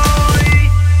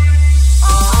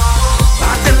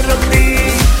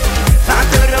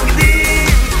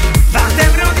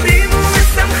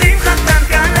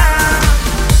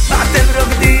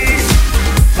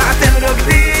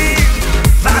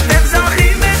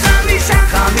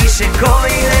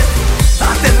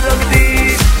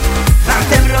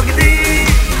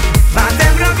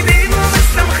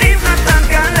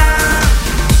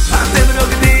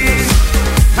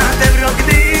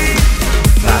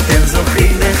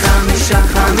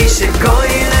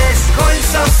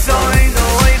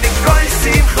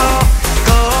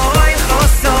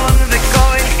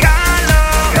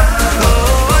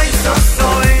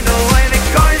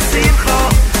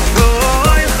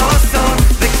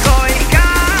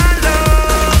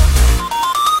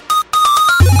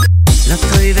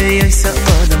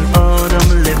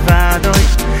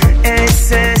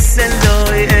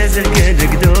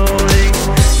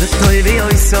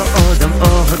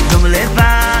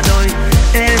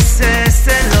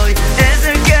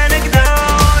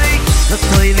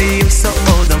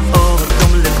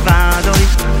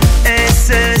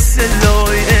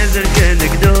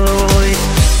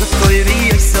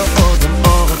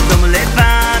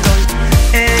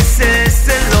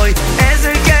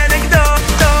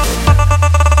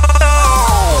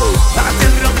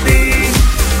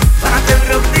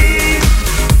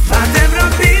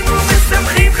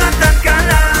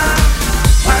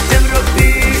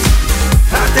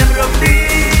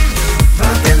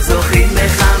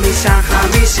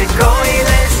 Going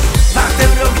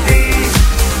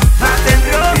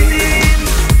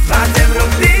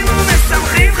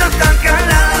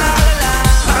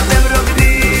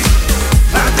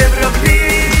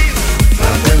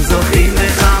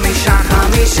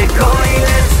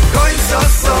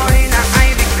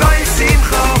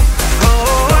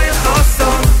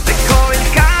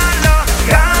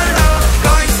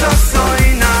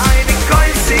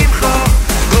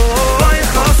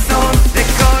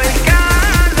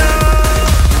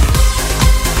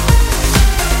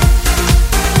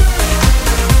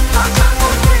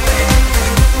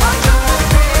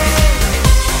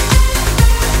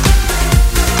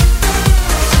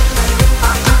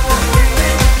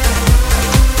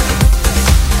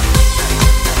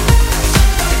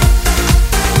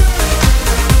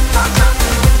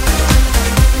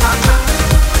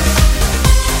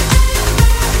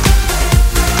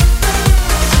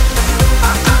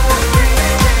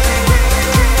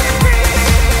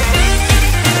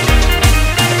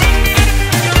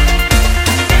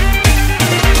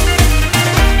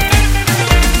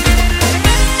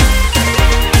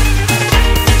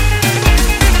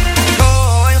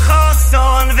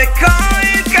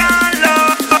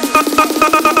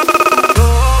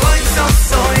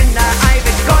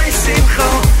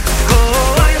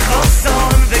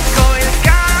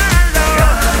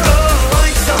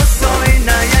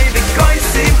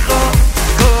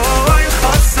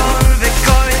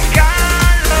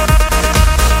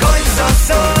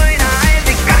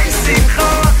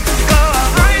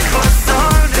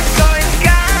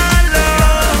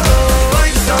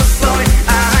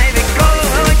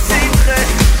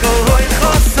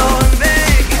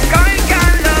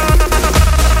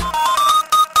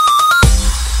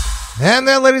And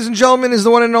that, ladies and gentlemen, is the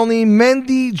one and only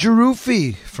Mendy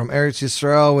Jerufi from Eretz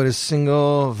Yisrael with his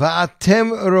single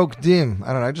Va'atem Rokdim.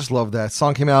 I don't know, I just love that.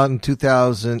 Song came out in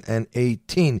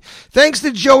 2018. Thanks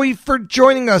to Joey for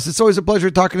joining us. It's always a pleasure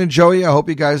talking to Joey. I hope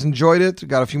you guys enjoyed it. We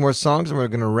got a few more songs and we're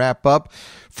going to wrap up.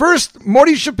 First,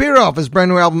 Morty Shapiro, his brand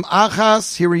new album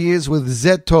Achas. Here he is with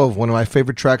Zed Tov, one of my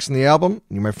favorite tracks in the album.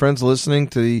 You, my friends, are listening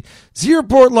to the Z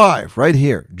Report Live right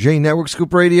here. J Network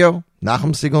Scoop Radio,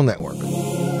 Nachum Segal Network.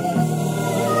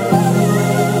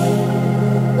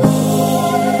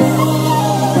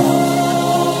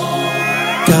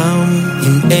 גם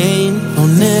אם אין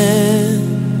עונה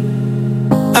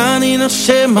אני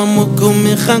נושם עמוק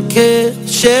ומחכה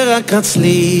שרק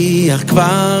אצליח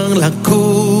כבר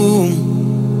לקום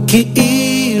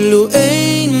כאילו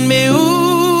אין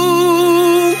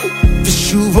מאום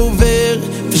ושוב עובר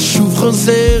ושוב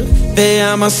חוזר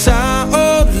והמסע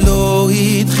עוד לא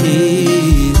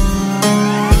התחיל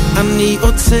אני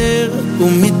עוצר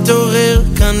ומתעורר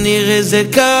כנראה זה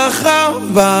ככה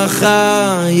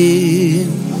בחיים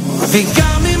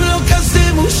וגם אם לא כזה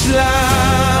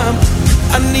מושלם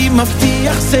אני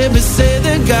מבטיח זה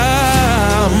בסדר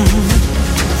גם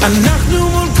אנחנו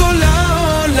מול כל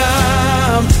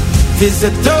העולם וזה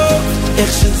טוב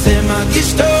איך שזה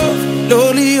מרגיש טוב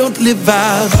לא להיות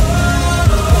לבד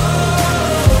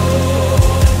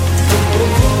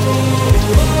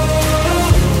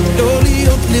לא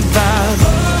להיות לבד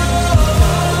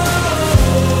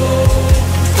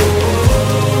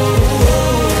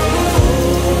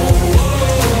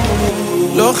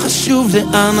לא חשוב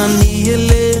לאן אני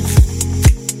אלך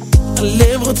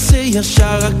הלב רוצה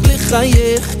ישר רק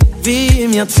לחייך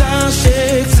ואם יצא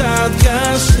שקצת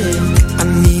קשה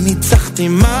אני ניצחתי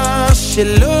מה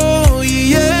שלא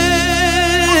יהיה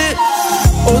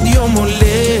עוד יום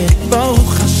עולה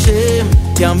ברוך השם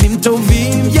ימים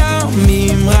טובים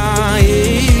ימים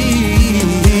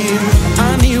רעים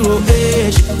אני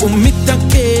רועש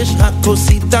ומתעקש רק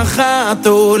כוסית אחת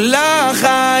עולה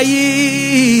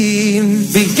חיים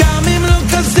וגם אם לא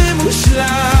כזה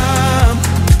מושלם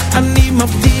אני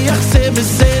מבטיח זה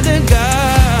בסדר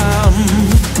גם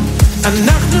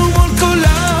אנחנו מול כל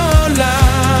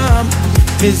העולם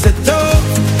וזה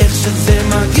טוב איך שזה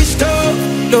מרגיש טוב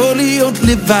לא להיות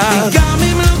לבד וגם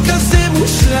אם לא כזה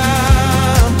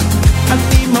מושלם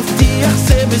אני מבטיח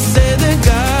זה בסדר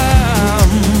גם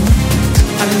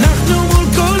אנחנו מול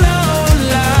כל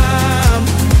העולם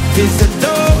וזה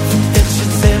טוב איך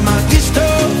שזה מרגיש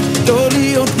טוב לא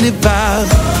להיות לבד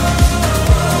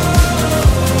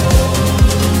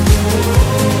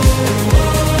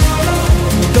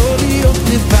לא להיות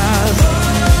לבד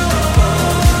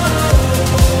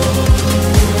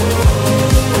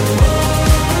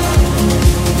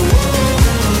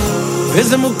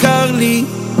וזה מוכר לי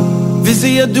וזה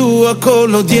ידוע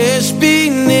כל עוד יש בי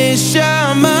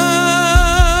נשמה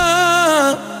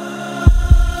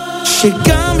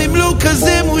שגם אם לא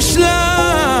כזה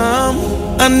מושלם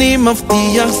אני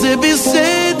מבטיח זה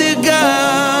בסדר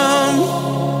גם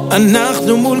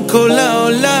אנחנו מול כל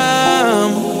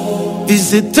העולם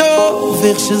וזה טוב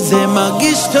איך שזה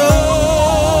מרגיש טוב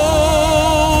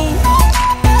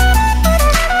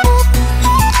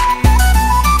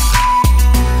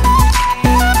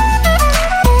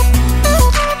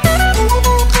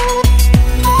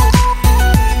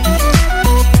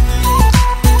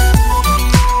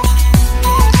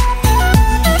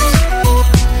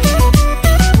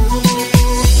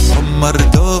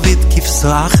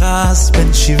אחס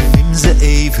בין 70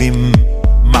 זאבים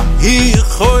מה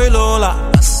יכול לו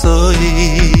לעשות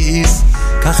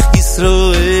כך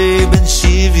ישראל בין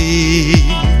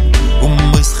 70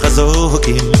 ומוס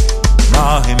חזוקים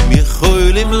מה הם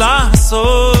יכולים לעשות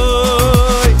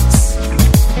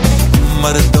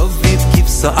מר דוד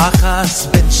כבשה אחס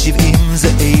בין 70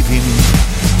 זאבים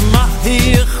מה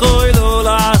יכול לו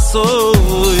לעשות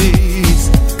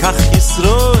כך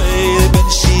ישראל בין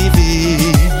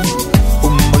 70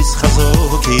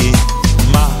 חזוקי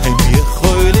מה הם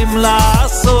יכולים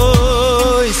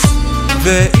לעשות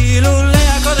ואילו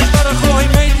להקודש ברוך הוא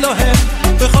עמד להם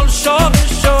בכל שור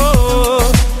ושור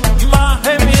מה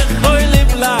הם יכולים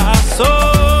לעשות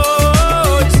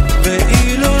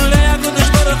ואילו להקודש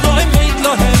ברוך הוא עמד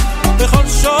להם בכל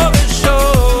שור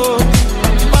ושור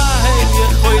מה הם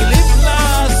יכולים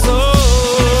לעשות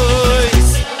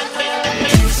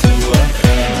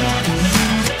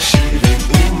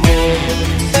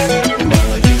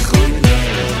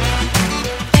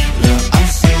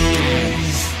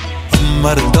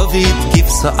מר דוד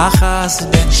כבשה אחס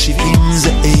בין 70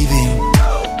 זאבים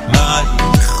מה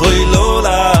יכול לו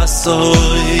לעשות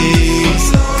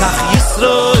כך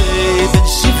ישראל בין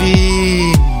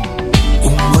 70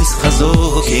 ומוס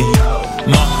חזוקים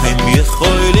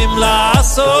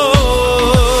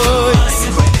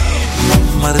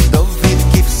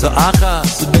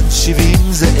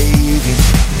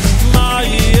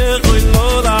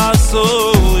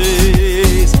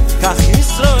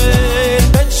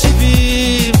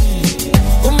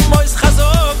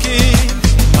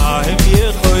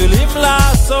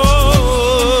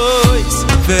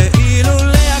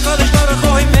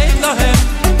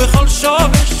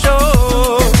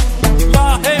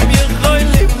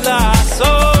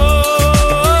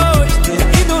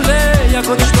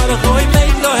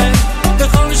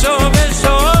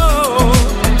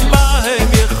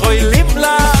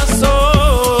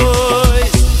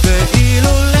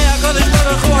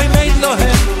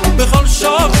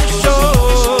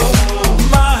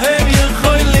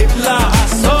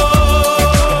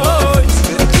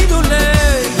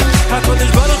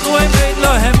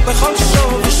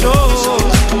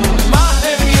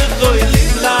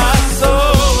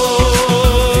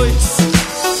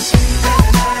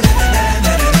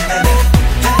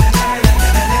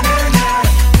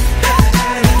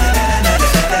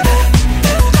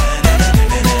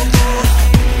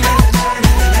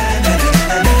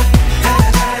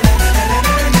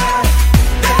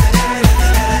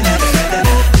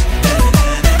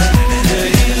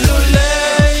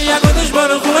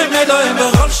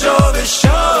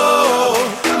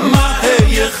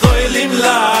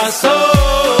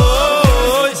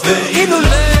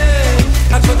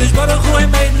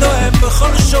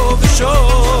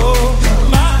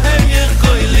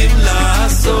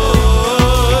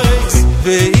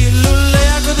ואילולא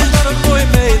הקדוש ברוך הוא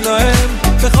הביא להם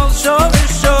בכל שוב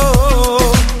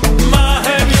ושוב מה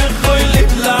הם יכולים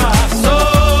לעשות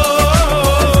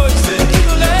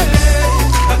ואילולא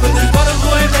הקדוש ברוך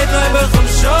הוא הביא להם בכל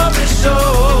שוב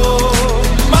ושוב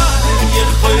מה הם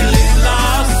יכולים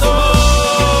לעשות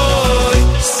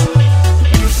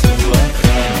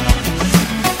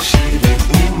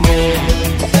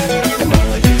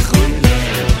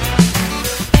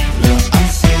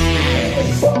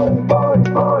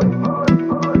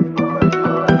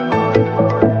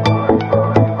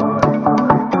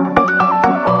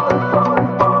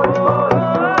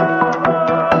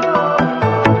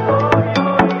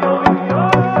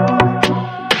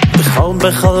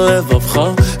בכל לבבך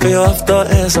ואהבת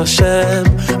את השם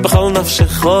בכל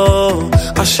נפשך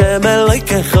השם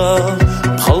אלוהיך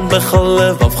בכל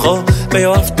לבבך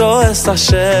ואהבת את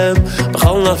השם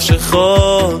בכל נפשך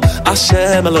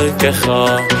השם אלוהיך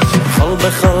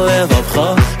בכל לבבך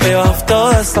ואהבת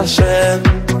את השם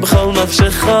בכל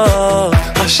נפשך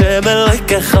השם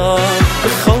אלוהיך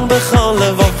בכל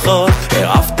לבבך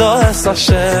ואהבת את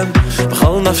השם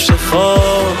בכל נפשך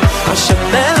השם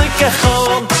אלוהיך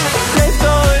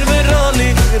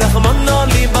Rahman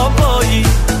Ali Babai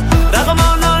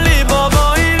Rahman Ali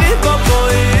Babai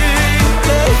Babai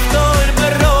Leftoy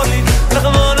Beroli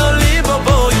Rahman Ali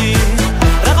Babai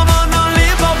Rahman Ali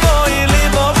Babai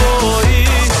Babai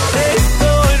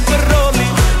Leftoy Beroli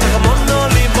Rahman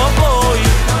Ali Babai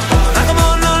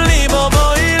Rahman Ali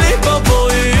Babai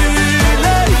Babai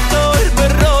Leftoy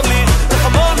Beroli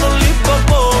Rahman Ali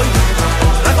Babai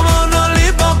Rahman Ali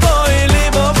Babai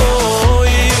Babai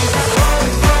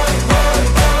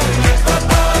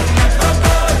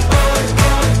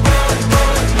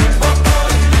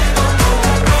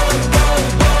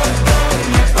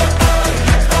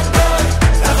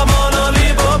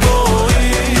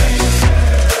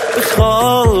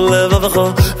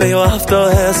ואהבת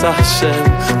את השם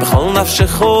בכל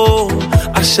נפשך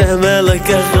השם אלוהיך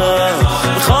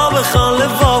בכל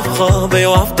לבבך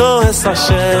ואהבת את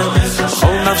השם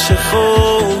בכל נפשך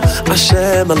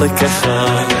השם אלוהיך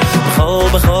בכל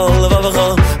לבבך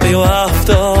ואהבת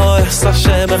את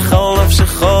השם בכל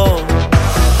נפשך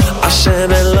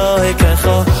השם אלוהיך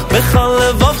בכל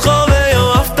לבבך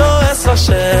ואהבת את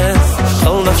השם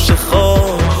בכל נפשך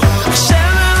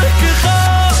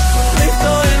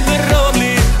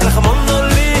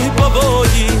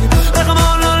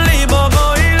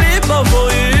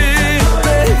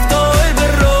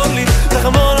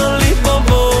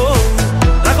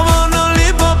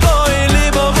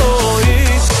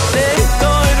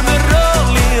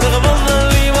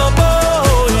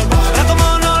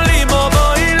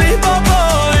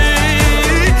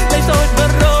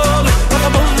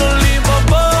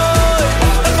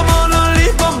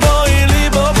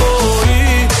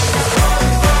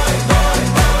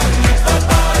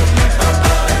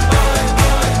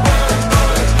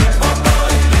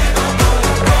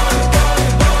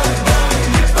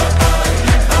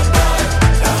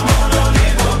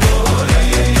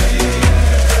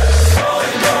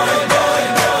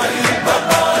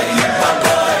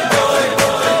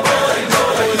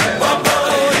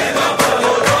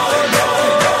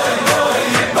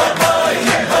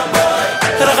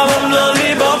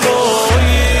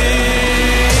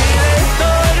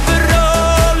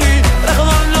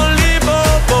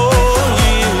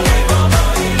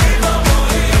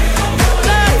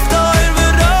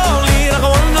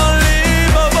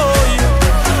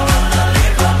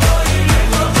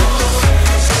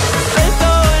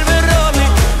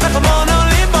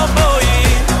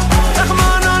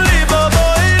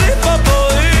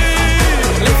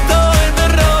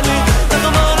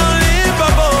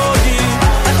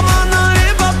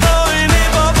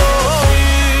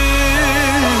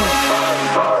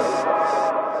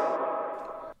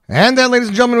And that, ladies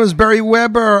and gentlemen, was Barry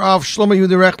Weber of Shlomo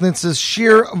Yehuda Rechnitz's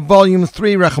Shir Volume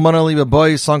 3, Rachman Ali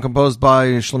Baboy, song composed by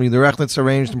Shlomo Yehuda Rechnitz,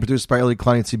 arranged and produced by Eli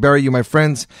Klein and Tziberi. You, my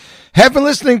friends, have been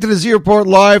listening to the Z Report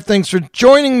Live. Thanks for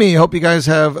joining me. Hope you guys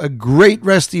have a great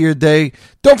rest of your day.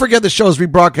 Don't forget the show is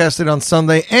rebroadcasted on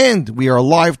Sunday, and we are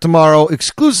live tomorrow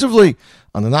exclusively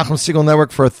on the Nachum Segal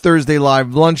Network for a Thursday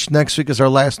live lunch. Next week is our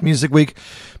last music week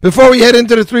before we head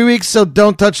into the 3 weeks, so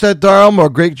don't touch that dial. More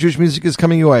great Jewish music is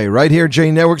coming your way right here,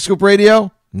 J Network Scoop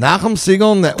Radio, Nachum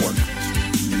Segal Network.